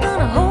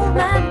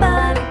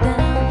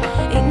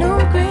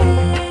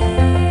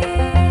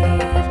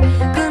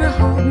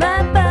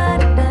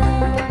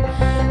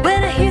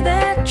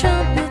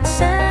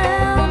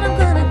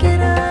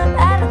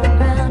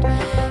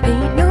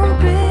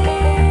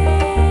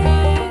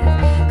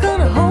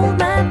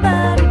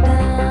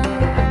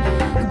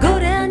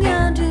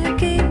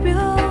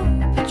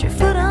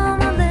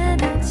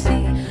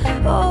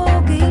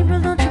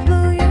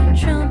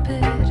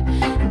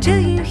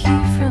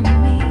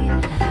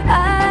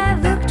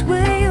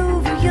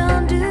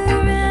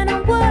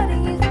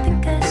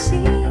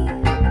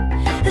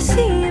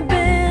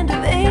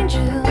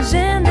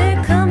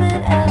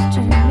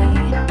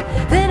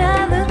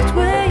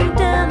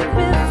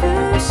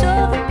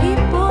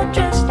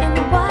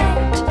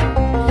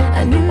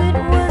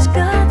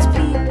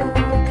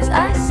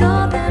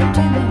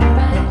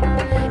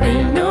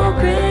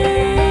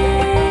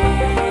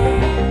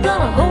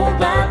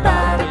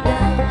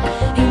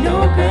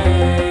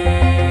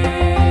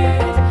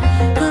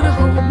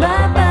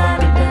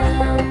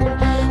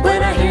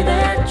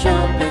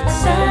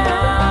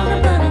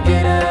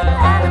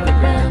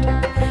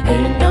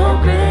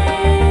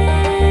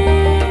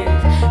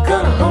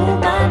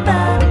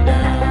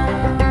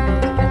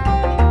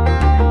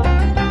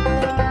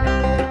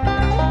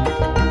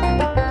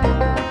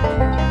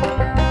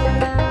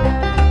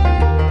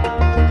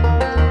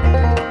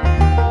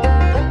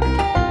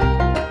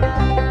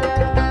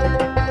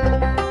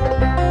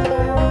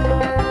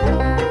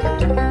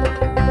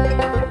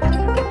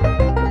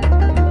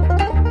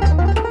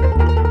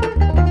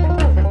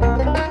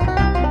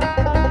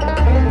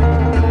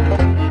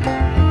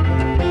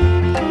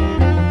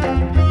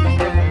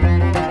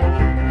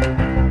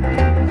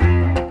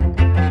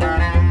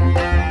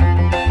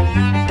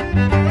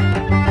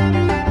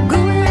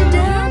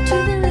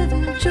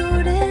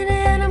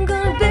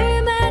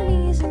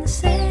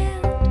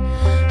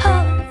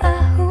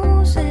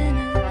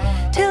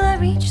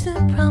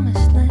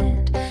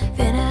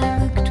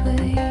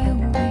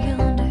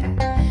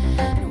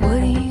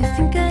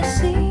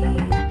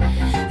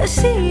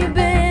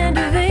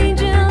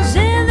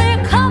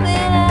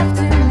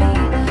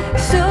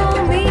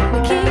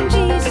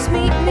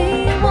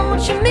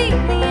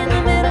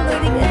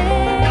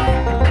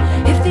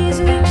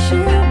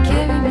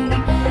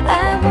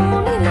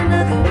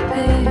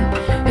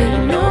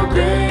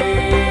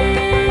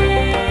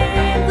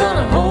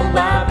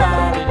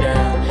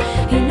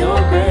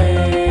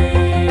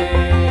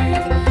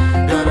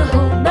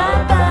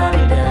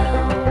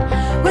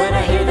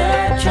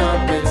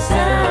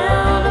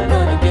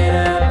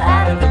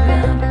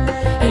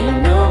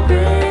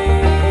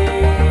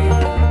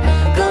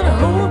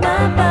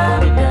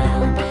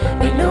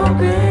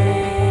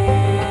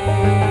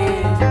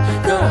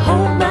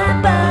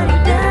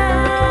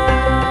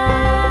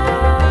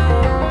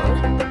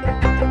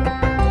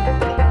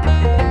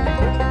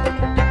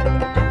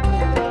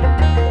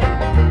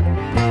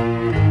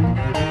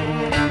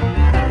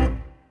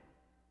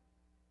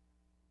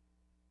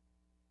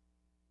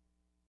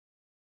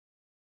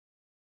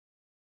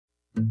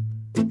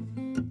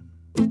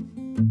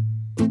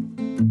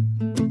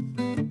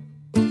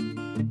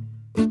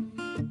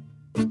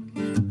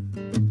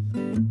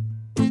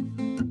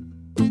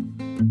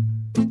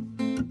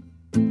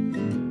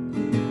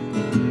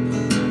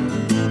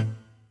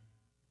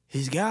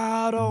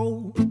got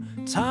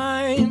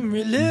old-time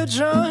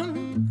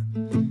religion,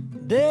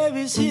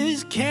 buries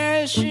his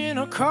cash in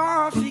a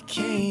coffee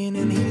can,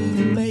 and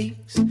he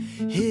makes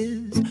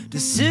his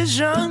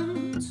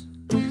decisions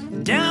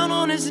down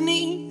on his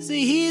knees.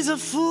 He's a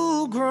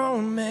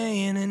full-grown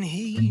man, and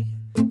he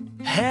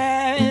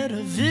had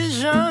a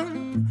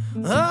vision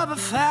of a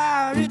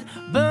fire. It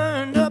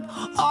burned up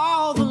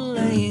all the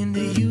land.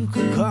 You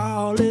could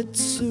call it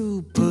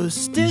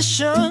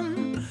superstition.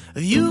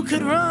 You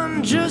could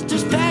run just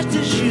as fast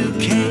as you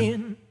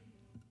can.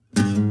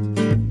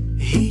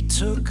 He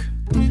took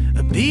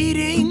a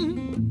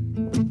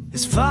beating.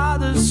 His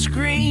father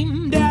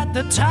screamed at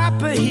the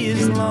top of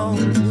his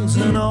lungs.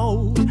 An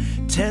Old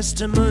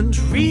Testament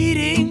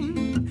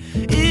reading.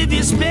 If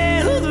you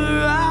spare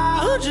the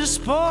rod, just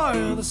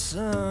spoil the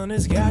son.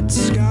 He's got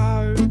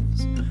scars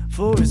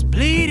for his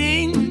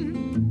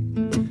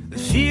bleeding. The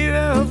fear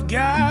of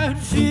God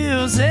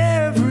fills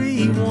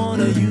every one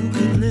of you.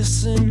 Could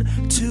listen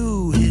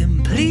to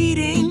him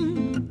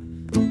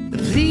pleading,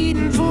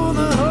 pleading for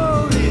the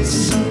Holy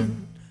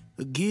Son.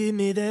 Give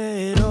me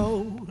that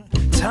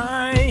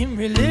old-time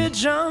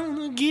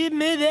religion. Give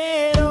me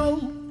that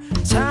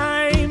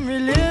old-time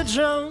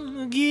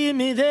religion. Give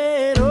me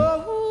that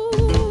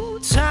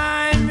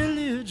old-time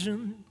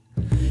religion.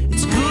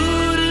 It's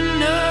good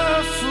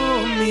enough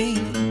for me.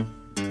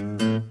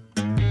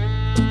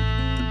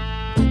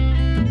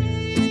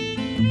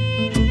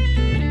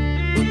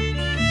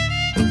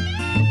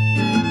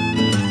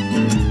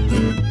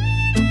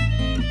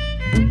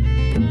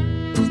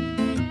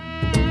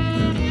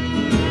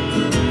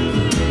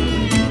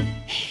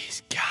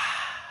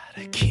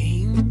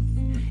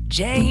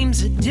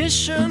 James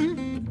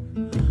edition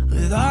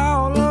with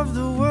all of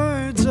the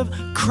words of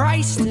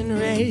Christ in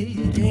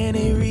red, and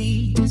he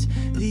reads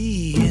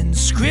the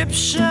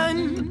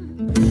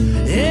inscription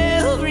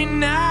every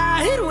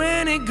night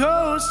when he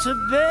goes to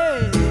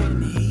bed.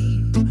 And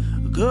he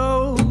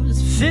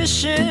goes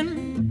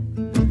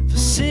fishing for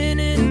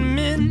sinning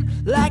men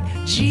like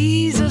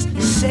Jesus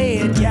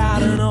said.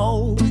 Got an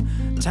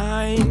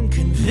old-time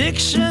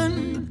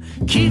conviction,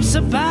 keeps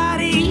the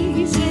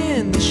bodies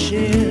in the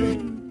shed.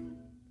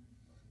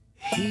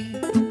 He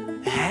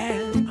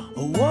had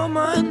a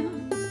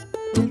woman,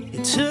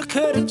 he took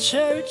her to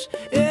church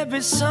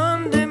every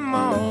Sunday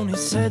morning. He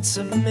said,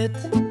 submit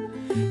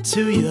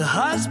to your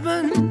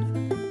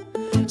husband,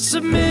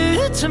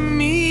 submit to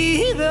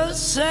me,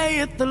 thus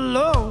saith the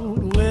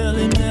Lord. Well,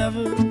 he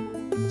never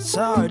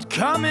saw it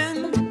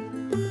coming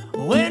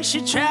when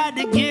she tried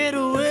to get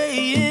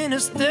away in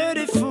his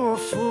 34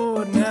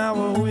 Ford. Now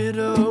a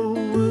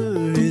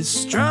widower is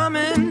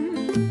strumming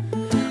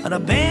on a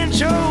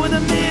banjo with a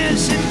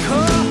missing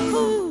chord.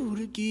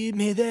 Give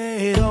me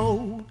that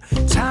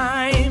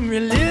old-time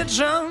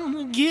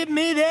religion. Give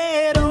me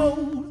that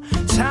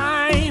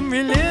old-time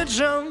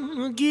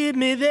religion. Give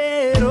me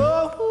that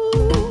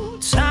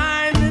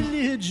old-time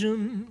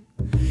religion.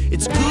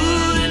 It's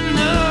good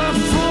enough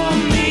for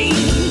me.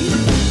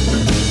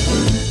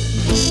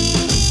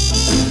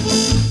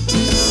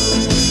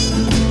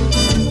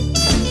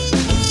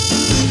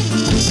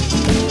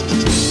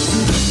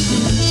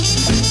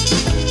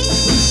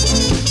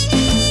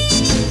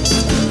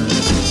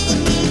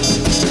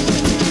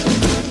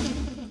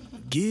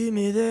 Give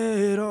me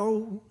that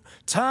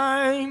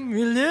old-time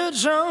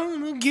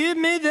religion. Give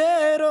me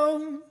that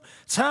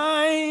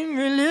old-time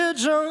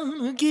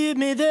religion. Give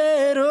me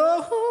that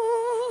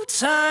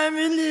old-time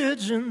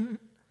religion.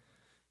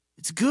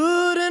 It's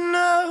good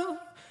enough.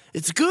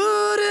 It's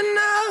good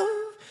enough.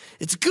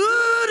 It's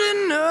good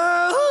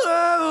enough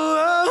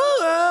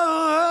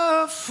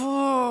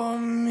for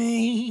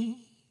me.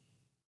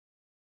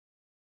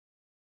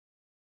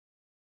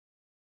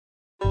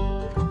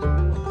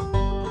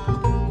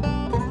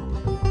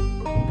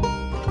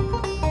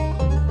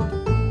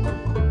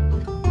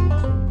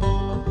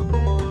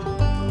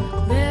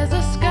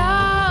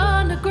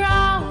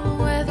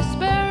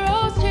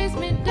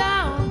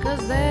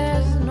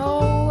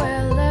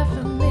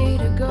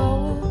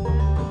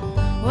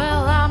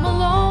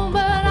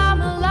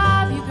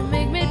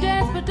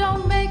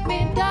 Don't make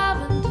me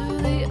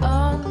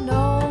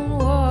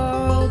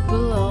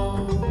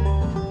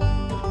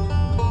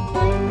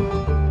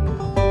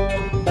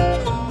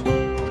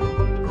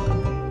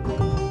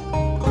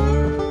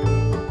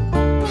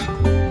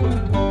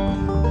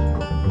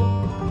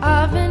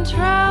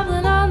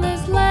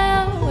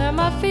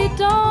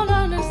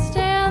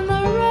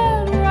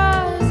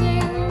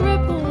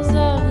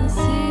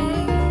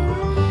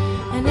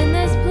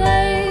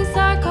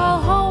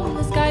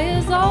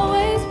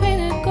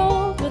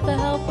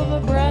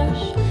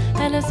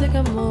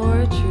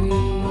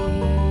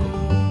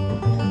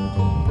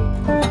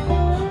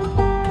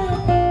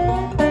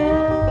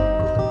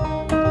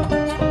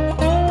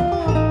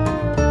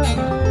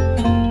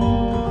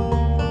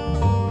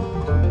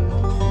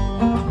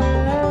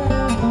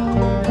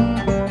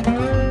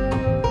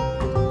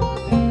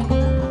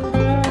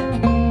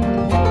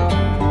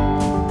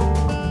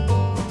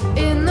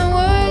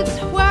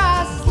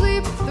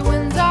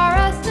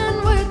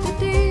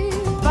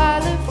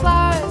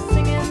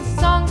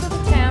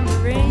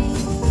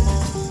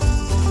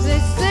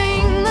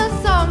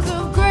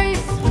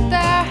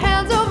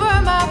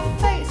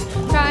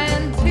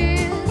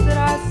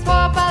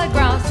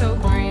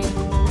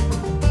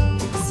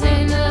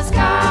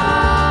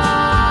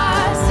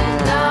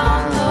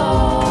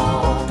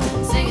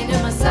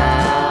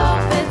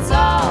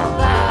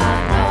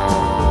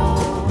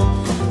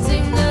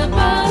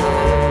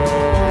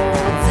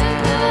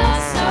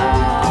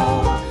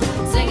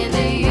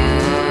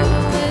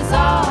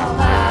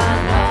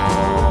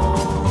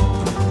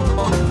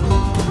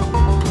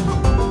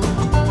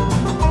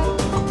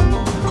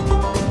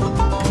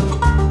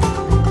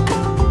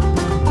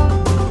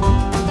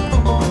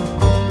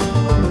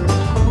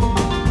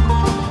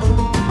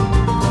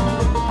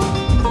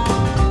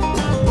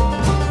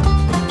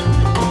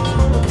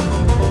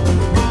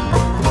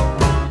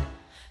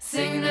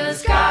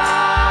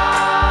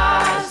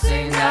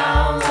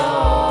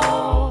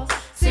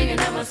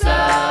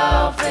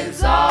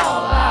is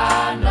all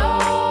I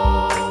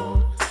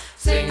know.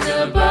 Sing to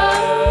the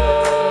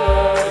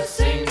birds,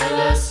 sing to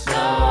the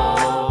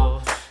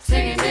snow.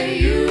 Singing to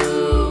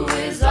you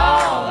is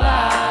all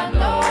I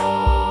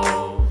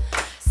know.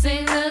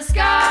 Sing to the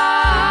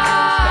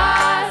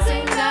sky,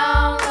 sing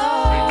down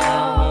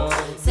low.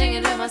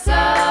 Singing to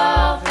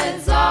myself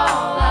is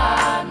all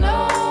I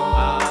know.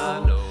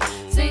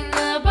 Sing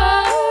to the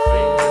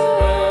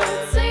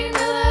birds, sing to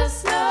the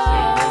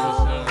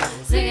snow.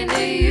 Singing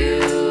to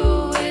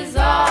you is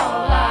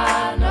all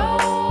I know.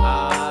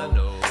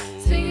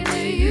 Singing to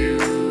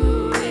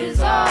you is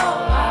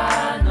all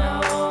I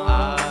know.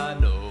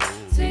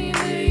 Singing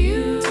to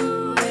you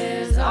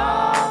is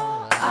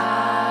all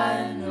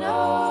I know.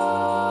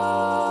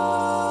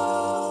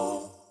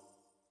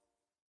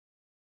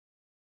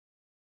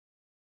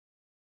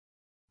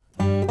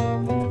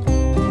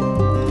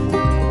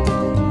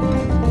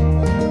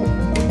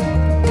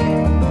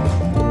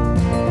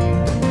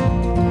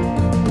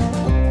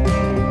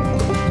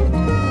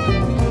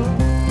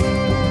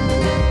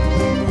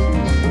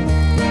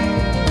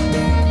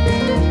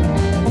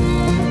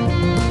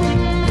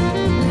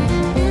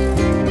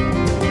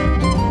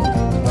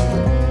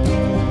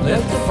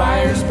 Let the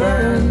fires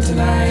burn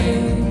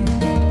tonight.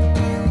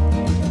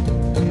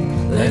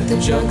 Let the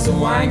jugs of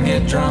wine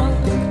get drunk.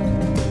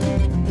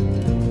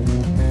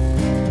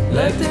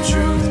 Let the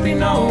truth be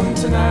known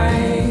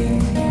tonight.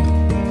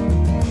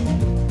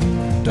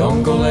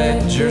 Don't go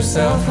let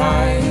yourself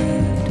hide.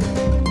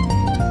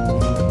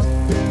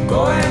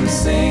 Go and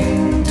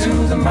sing to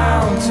the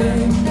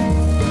mountain.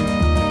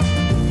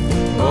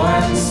 Go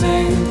and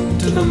sing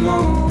to the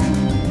moon.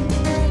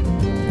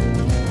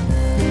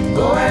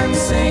 Go and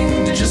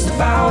sing to just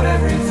about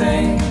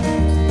everything,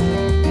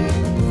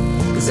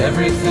 'cause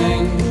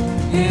everything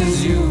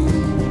is you.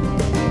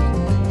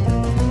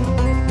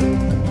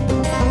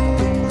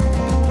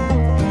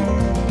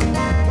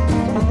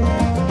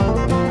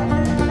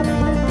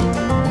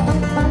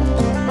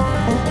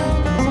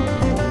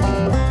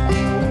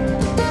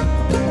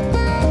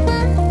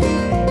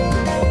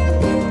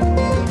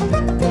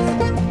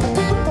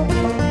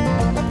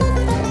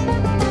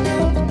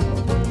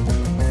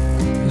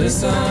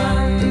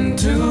 Listen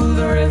to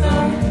the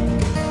rhythm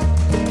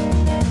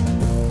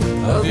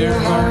of your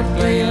heart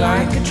play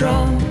like a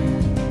drum.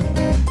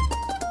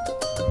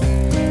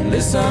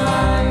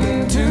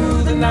 Listen to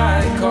the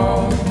night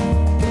call,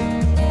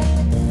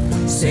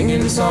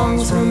 singing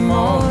songs from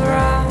all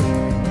around.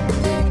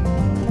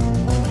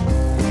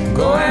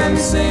 Go and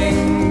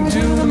sing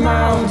to the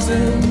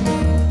mountain.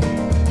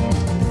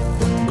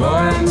 Go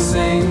and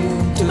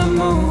sing to the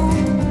moon.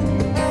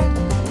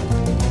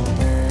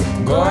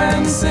 Go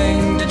and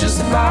sing to just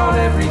about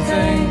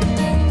everything,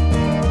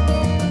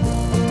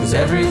 'cause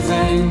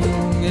everything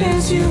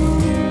is you.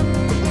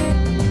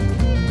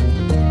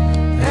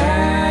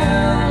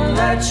 And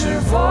let your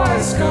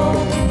voice go.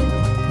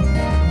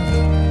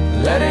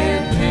 Let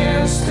it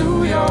pierce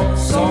through your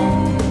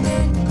soul.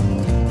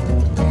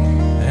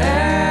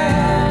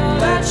 And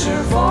let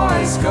your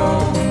voice go.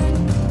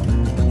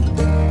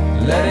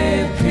 Let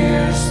it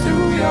pierce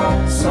through your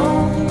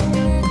soul.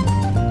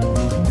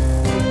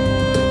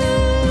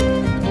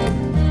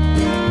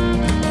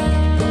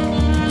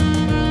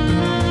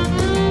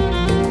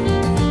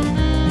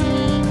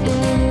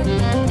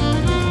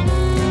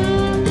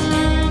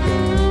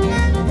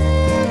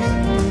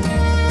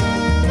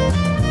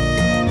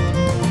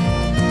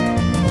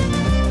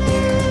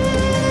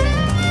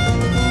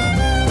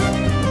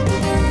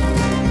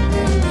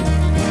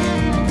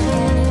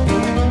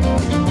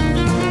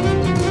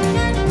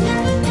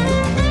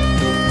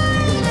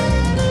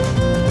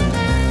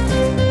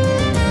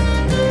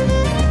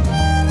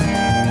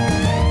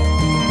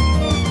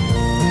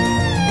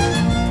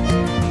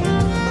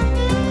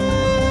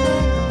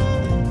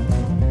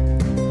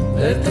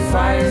 Let the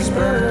fires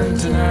burn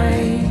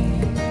tonight.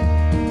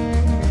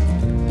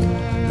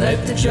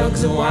 Let the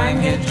jugs of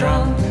wine get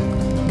drunk.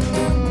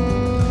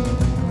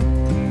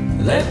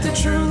 Let the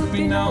truth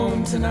be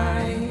known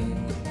tonight.